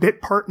had a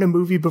bit part in a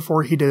movie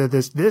before he did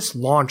this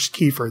launched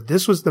Kiefer.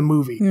 This was the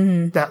movie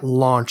that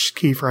launched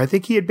Kiefer. I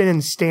think he had been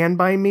in Stand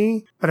By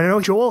Me, but I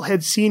know Joel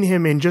had seen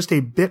him in just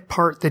a bit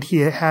part that he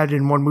had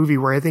in one movie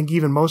where I think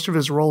even most of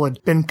his role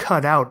had been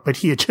cut out, but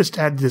he had just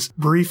had this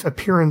brief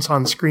appearance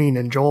on screen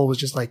and Joel was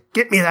just like,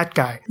 get me that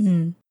guy.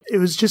 It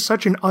was just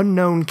such an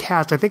unknown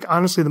cast. I think,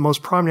 honestly, the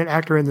most prominent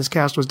actor in this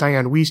cast was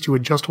Diane Wiest, who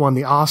had just won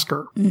the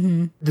Oscar.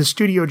 The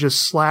studio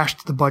just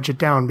slashed the budget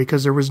down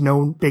because there was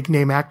no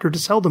big-name actor to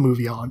sell the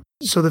movie on.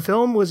 So the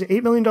film was an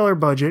 $8 million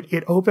budget.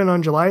 It opened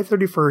on July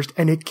 31st,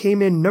 and it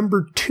came in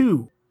number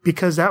 2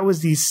 because that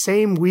was the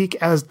same week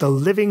as The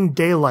Living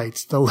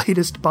Daylights, the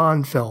latest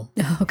Bond film.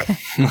 Okay.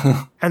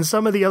 And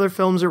some of the other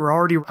films that were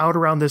already out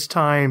around this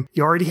time,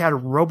 you already had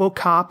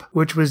RoboCop,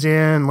 which was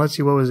in, let's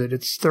see, what was it?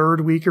 Its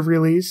third week of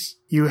release.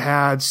 You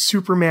had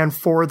Superman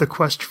 4, The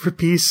Quest for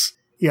Peace.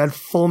 You had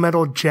Full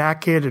Metal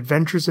Jacket,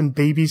 Adventures in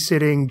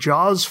Babysitting,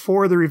 Jaws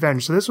 4, The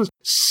Revenge. So this was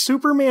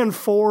Superman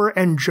 4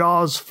 and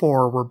Jaws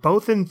 4 were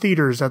both in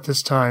theaters at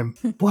this time.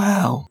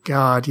 Wow.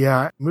 God,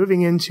 yeah.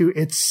 Moving into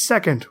its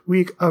second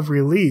week of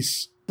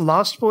release.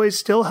 Lost Boys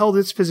still held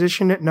its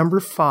position at number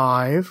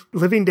 5.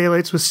 Living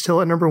Daylights was still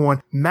at number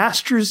 1.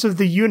 Masters of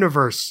the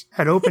Universe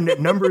had opened at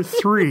number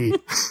 3.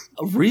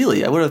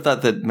 Really? I would have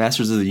thought that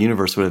Masters of the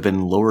Universe would have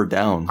been lower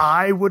down.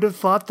 I would have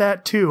thought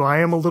that too. I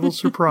am a little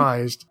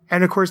surprised.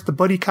 And of course, the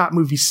buddy cop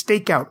movie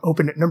Stakeout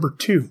opened at number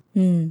 2.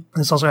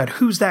 This also had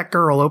Who's That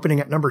Girl opening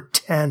at number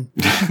 10.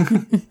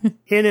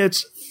 In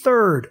its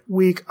third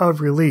week of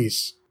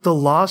release, The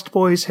Lost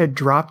Boys had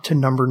dropped to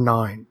number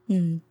 9.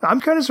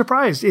 I'm kind of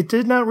surprised. It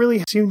did not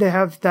really seem to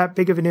have that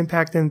big of an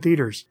impact in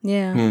theaters.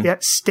 Yeah.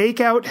 Yet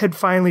Stakeout had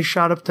finally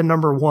shot up to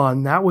number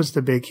 1. That was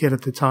the big hit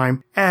at the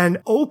time.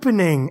 And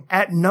opening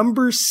at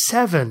number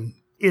 7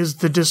 is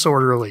The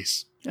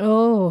Disorderlies.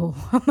 Oh,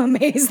 I'm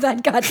amazed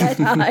that got that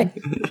high.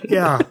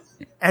 Yeah.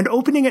 And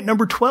opening at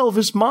number 12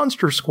 is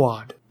Monster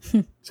Squad.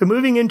 So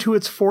moving into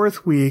its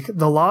fourth week,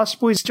 The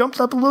Lost Boys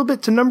jumped up a little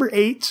bit to number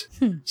 8.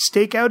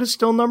 Stakeout is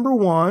still number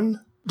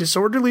 1.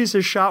 Disorderlies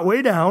is shot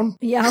way down.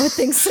 Yeah, I would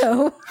think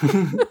so.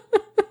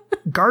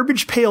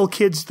 Garbage Pail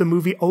Kids, the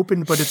movie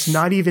opened, but it's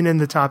not even in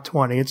the top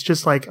 20. It's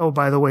just like, oh,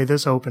 by the way,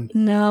 this opened.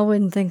 No, I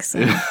wouldn't think so.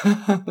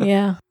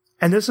 Yeah.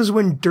 And this is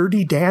when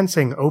Dirty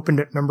Dancing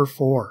opened at number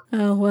 4.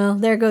 Oh, well,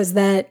 there goes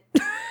that.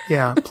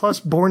 Yeah. Plus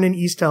Born in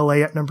East LA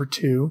at number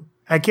 2.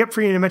 I kept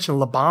forgetting to mention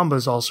La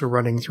Bamba's also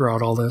running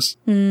throughout all this.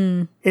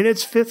 In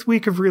its fifth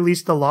week of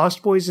release, The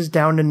Lost Boys is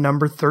down to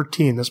number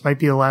 13. This might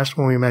be the last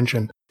one we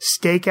mentioned.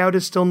 Stakeout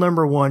is still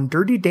number 1.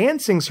 Dirty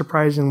Dancing,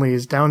 surprisingly,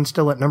 is down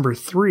still at number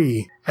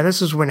 3. And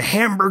this is when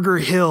Hamburger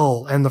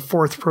Hill and The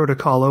Fourth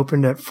Protocol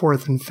opened at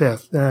 4th and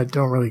 5th. I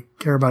don't really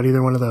care about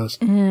either one of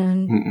those.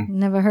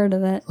 Never heard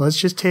of that. Let's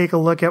just take a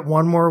look at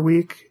one more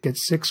week. Get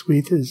 6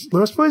 weeks.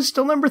 Lost Boys is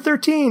still number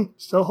 13.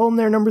 Still holding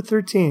their number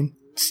 13.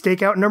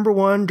 Stakeout number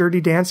 1, Dirty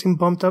Dancing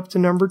bumped up to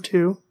number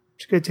 2.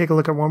 Just gonna take a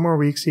look at one more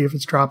week, see if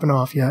it's dropping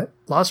off yet.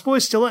 Lost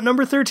Boys still at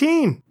number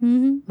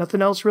 13.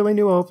 Nothing else really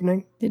new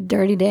opening. Did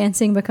Dirty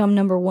Dancing become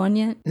number 1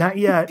 yet? Not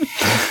yet.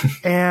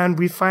 And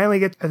we finally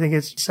get, I think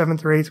it's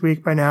 7th or 8th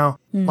week by now.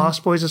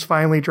 Lost Boys has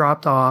finally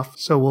dropped off,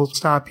 so we'll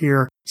stop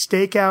here.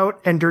 Stakeout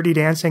and Dirty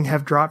Dancing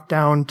have dropped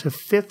down to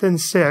 5th and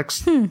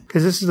 6th,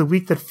 because this is the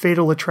week that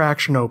Fatal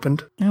Attraction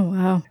opened. Oh,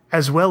 wow.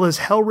 As well as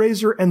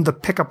Hellraiser and The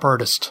Pickup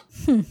Artist.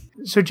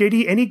 So,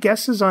 JD, any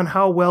guesses on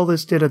how well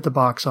this did at the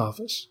box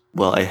office?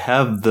 Well, I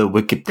have the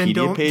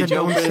Wikipedia page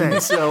open, say.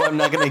 so I'm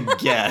not going to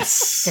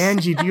guess.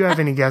 Angie, do you have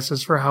any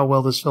guesses for how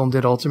well this film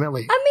did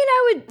ultimately? I mean,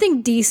 I would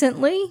think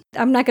decently.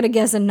 I'm not going to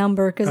guess a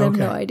number because I have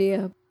no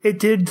idea. It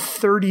did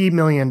 $30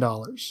 million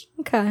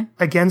Okay.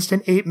 against an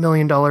 $8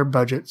 million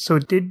budget, so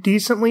it did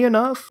decently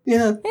enough.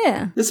 Yeah.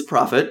 Yeah. It's a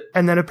profit.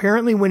 And then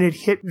apparently when it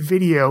hit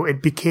video,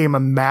 it became a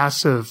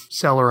massive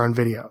seller on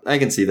video. I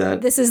can see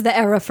that. This is the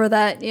era for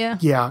that, yeah.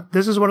 Yeah,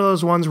 this is one of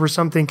those ones where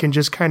something can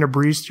just kind of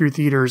breeze through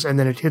theaters and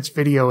then it hits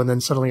video and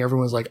then suddenly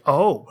everyone's like,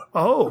 oh.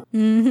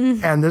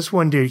 And this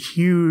one did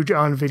huge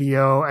on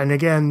video. And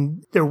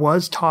again, there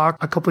was talk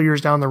a couple years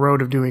down the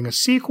road of doing a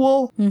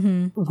sequel,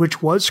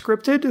 which was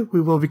scripted.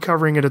 We will be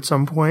covering it at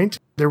some point.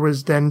 There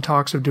was then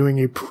talks of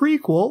doing a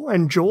prequel,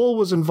 and Joel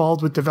was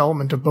involved with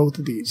development of both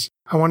of these.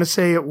 I want to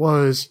say it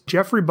was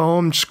Jeffrey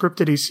Boehm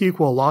scripted a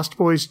sequel, Lost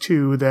Boys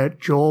 2, that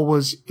Joel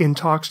was in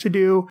talks to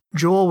do.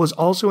 Joel was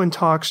also in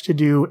talks to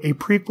do a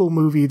prequel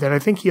movie that I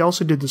think he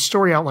also did the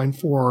story outline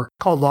for,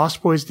 called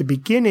Lost Boys The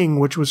Beginning,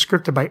 which was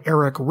scripted by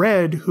Eric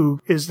Red, who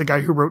is the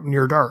guy who wrote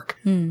Near Dark.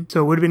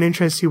 So it would have been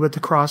interesting to see what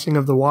the crossing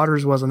of the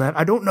waters was on that.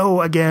 I don't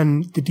know,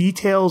 again, the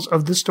details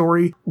of the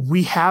story.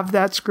 We have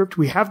that script.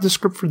 We have the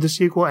script for the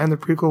sequel and the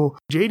prequel.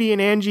 JD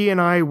and Angie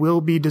and I will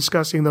be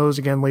discussing those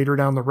again later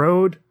down the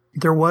road.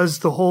 There was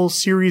the whole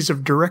series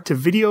of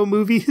direct-to-video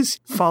movies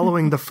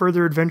following the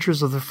further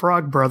adventures of the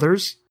Frog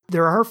Brothers.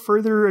 There are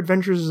further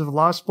adventures of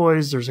Lost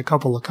Boys. There's a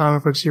couple of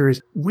comic book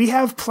series. We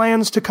have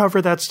plans to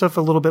cover that stuff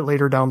a little bit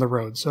later down the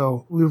road,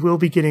 so we will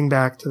be getting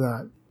back to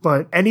that.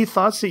 But any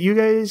thoughts that you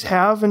guys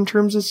have in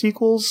terms of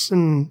sequels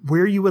and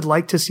where you would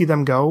like to see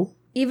them go?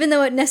 Even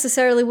though it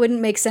necessarily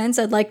wouldn't make sense,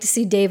 I'd like to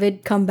see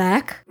David come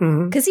back.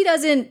 Because he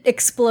doesn't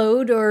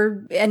explode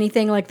or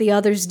anything like the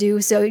others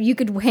do, so you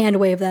could hand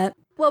wave that.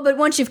 Well, but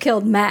once you've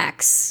killed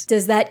Max,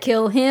 does that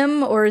kill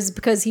him, or is it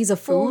because he's a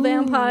full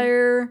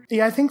vampire?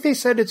 Yeah, I think they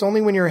said it's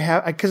only when you're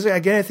because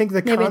again, I think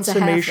the Maybe it's a half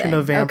consummation thing.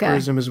 of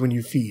vampirism is when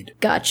you feed.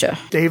 Gotcha.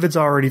 David's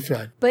already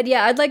fed. But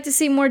yeah, I'd like to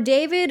see more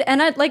David, and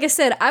like I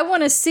said, I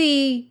want to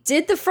see,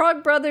 did the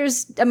Frog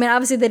Brothers, I mean,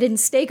 obviously they didn't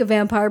stake a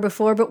vampire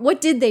before, but what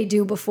did they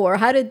do before?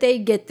 How did they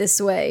get this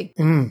way?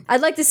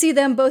 I'd like to see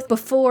them both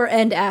before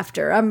and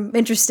after. I'm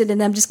interested in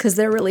them just because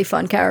they're really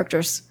fun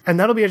characters. And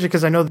that'll be interesting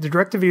because I know the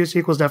direct-to-video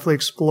sequels definitely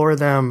explore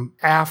them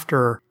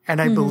after. And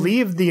I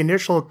believe the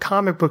initial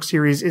comic book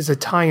series is a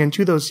tie-in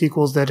to those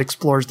sequels that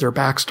explores their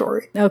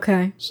backstory.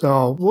 Okay.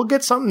 So we'll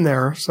get something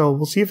there. So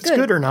we'll see if it's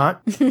good or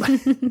not.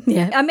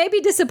 Yeah. I may be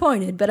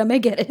disappointed, but I may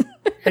get it.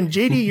 And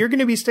JD, you're going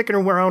to be sticking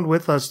around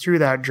with us through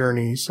that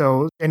journey.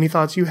 So any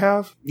thoughts you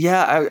have?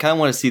 Yeah, I kind of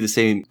want to see the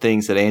same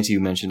things that Auntie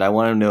mentioned. I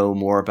want to know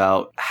more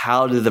about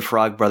how did the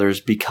Frog Brothers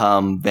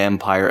become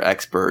vampire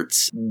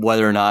experts,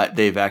 whether or not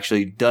they've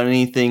actually done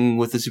anything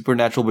with the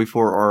supernatural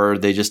before, or are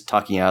they just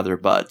talking out of their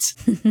butts.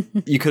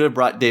 You could have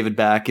brought David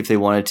back if they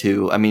wanted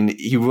to. I mean,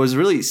 he was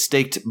really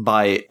staked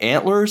by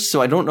antlers,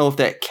 so I don't know if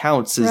that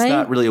counts as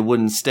not really a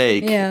wooden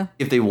stake. Yeah.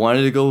 If they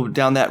wanted to go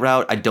down that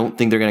route, I don't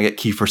think they're going to get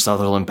Kiefer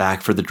Sutherland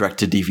back for the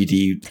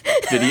direct-to-DVD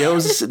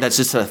videos. That's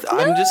just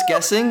I'm just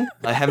guessing.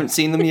 I haven't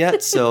seen them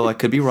yet, so I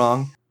could be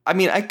wrong. I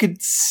mean, I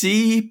could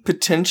see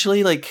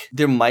potentially, like,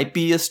 there might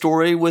be a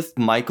story with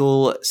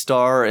Michael,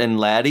 Starr, and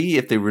Laddie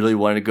if they really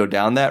wanted to go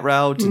down that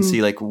route and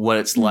see, like, what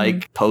it's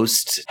like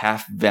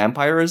post-half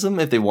vampirism,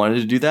 if they wanted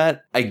to do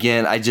that.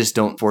 Again, I just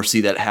don't foresee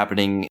that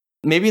happening.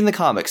 Maybe in the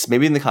comics.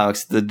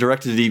 The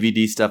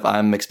direct-to-DVD stuff,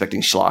 I'm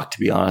expecting schlock, to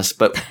be honest.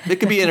 But it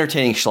could be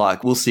entertaining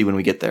schlock. We'll see when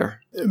we get there.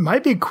 My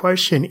big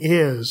question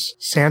is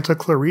Santa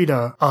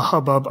Clarita a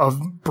hubbub of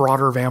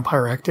broader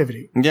vampire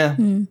activity? Yeah.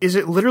 Is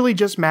it literally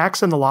just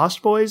Max and the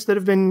Lost Boys that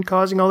have been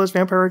causing all this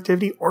vampire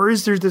activity? Or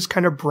is there this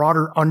kind of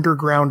broader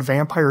underground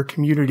vampire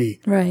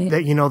community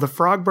that, you know, the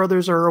Frog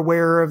Brothers are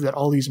aware of, that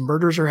all these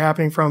murders are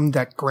happening from,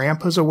 that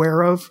Grandpa's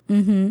aware of?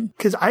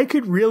 Because I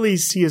could really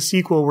see a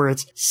sequel where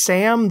it's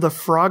Sam, the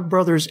Frog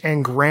Brothers,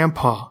 and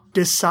Grandpa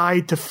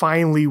decide to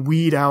finally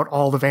weed out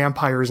all the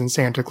vampires in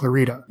Santa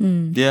Clarita.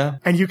 Yeah.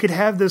 And you could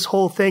have this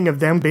whole thing of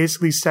them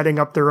basically setting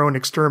up their own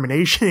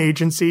extermination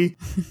agency.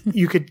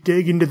 You could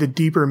dig into the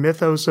deeper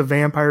mythos of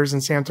vampires in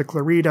Santa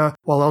Clarita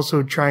while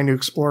also trying to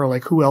explore,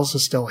 like, who else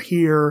is still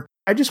here.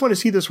 I just want to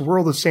see this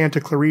world of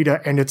Santa Clarita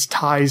and its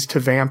ties to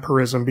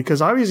vampirism,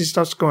 because obviously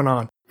stuff's going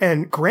on.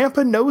 And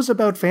Grandpa knows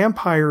about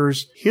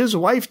vampires. His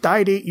wife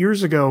died 8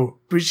 years ago.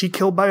 Was she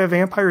killed by a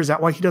vampire? Is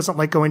that why he doesn't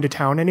like going to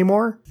town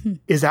anymore?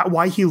 Is that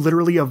why he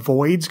literally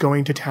avoids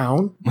going to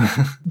town?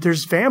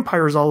 There's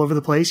vampires all over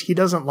the place. He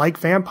doesn't like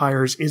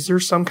vampires. Is there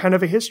some kind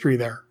of a history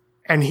there?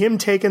 And him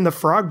taking the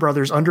Frog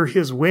Brothers under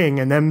his wing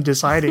and them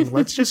deciding,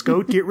 let's just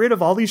go get rid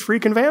of all these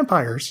freaking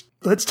vampires.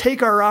 Let's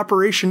take our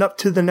operation up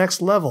to the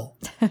next level.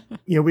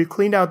 You know, we've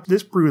cleaned out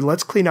this brood.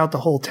 Let's clean out the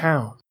whole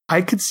town.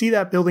 I could see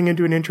that building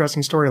into an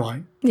interesting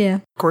storyline. Yeah.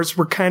 Of course,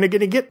 we're kind of going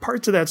to get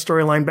parts of that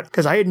storyline, but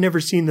because I had never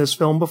seen this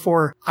film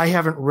before, I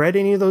haven't read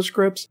any of those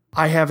scripts.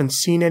 I haven't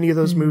seen any of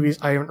those movies.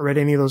 I haven't read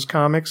any of those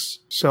comics.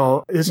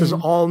 So this is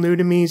all new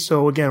to me.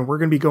 So again, we're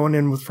going to be going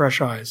in with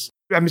fresh eyes.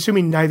 I'm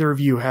assuming neither of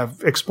you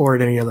have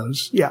explored any of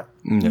those yet.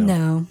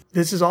 No.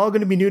 This is all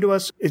going to be new to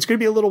us. It's going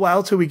to be a little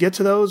while till we get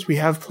to those. We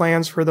have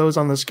plans for those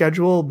on the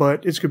schedule,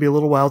 but it's going to be a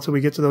little while till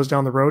we get to those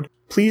down the road.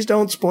 Please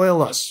don't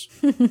spoil us.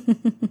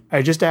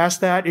 I just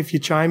ask that if you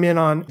chime in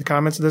on the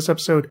comments of this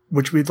episode,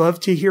 which we'd love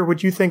to hear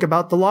what you think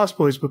about The Lost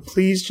Boys, but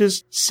please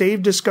just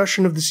save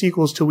discussion of the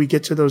sequels till we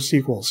get to those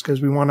sequels,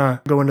 because we want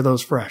to go into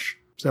those fresh.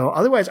 So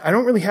otherwise, I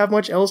don't really have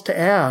much else to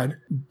add,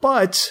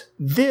 but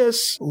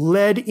this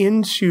led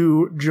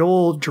into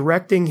Joel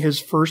directing his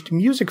first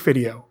music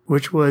video,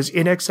 which was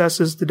In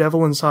Excess's The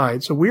Devil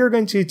Inside. So we are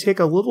going to take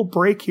a little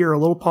break here, a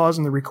little pause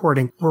in the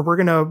recording, where we're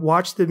going to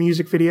watch the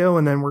music video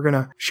and then we're going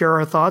to share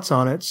our thoughts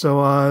on it. So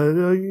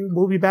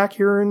we'll be back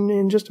here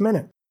in just a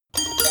minute.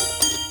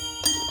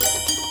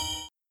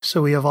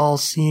 So we have all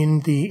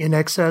seen the In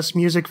Excess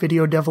music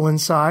video Devil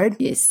Inside.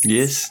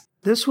 Yes.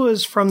 This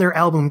was from their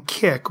album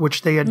Kick,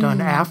 which they had done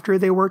after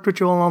they worked with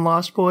Joel on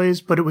Lost Boys,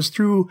 but it was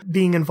through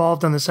being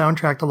involved on the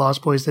soundtrack to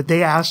Lost Boys that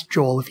they asked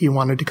Joel if he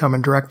wanted to come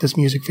and direct this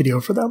music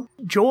video for them.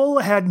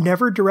 Joel had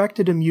never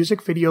directed a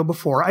music video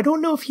before. I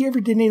don't know if he ever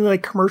did any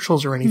like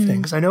commercials or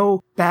anything, because I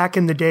know back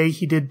in the day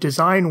he did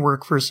design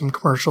work for some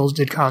commercials,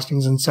 did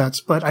costumes and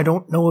sets, but I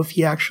don't know if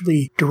he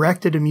actually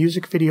directed a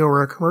music video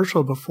or a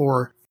commercial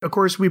before. Of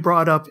course, we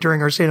brought up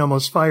during our St.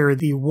 Elmo's Fire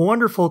the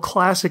wonderful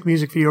classic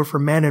music video for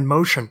Men in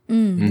Motion,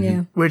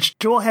 Yeah. which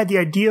Joel had the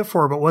idea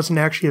for but wasn't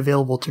actually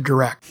available to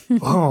direct.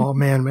 Oh,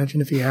 man, imagine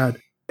if he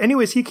had.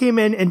 Anyways, he came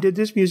in and did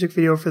this music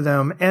video for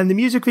them. And the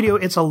music video,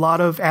 it's a lot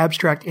of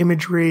abstract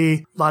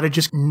imagery, a lot of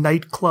just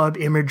nightclub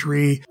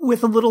imagery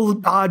with a little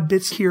odd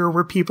bits here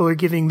where people are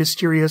giving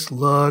mysterious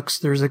looks.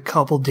 There's a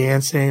couple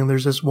dancing.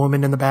 There's this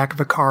woman in the back of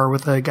a car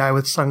with a guy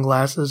with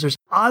sunglasses. There's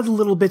odd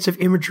little bits of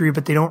imagery,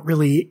 but they don't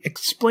really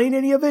explain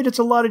any of it. It's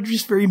a lot of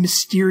just very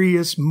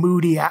mysterious,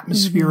 moody,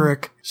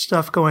 atmospheric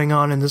stuff going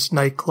on in this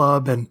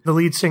nightclub, and the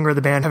lead singer of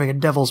the band having a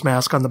devil's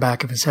mask on the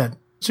back of his head.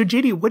 So,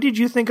 JD, what did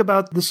you think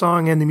about the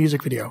song and the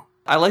music video?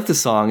 I like the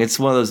song. It's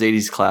one of those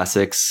 80s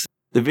classics.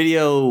 The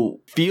video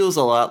feels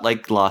a lot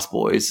like Lost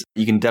Boys.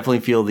 You can definitely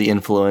feel the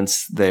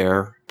influence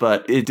there,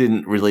 but it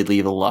didn't really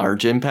leave a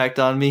large impact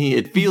on me.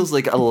 It feels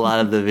like a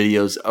lot of the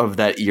videos of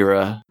that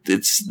era.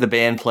 It's the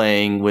band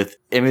playing with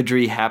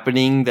imagery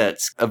happening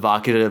that's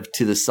evocative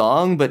to the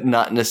song, but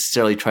not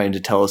necessarily trying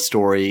to tell a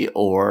story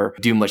or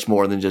do much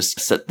more than just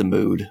set the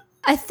mood.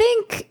 I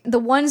think the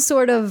one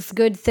sort of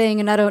good thing,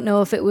 and I don't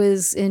know if it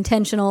was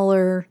intentional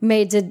or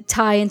made to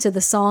tie into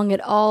the song at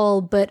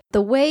all, but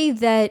the way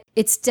that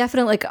it's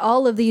definitely like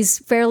all of these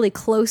fairly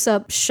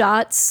close-up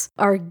shots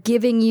are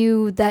giving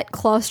you that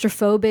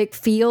claustrophobic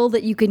feel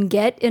that you can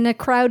get in a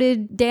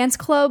crowded dance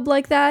club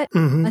like that.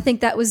 I think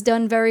that was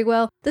done very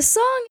well. The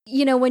song,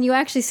 you know, when you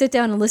actually sit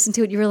down and listen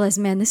to it, you realize,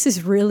 man, this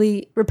is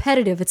really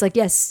repetitive. It's like,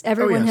 yes,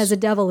 everyone has a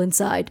devil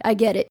inside. I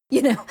get it.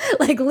 You know,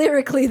 like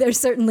lyrically, there's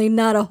certainly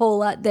not a whole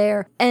lot there.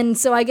 And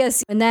so I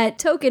guess in that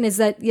token is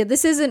that, yeah,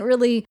 this isn't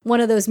really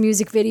one of those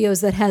music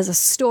videos that has a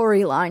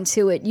storyline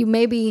to it. You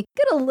maybe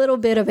get a little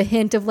bit of a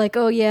hint of like,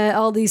 oh yeah,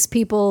 all these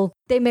people,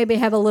 they maybe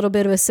have a little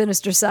bit of a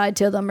sinister side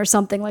to them or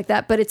something like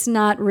that, but it's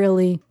not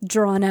really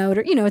drawn out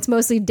or, you know, it's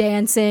mostly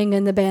dancing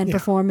and the band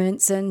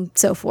performance and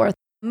so forth.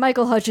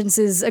 Michael Hutchence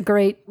is a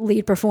great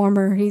lead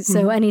performer.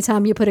 So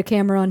anytime you put a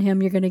camera on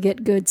him, you're going to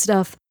get good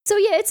stuff. So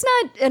yeah, it's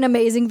not an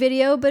amazing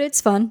video, but it's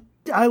fun.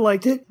 I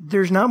liked it.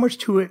 There's not much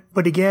to it,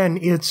 but again,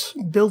 it's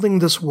building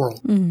this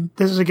world.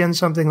 This is again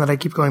something that I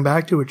keep going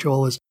back to with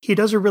Joel is he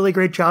does a really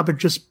great job at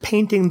just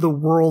painting the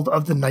world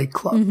of the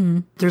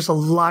nightclub. There's a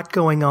lot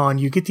going on.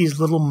 You get these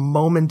little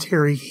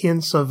momentary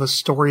hints of a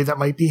story that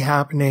might be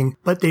happening,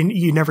 but then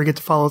you never get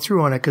to follow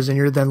through on it because then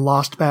you're then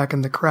lost back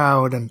in the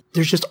crowd. And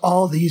there's just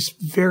all these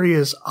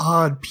various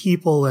odd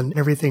people and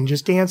everything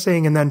just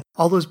dancing. And then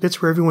all those bits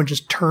where everyone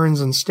just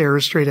turns and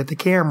stares straight at the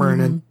camera.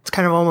 And it's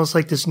kind of almost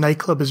like this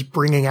nightclub is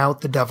bringing out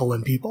the devil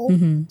in people.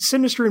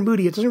 Sinister and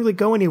moody. It doesn't really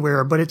go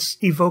anywhere, but it's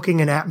evoking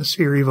an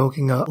atmosphere,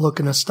 evoking a look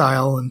and a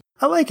style. And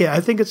I like it.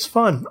 I think it's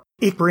fun.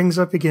 It brings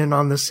up again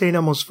on the St.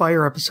 Elmo's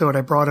Fire episode,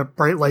 I brought up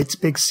Bright Lights,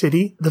 Big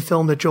City, the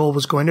film that Joel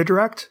was going to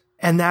direct.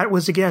 And that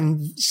was,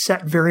 again,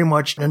 set very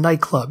much in a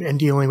nightclub and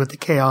dealing with the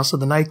chaos of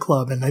the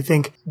nightclub. And I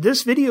think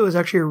this video is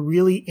actually a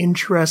really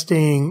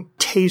interesting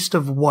taste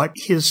of what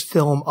his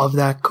film of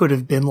that could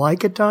have been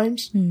like at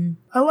times.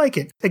 I like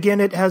it. Again,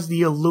 it has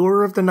the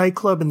allure of the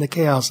nightclub and the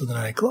chaos of the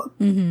nightclub.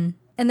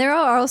 And there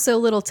are also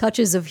little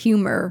touches of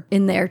humor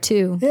in there,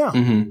 too. Yeah.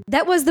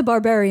 That was the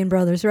Barbarian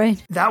Brothers,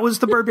 right? That was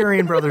the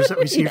Barbarian Brothers that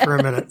we see for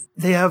a minute.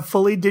 They have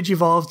fully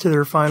digivolved to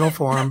their final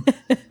form.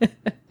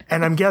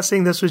 And I'm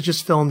guessing this was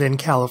just filmed in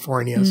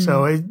California,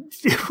 so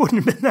it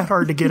wouldn't have been that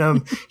hard to get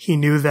him. He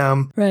knew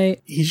them.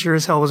 Right. He sure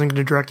as hell wasn't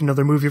going to direct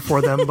another movie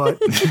for them, but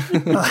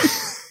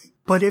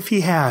but if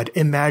he had,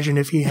 imagine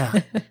if he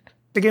had.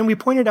 Again, we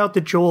pointed out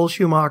that Joel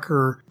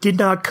Schumacher did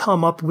not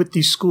come up with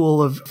the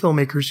school of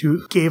filmmakers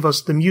who gave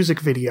us the music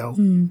video.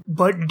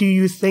 But do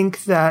you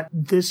think that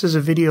this is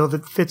a video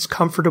that fits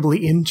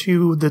comfortably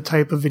into the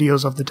type of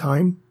videos of the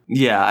time?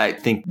 Yeah, I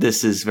think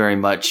this is very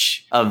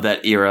much of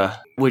that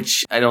era,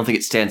 which I don't think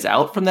it stands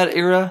out from that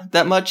era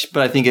that much,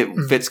 but I think it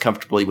fits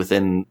comfortably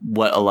within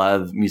what a lot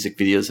of music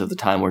videos of the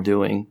time were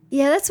doing.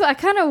 Yeah, that's what I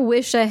kind of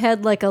wish I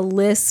had like a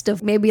list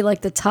of maybe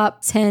like the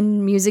top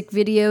 10 music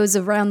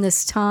videos around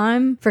this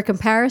time for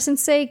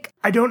comparison's sake.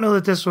 I don't know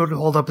that this would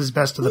hold up as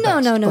best of the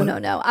best.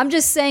 No. I'm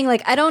just saying,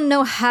 like, I don't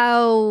know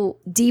how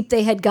deep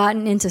they had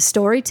gotten into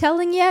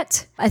storytelling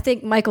yet. I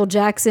think Michael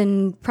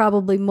Jackson,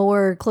 probably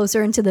more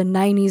closer into the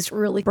 90s,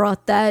 really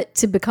brought that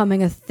to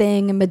becoming a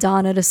thing, and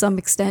Madonna to some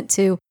extent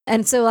too.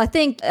 And so I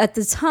think at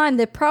the time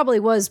there probably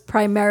was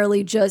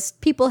primarily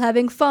just people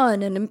having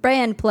fun and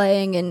band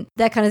playing and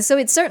that kind of. So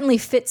it certainly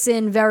fits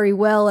in very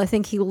well. I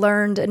think he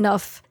learned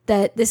enough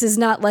that this is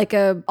not like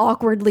a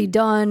awkwardly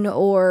done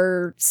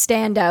or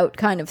standout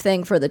kind of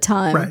thing for the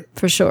time, right?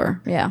 For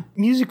sure, yeah.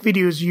 Music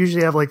videos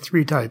usually have like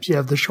three types. You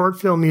have the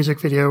short film music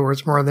video where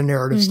it's more of the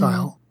narrative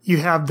style. You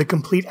have the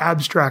complete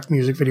abstract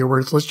music video where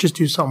it's let's just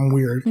do something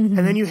weird. And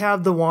then you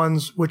have the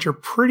ones which are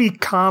pretty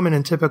common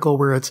and typical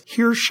where it's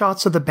here's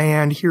shots of the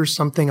band, here's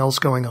something else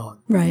going on.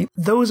 Right.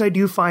 Those I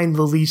do find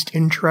the least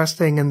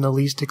interesting and the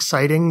least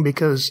exciting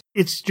because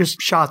it's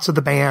just shots of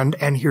the band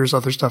and here's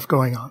other stuff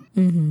going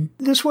on.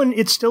 This one,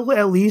 it still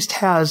at least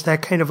has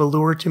that kind of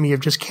allure to me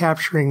of just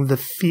capturing the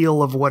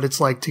feel of what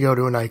it's like to go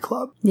to a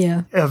nightclub.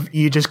 Yeah.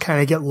 You just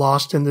kind of get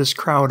lost in this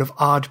crowd of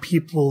odd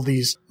people,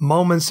 these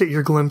moments that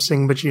you're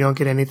glimpsing, but you don't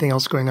get anything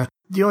else going on.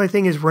 The only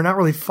thing is we're not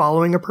really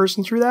following a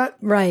person through that.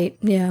 Right,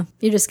 yeah.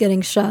 You're just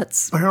getting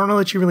shots. But I don't know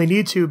that you really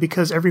need to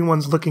because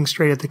everyone's looking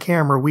straight at the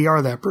camera. We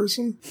are that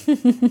person.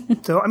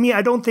 So, I mean,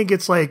 I don't think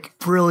it's like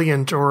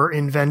brilliant or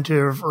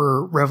inventive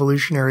or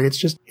revolutionary.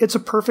 It's a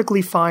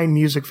perfectly fine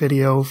music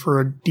video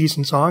for a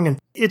decent song. And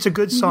it's a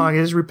good song.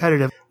 It is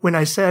repetitive. When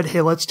I said,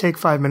 hey, let's take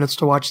 5 minutes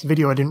to watch the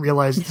video, I didn't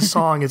realize the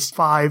song is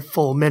 5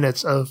 full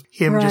minutes of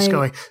him just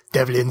going,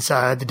 devil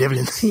inside, the devil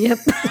inside. Yep.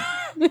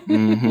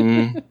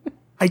 Mm-hmm.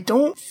 I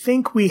don't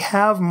think we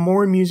have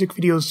more music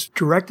videos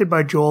directed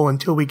by Joel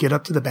until we get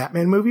up to the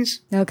Batman movies.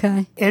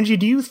 Okay. Angie,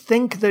 do you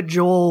think that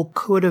Joel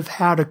could have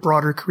had a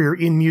broader career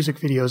in music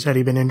videos had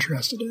he been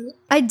interested in it?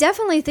 I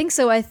definitely think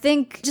so. I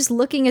think just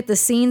looking at the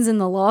scenes in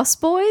The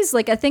Lost Boys,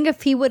 like I think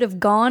if he would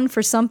have gone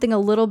for something a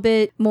little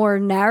bit more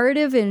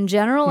narrative in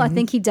general, I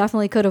think he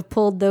definitely could have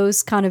pulled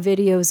those kind of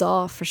videos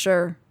off for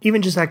sure.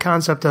 Even just that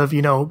concept of,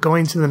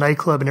 going to the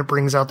nightclub and it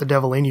brings out the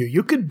devil in you.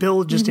 You could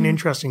build just an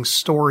interesting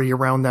story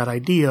around that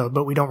idea,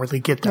 but we don't really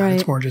get that. Right.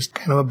 It's more just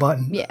kind of a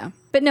button. Yeah.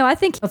 But no, I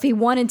think if he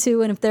wanted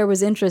to and if there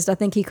was interest, I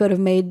think he could have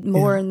made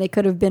more and they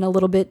could have been a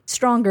little bit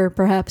stronger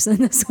perhaps than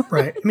this one.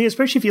 Right. I mean,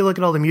 especially if you look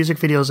at all the music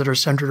videos that are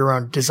centered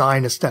around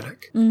design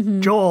aesthetic.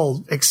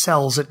 Joel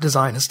excels at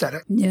design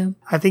aesthetic. Yeah.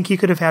 I think he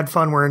could have had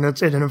fun where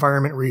it's in an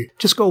environment where you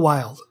just go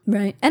wild.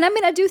 Right. And I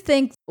mean, I do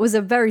think it was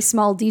a very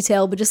small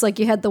detail, but just like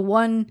you had the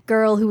one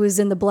girl who was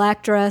in the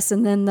black dress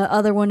and then the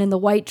other one in the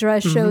white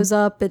dress shows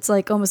up. It's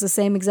like almost the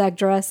same exact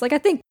dress. Like I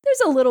think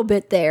there's a little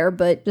bit there,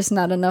 but just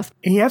not enough.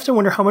 And you have to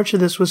wonder how much of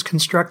this was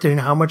constructed and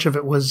how much of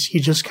it was he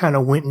just kind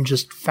of went and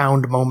just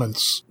found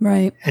moments.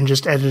 Right. And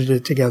just edited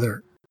it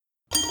together.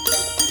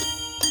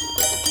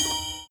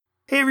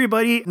 Hey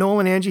everybody, Noel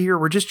and Angie here.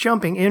 We're just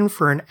jumping in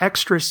for an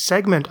extra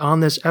segment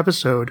on this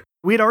episode.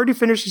 We had already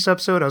finished this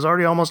episode. I was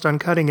already almost done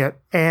cutting it.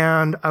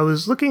 And I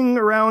was looking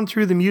around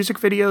through the music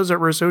videos that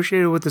were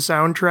associated with the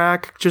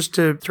soundtrack just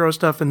to throw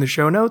stuff in the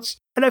show notes.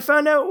 And I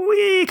found out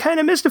we kind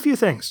of missed a few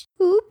things.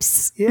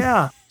 Oops.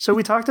 Yeah. So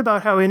we talked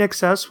about how In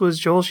Excess was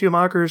Joel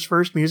Schumacher's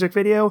first music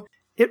video.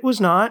 It was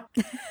not.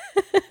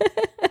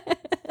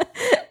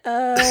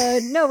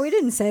 No, we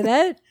didn't say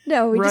that.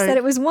 No, we just said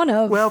it was one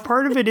of. Well,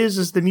 part of it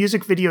is the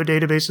music video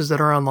databases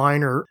that are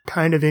online are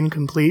kind of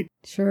incomplete.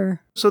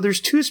 Sure. So there's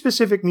 2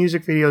 specific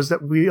music videos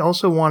that we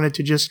also wanted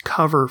to just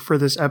cover for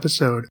this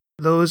episode.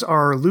 Those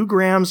are Lou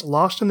Gramm's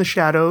Lost in the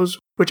Shadows,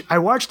 which I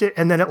watched it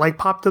and then it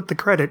popped up the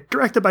credit,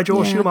 directed by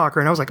Joel Schumacher,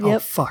 and I was like, oh,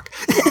 fuck.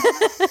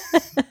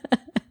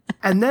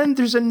 And then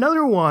there's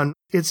another one.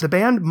 It's the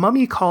band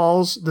Mummy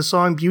Calls, the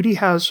song Beauty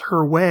Has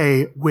Her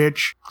Way,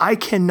 which I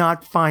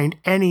cannot find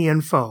any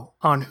info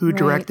on who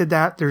directed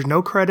that. There's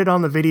no credit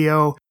on the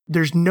video.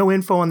 There's no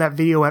info on that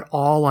video at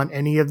all on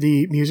any of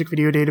the music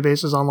video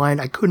databases online.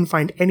 I couldn't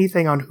find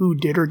anything on who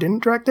did or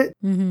didn't direct it.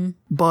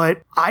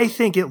 But I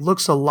think it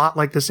looks a lot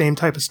like the same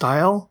type of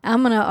style.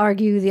 I'm going to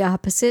argue the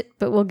opposite,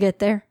 but we'll get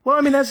there. Well,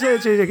 I mean,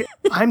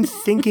 I'm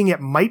thinking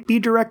it might be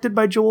directed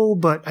by Joel,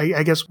 but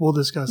I guess we'll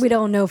discuss. We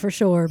don't know for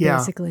sure,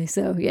 basically.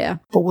 So, yeah.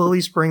 But we'll at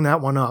least bring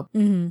that one up.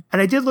 And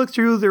I did look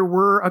through. There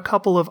were a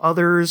couple of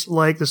others,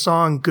 like the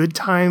song Good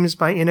Times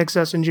by In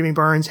Excess and Jimmy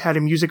Barnes had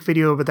a music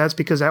video, but that's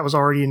because that was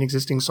already an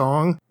existing song.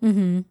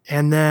 And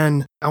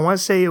then I want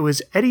to say it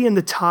was Eddie and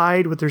the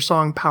Tide with their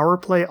song Power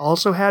Play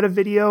also had a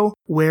video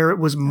where it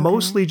was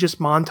mostly just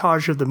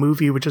montage of the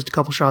movie with just a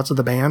couple shots of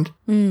the band.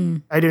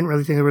 I didn't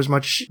really think there was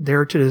much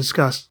there to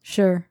discuss.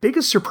 Sure.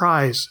 Biggest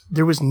surprise,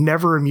 there was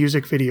never a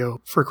music video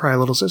for Cry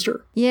Little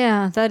Sister.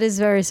 Yeah, that is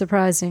very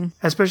surprising.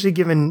 Especially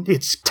given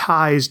its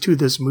ties to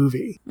this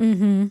movie.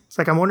 It's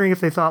like, I'm wondering if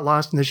they thought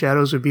Lost in the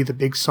Shadows would be the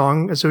big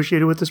song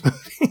associated with this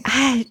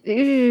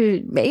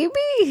movie.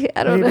 Maybe?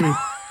 I don't know.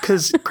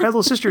 Because Cry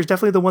Little Sister is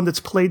definitely the one that's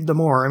played the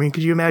more. I mean,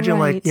 could you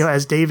imagine,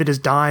 as David is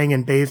dying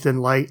and bathed in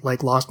light,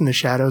 Lost in the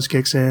Shadows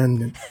kicks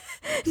in?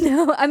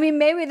 No, I mean,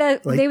 maybe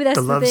that's the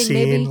the love thing.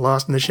 scene, Maybe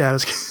Lost in the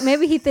Shadows.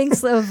 Maybe he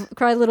thinks of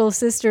Cry Little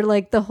Sister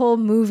like the whole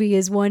movie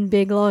is one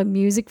big long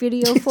music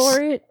video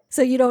for it.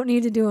 So you don't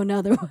need to do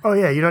another one. Oh,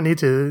 yeah, you don't need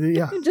to,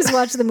 Just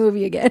watch the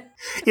movie again.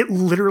 It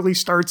literally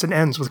starts and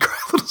ends with Cry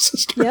Little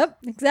Sister. Yep,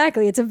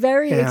 exactly. It's a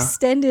very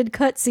extended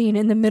cutscene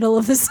in the middle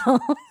of the song.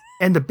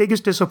 And the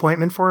biggest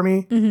disappointment for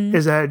me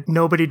is that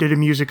nobody did a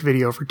music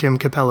video for Tim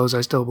Capello's I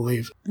Still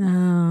Believe.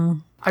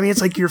 Oh. I mean,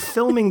 it's like you're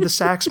filming the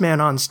sax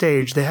man on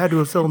stage. They had to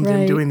have filmed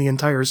him doing the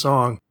entire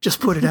song. Just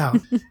put it out.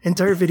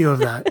 Entire video of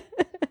that.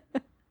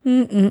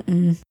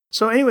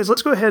 So anyways,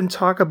 let's go ahead and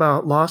talk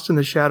about Lost in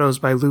the Shadows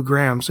by Lou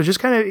Gramm. So just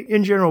kind of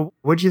in general,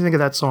 what do you think of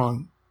that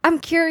song? I'm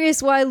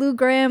curious why Lou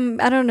Gramm,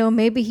 I don't know,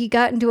 maybe he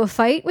got into a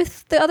fight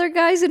with the other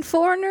guys in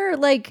Foreigner.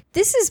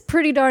 This is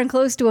pretty darn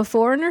close to a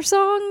Foreigner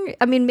song.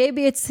 I mean,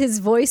 maybe it's his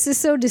voice is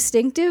so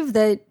distinctive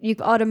that you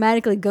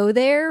automatically go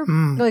there.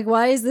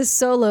 Why is this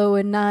solo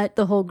and not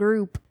the whole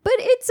group? But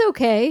it's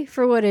okay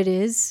for what it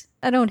is.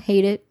 I don't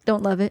hate it.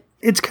 Don't love it.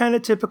 It's kind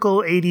of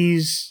typical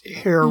 80s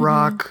hair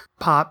rock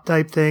pop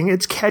type thing.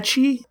 It's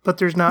catchy, but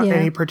there's not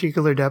any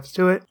particular depth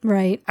to it.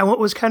 Right. And what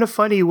was kind of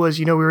funny was,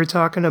 we were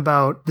talking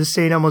about the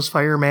St. Elmo's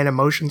Fireman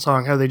Emotion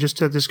song, how they just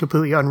took this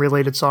completely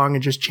unrelated song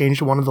and just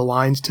changed one of the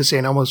lines to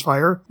St. Elmo's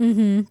Fire.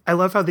 Mm-hmm. I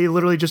love how they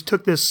literally just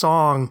took this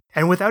song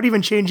and without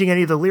even changing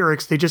any of the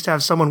lyrics, they just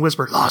have someone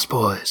whisper, Lost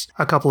Boys,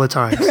 a couple of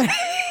times.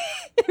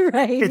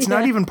 Right. It's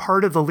not even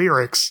part of the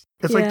lyrics.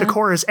 It's like the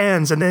chorus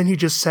ends and then he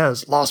just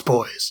says, Lost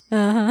Boys.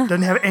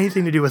 Doesn't have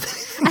anything to do with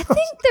anything else. I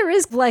think there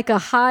is like a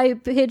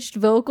high-pitched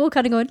vocal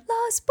kind of going,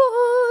 Lost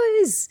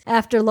Boys,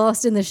 after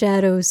Lost in the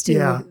Shadows, too.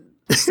 Yeah.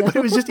 So. But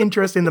it was just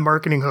interesting, the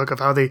marketing hook of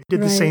how they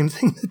did the same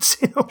thing.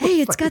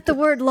 Hey, it's got the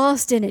word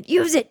lost in it.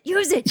 Use it.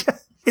 Yeah,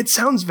 it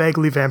sounds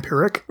vaguely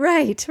vampiric.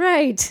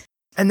 Right.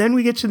 And then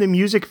we get to the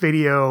music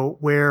video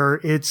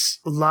where it's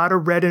a lot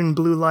of red and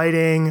blue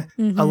lighting,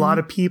 a lot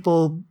of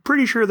people,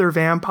 pretty sure they're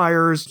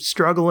vampires,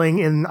 struggling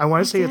in, I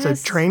want to say it's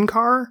a train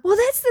car. Well,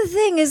 that's the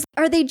thing is,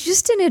 are they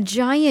just in a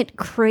giant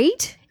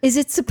crate? Is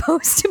it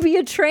supposed to be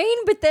a train,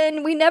 but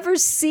then we never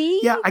see?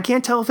 Yeah, I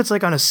can't tell if it's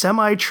like on a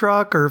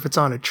semi-truck or if it's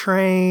on a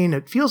train.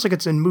 It feels like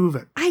it's in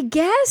moving. I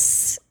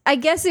guess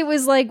it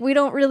was like, we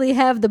don't really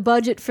have the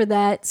budget for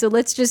that, so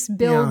let's just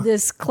build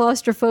this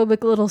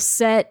claustrophobic little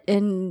set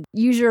and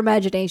use your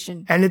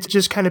imagination. And it's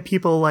just kind of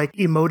people like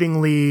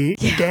emotingly,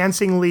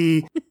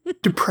 dancingly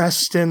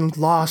depressed and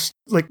lost,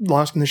 like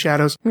lost in the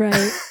shadows.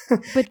 Right.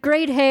 But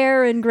great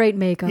hair and great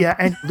makeup. Yeah,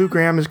 and Lou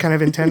Graham is kind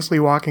of intensely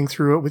walking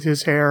through it with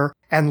his hair,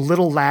 and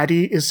little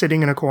Laddie is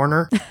sitting in a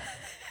corner.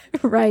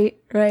 Right.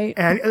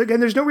 And again,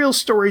 there's no real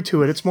story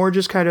to it. It's more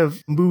just kind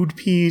of mood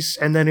piece,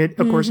 and then it,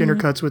 of course,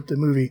 intercuts with the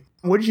movie.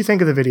 What did you think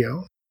of the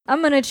video?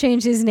 I'm going to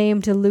change his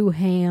name to Lou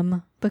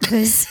Ham,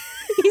 because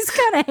he's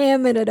kind of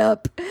hamming it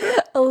up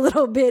a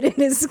little bit in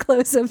his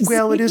close-ups.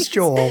 Well, it is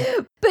Joel.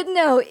 But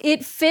no,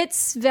 it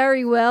fits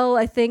very well.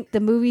 I think the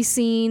movie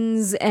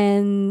scenes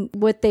and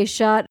what they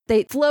shot,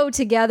 they flow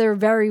together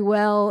very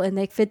well and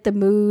they fit the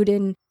mood,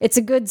 and it's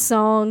a good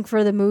song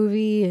for the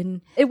movie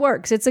and it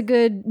works. It's a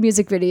good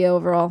music video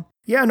overall.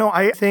 Yeah, no,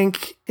 I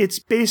think it's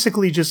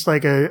basically just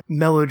like a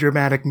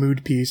melodramatic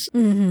mood piece.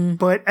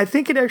 But I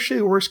think it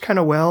actually works kind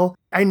of well.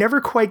 I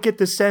never quite get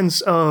the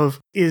sense of,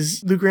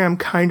 is Lou Graham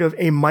kind of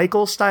a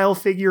Michael-style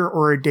figure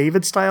or a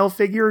David-style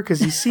figure?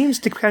 Because he seems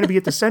to kind of be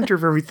at the center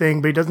of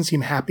everything, but he doesn't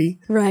seem happy.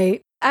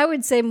 Right. I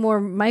would say more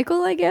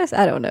Michael, I guess.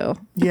 I don't know.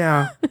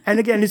 Yeah. And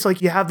again, it's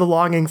like you have the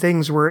longing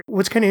things where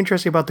what's kind of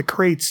interesting about the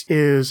crates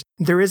is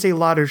there is a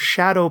lot of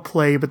shadow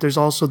play, but there's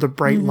also the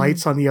bright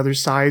lights on the other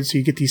side. So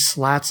you get these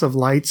slats of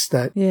lights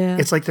that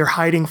it's like they're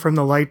hiding from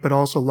the light, but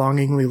also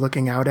longingly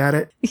looking out at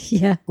it.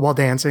 Yeah. While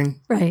dancing.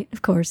 Right.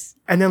 Of course.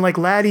 And then like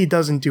Laddie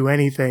doesn't do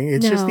anything.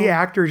 It's just the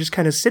actor just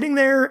kind of sitting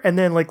there. And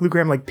then like Lou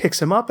Graham like picks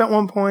him up at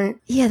one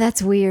point. Yeah,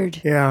 that's weird.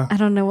 Yeah. I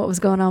don't know what was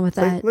going on with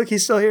that. Like, look,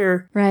 he's still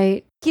here.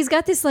 Right. He's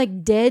got this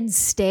like dead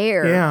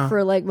stare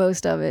for like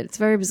most of it. It's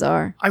very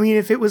bizarre. I mean,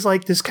 if it was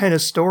like this kind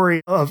of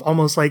story of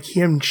almost like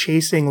him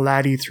chasing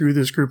Laddie through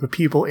this group of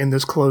people in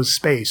this closed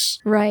space.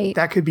 Right.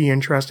 That could be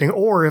interesting.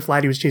 Or if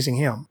Laddie was chasing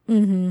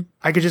him.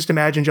 I could just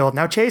imagine Joel,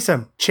 now chase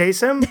him.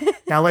 Chase him.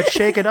 Now let's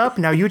shake it up.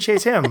 Now you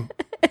chase him.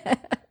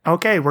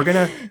 Okay, we're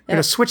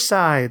gonna switch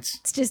sides.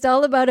 It's just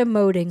all about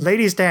emoting.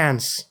 Ladies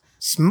dance.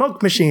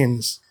 Smoke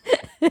machines.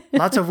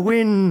 Lots of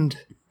wind.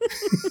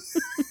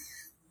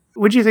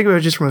 What do you think about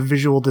it just from a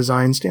visual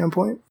design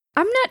standpoint?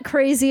 I'm not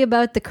crazy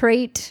about the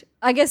crate.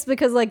 I guess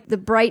because like the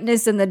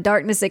brightness and the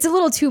darkness, it's a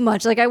little too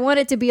much. Like I want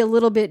it to be a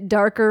little bit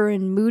darker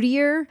and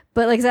moodier.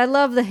 But like I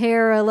love the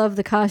hair, I love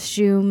the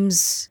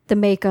costumes, the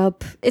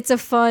makeup. It's a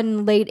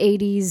fun late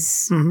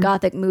 80s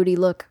gothic moody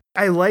look.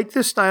 I like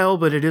the style,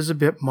 but it is a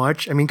bit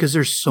much. I mean, because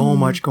there's so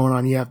much going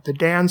on. You have the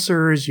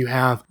dancers, you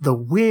have the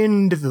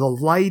wind, the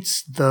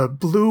lights, the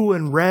blue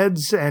and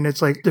reds, and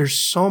it's like there's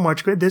so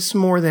much. This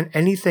more than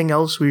anything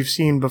else we've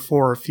seen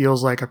before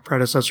feels like a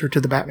predecessor to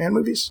the Batman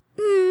movies.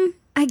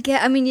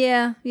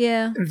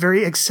 Yeah.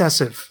 Very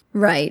excessive.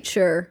 Right,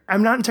 sure.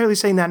 I'm not entirely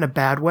saying that in a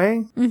bad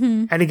way.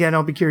 And again,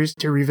 I'll be curious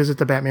to revisit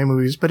the Batman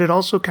movies, but it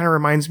also kind of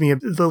reminds me of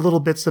the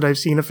little bits that I've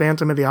seen of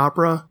Phantom of the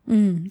Opera.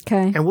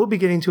 Okay. And we'll be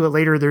getting to it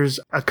later.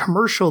 There's a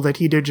commercial that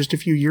he did just a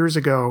few years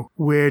ago,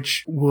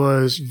 which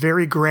was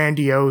very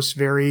grandiose,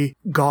 very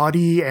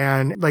gaudy,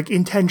 and like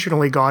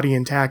intentionally gaudy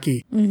and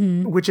tacky,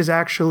 which is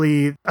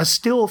actually a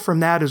still from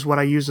that is what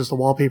I use as the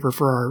wallpaper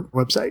for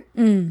our website.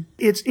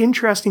 It's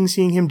interesting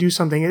seeing him do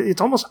something.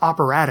 It's almost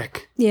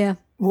operatic. Yeah.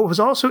 What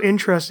was also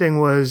interesting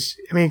was,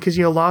 I mean, because,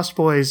 Lost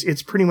Boys,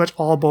 it's pretty much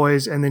all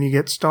boys, and then you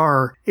get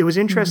Star. It was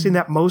interesting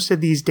that most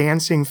of these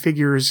dancing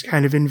figures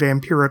kind of in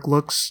vampiric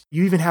looks,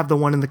 you even have the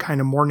one in the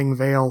kind of mourning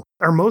veil,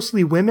 are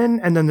mostly women,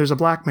 and then there's a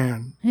black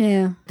man.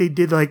 Yeah. They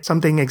did like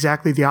something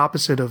exactly the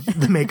opposite of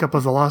the makeup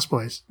of the Lost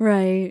Boys.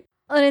 Right.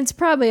 And it's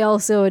probably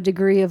also a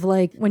degree of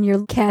like when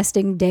you're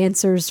casting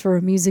dancers for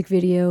a music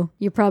video,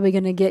 you're probably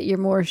going to get your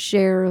more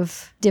share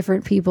of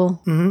different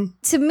people. Mm-hmm.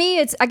 To me,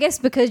 it's, I guess,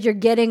 because you're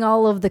getting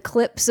all of the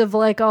clips of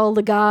like all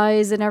the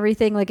guys and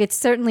everything. Like it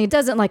certainly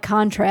doesn't like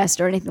contrast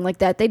or anything like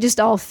that. They just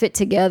all fit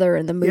together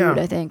in the mood,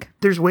 I think.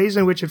 There's ways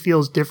in which it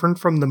feels different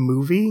from the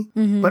movie,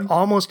 but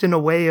almost in a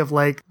way of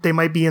like they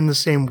might be in the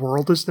same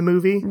world as the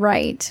movie.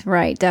 Right,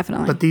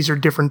 definitely. But these are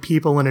different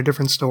people in a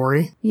different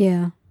story.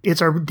 Yeah.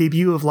 It's our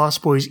debut of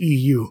Lost Boys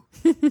EU,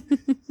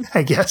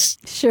 I guess.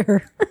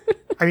 Sure.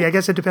 I mean, I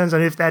guess it depends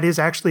on if that is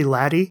actually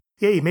Laddie.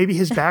 Yeah, maybe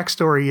his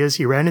backstory is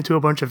he ran into a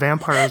bunch of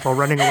vampires while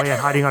running away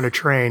and hiding on a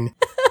train.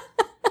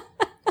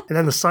 And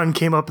then the sun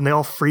came up and they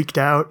all freaked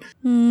out.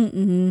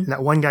 And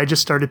that one guy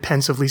just started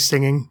pensively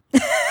singing.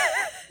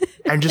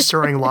 And just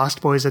throwing Lost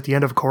Boys at the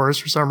end of a chorus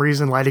for some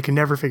reason. Laddie can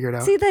never figure it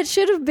out. See, that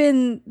should have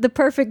been the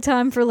perfect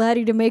time for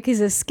Laddie to make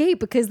his escape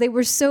because they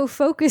were so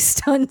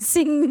focused on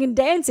singing and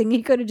dancing,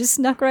 he could have just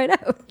snuck right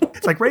out.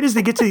 It's like right as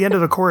they get to the end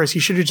of the chorus, he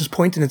should have just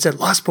pointed and said,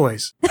 Lost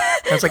Boys. And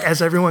it's like as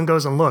everyone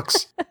goes and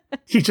looks,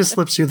 he just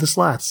slips through the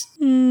slats.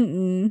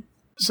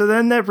 So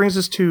then that brings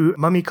us to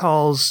Mummy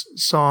Call's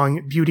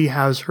song, Beauty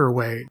Has Her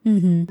Way.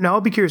 Now,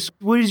 I'll be curious,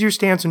 what is your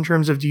stance in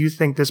terms of do you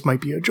think this might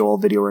be a Joel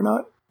video or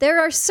not? There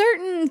are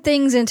certain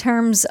things in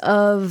terms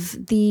of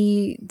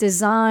the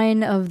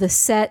design of the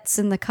sets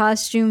and the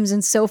costumes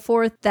and so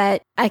forth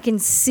that I can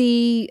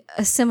see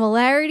a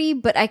similarity,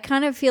 but I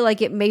kind of feel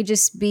like it may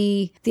just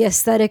be the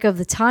aesthetic of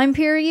the time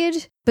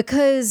period.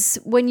 Because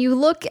when you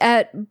look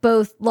at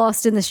both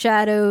Lost in the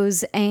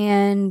Shadows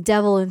and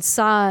Devil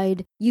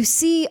Inside, you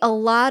see a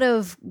lot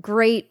of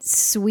great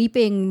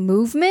sweeping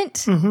movement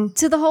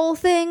to the whole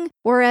thing.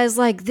 Whereas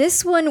like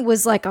this one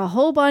was like a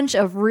whole bunch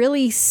of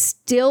really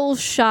still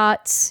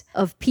shots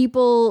of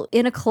people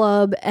in a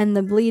club and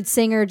the lead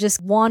singer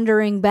just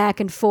wandering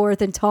back and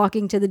forth and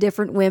talking to the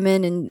different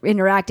women and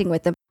interacting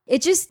with them.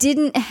 It just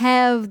didn't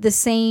have the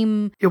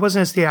same... It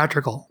wasn't as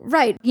theatrical.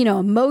 Right. You know,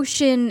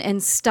 emotion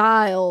and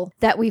style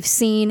that we've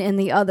seen in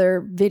the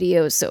other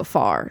videos so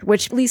far,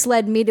 which at least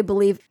led me to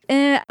believe,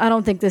 I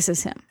don't think this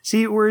is him.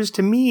 See, whereas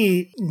to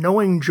me,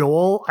 knowing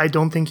Joel, I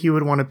don't think he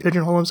would want to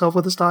pigeonhole himself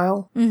with a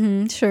style.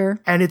 Sure.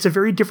 And it's a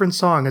very different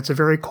song. It's a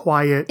very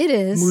quiet, it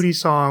is. Moody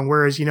song,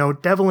 whereas, you know,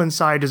 Devil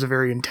Inside is a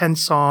very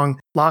intense song.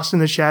 Lost in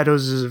the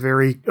Shadows is a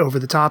very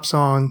over-the-top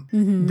song.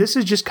 This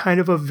is just kind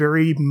of a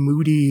very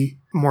moody,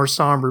 more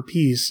somber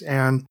piece.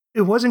 And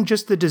it wasn't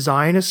just the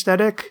design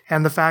aesthetic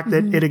and the fact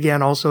that it,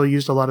 again, also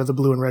used a lot of the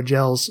blue and red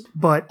gels,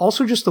 but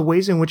also just the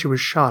ways in which it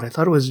was shot. I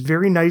thought it was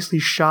very nicely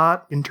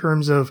shot in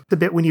terms of the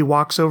bit when he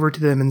walks over to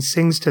them and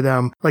sings to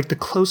them, like the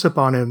close-up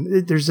on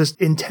him. There's this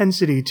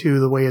intensity to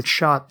the way it's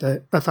shot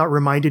that I thought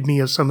reminded me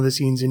of some of the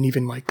scenes in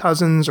even like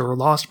Cousins or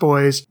Lost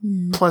Boys.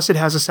 Plus, it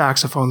has a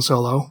saxophone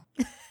solo.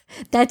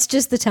 That's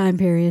just the time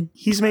period.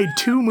 He's made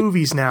 2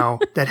 movies now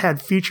that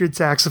had featured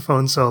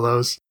saxophone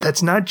solos.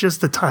 That's not just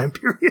the time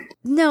period.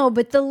 No,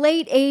 but the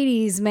late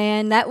 80s,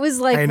 man, that was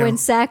like when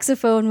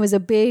saxophone was a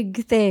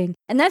big thing.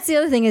 And that's the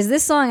other thing is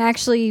this song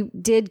actually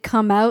did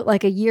come out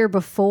like a year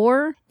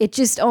before. It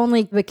just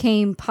only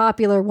became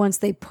popular once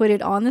they put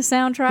it on the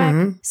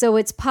soundtrack. So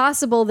it's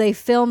possible they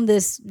filmed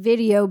this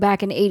video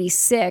back in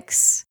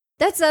 86.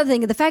 That's the other thing.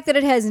 The fact that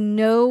it has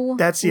no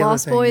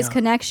Lost Boys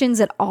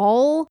connections at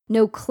all,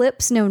 no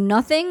clips, no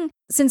nothing.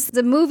 Since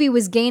the movie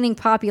was gaining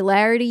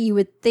popularity, you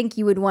would think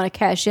you would want to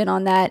cash in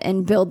on that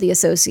and build the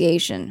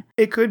association.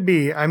 It could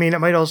be. I mean, it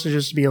might also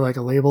just be like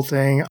a label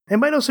thing. It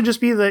might also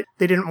just be that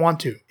they didn't want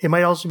to. It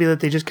might also be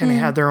that they just kind of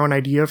had their own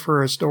idea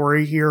for a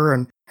story here.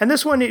 And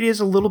this one, it is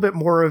a little bit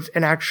more of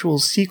an actual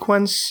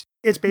sequence.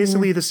 It's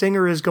basically the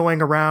singer is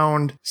going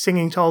around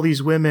singing to all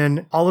these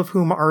women, all of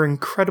whom are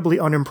incredibly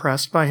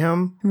unimpressed by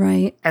him.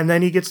 Right. And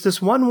then he gets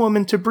this one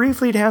woman to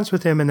briefly dance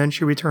with him, and then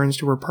she returns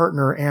to her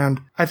partner.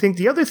 And I think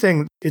the other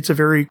thing, it's a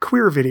very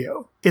queer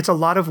video. It's a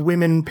lot of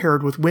women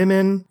paired with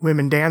women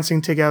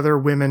dancing together,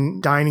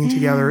 women dining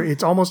together.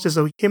 It's almost as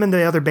though him and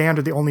the other band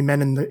are the only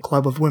men in the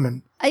club of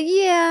women.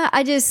 Yeah,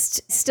 I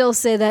just still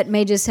say that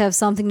may just have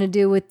something to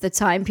do with the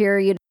time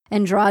period.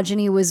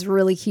 Androgyny was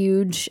really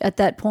huge at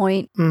that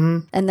point.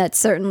 And that's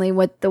certainly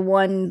what the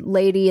one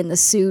lady in the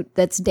suit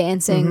that's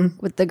dancing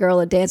with the girl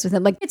that danced with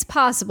him. Like, it's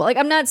possible. Like,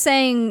 I'm not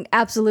saying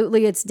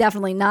absolutely it's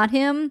definitely not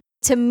him.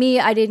 To me,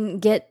 I didn't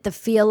get the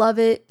feel of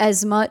it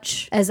as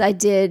much as I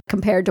did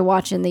compared to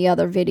watching the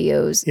other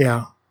videos.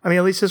 Yeah. I mean,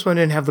 at least this one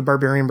didn't have the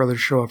Barbarian Brothers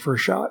show up for a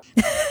shot.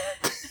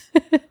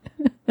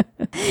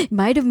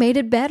 Might have made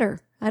it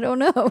better. I don't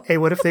know. Hey,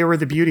 what if they were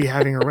the beauty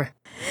having her way?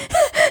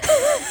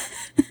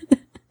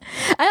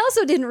 I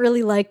also didn't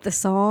really like the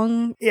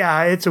song.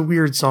 Yeah, it's a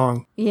weird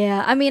song.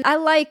 Yeah, I mean, I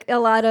like a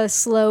lot of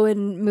slow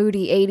and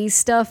moody 80s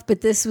stuff,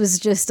 but this was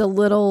just a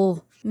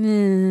little...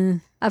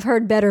 I've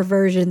heard better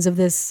versions of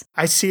this.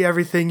 I see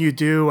everything you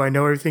do. I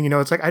know everything you know.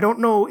 It's like, I don't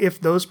know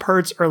if those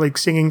parts are like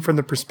singing from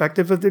the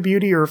perspective of the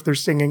beauty or if they're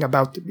singing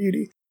about the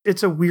beauty.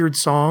 It's a weird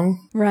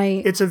song.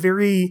 Right. It's a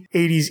very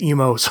 80s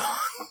emo song.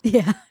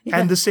 Yeah.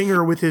 And the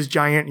singer with his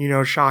giant,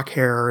 shock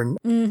hair and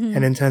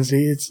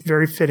intensity. It's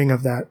very fitting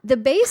of that. The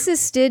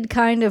bassist did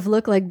kind of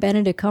look like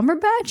Benedict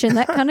Cumberbatch, and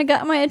that kind of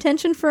got my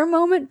attention for a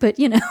moment, but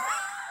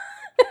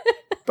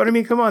But I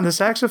mean, come on, the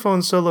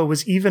saxophone solo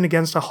was even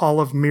against a hall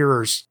of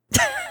mirrors.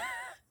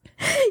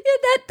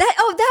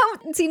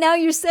 See, now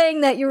you're saying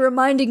that, you're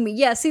reminding me.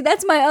 Yeah, see,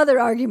 that's my other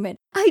argument.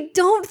 I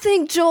don't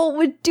think Joel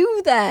would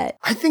do that.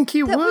 I think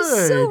he would. That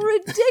was so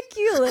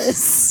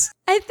ridiculous.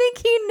 I think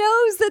he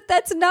knows that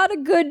that's not a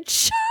good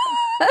shot.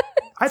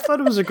 I thought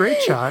it was a great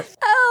shot.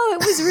 Oh,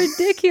 it was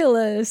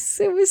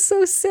ridiculous. It was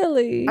so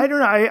silly. I don't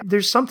know.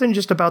 There's something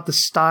just about the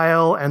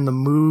style and the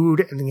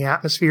mood and the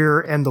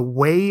atmosphere and the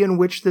way in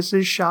which this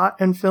is shot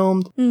and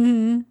filmed.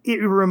 Mm-hmm.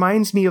 It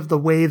reminds me of the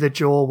way that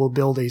Joel will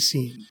build a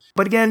scene.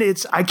 But again,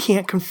 I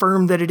can't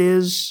confirm that it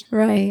is.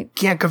 Right.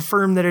 Can't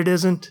confirm that it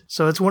isn't.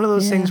 So it's one of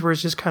those things where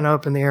it's just kind of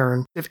up in the air.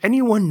 And if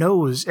anyone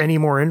knows any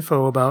more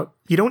info about,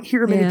 you don't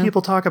hear many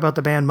people talk about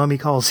the band Mummy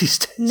Calls these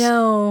days.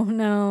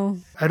 No.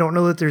 I don't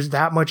know that there's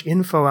that much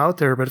info out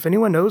there, but if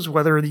anyone knows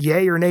whether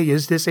yay or nay,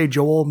 is this a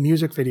Joel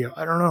music video?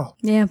 I don't know.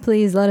 Yeah,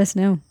 please let us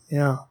know.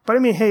 Yeah. But I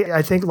mean, hey,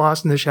 I think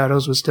Lost in the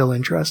Shadows was still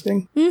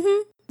interesting.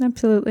 Mm-hmm.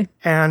 Absolutely.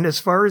 And as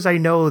far as I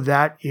know,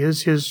 that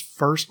is his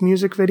first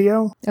music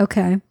video.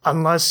 Okay.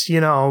 Unless,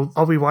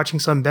 I'll be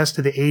watching some best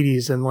of the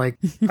 80s and like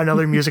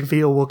another music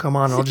video will come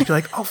on and I'll just be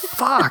like, oh,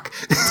 fuck.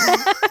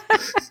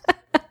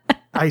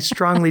 I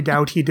strongly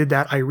doubt he did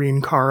that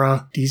Irene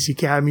Cara DC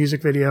Cab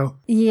music video.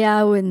 Yeah,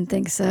 I wouldn't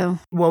think so.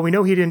 Well, we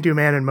know he didn't do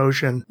Man in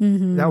Motion.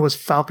 Mm-hmm. That was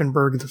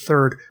Falkenberg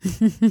III.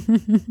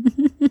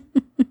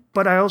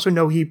 But I also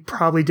know he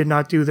probably did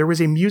not there was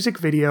a music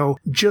video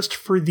just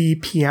for the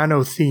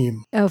piano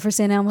theme. Oh, for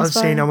St. Elmo's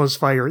Fire? St. Elmo's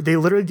Fire. They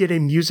literally did a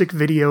music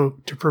video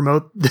to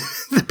promote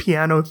the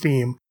piano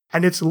theme.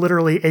 And it's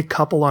literally a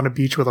couple on a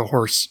beach with a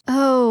horse.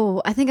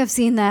 Oh, I think I've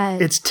seen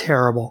that. It's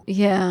terrible.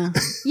 Yeah.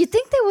 You'd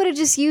think they would have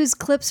just used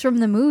clips from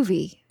the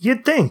movie.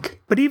 You'd think.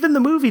 But even the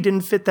movie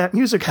didn't fit that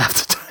music half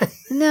the time.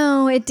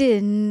 No, it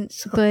didn't.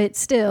 But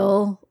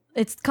still...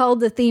 It's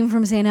called the theme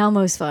from St.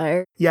 Elmo's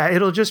Fire. Yeah,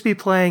 it'll just be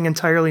playing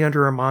entirely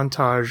under a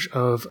montage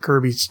of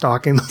Kirby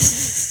stalking them.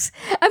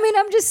 I mean,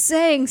 I'm just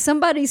saying,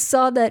 somebody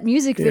saw that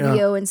music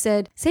video and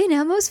said, St.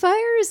 Elmo's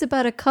Fire is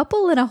about a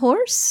couple and a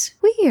horse?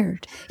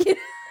 Weird.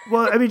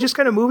 Well, I mean, just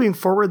kind of moving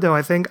forward, though,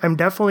 I think I'm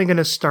definitely going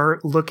to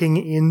start looking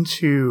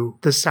into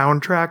the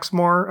soundtracks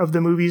more of the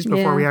movies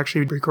before we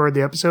actually record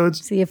the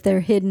episodes. See if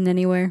they're hidden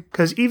anywhere.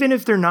 Because even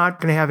if they're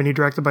not going to have any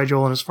directed by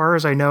Joel, and as far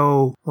as I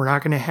know, we're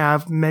not going to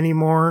have many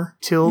more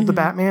till the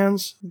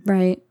Batmans.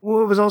 Right.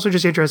 What was also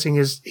just interesting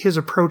is his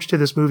approach to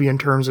this movie in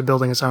terms of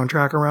building a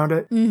soundtrack around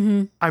it.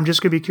 Mm-hmm. I'm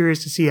just going to be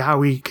curious to see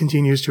how he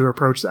continues to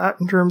approach that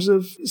in terms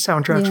of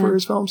soundtracks for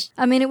his films.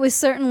 I mean, it was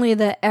certainly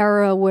the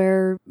era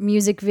where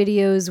music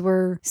videos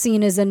were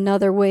seen as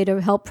another way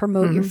to help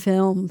promote your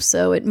film,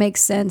 so it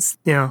makes sense.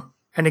 Yeah.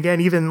 And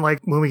again, even like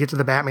when we get to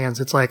the Batmans,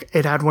 it's like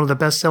it had one of the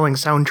best-selling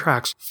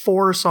soundtracks,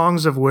 4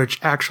 songs of which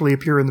actually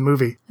appear in the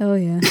movie. Oh,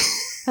 yeah.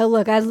 Oh,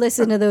 look, I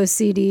listened to those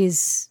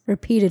CDs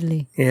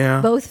repeatedly.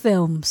 Yeah. Both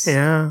films.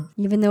 Yeah.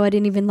 Even though I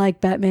didn't even like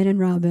Batman and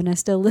Robin, I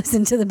still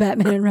listened to the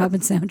Batman and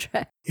Robin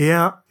soundtrack.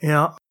 Yeah,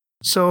 yeah.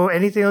 So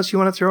anything else you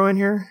want to throw in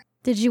here?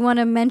 Did you want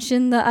to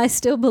mention the I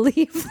Still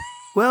Believe?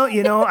 Well,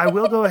 I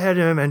will go ahead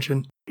and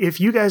mention, if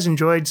you guys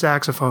enjoyed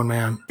Saxophone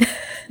Man,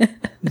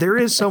 there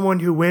is someone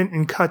who went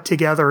and cut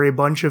together a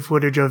bunch of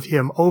footage of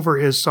him over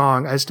his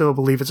song, I Still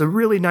Believe. It's a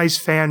really nice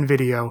fan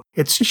video.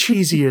 It's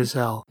cheesy as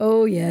hell.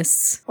 Oh,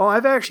 yes. Oh,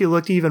 I've actually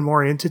looked even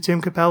more into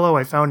Tim Capello.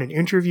 I found an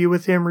interview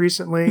with him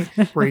recently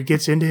where he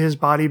gets into his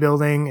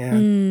bodybuilding.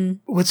 And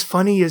what's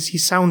funny is he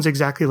sounds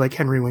exactly like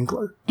Henry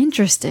Winkler.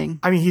 Interesting.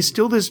 I mean, he's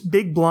still this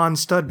big blonde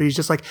stud, but he's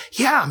just like,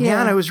 yeah,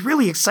 man, I was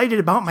really excited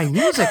about my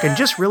music and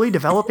just really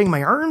developing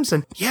my arms.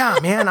 And yeah,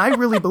 man, I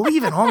really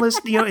believe in all this.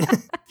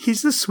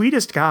 He's the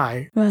sweetest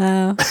guy.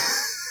 Wow.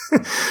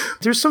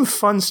 There's some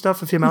fun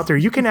stuff of him out there.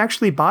 You can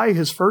actually buy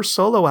his first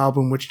solo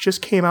album, which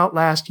just came out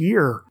last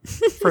year,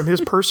 from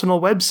his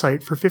personal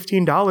website for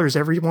 $15.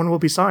 Everyone will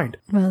be signed.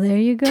 Well, there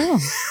you go.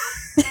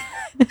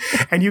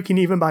 And you can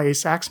even buy a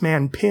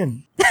Saxman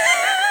pin.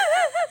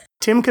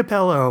 Tim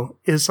Capello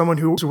is someone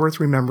who's worth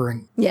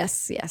remembering.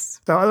 Yes,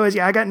 yes. So otherwise,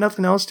 I got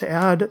nothing else to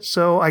add.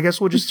 So I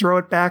guess we'll just throw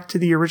it back to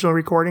the original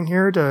recording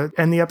here to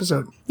end the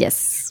episode.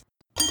 Yes.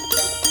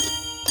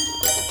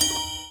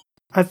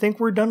 I think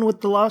we're done with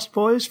the Lost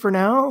Boys for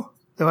now.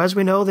 Though as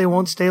we know, they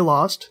won't stay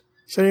lost.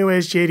 So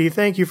anyways, JD,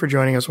 thank you for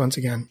joining us once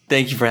again.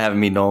 Thank you for having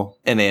me, Noel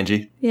and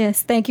Angie.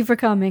 Yes, thank you for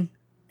coming.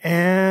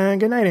 And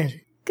good night,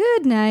 Angie.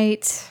 Good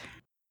night.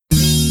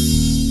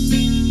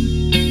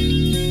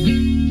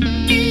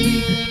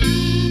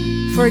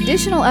 For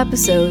additional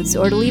episodes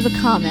or to leave a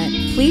comment,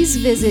 please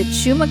visit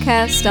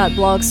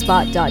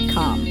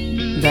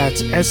schumacast.blogspot.com.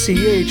 That's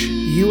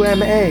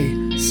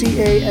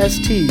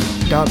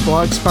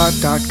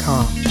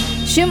schumacast.blogspot.com.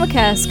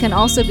 Schumacast can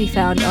also be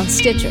found on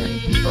Stitcher.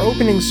 Our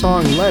opening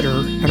song, Letter,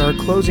 and our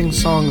closing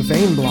song,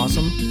 Vein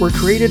Blossom, were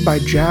created by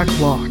Jack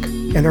Locke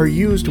and are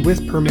used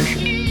with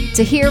permission.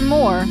 To hear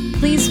more,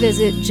 please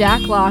visit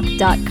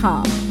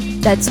jacklock.com.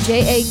 That's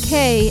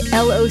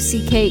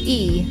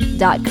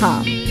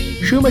JAKLOCKE.com.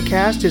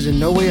 Schumacast is in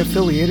no way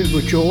affiliated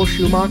with Joel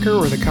Schumacher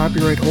or the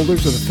copyright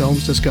holders of the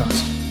films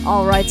discussed.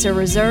 All rights are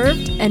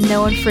reserved, and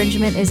no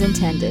infringement is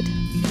intended.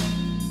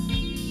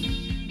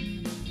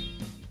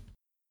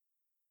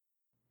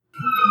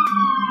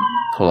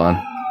 Hold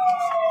on.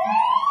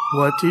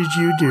 What did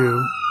you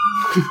do?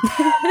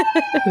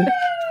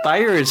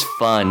 Fire is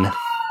fun.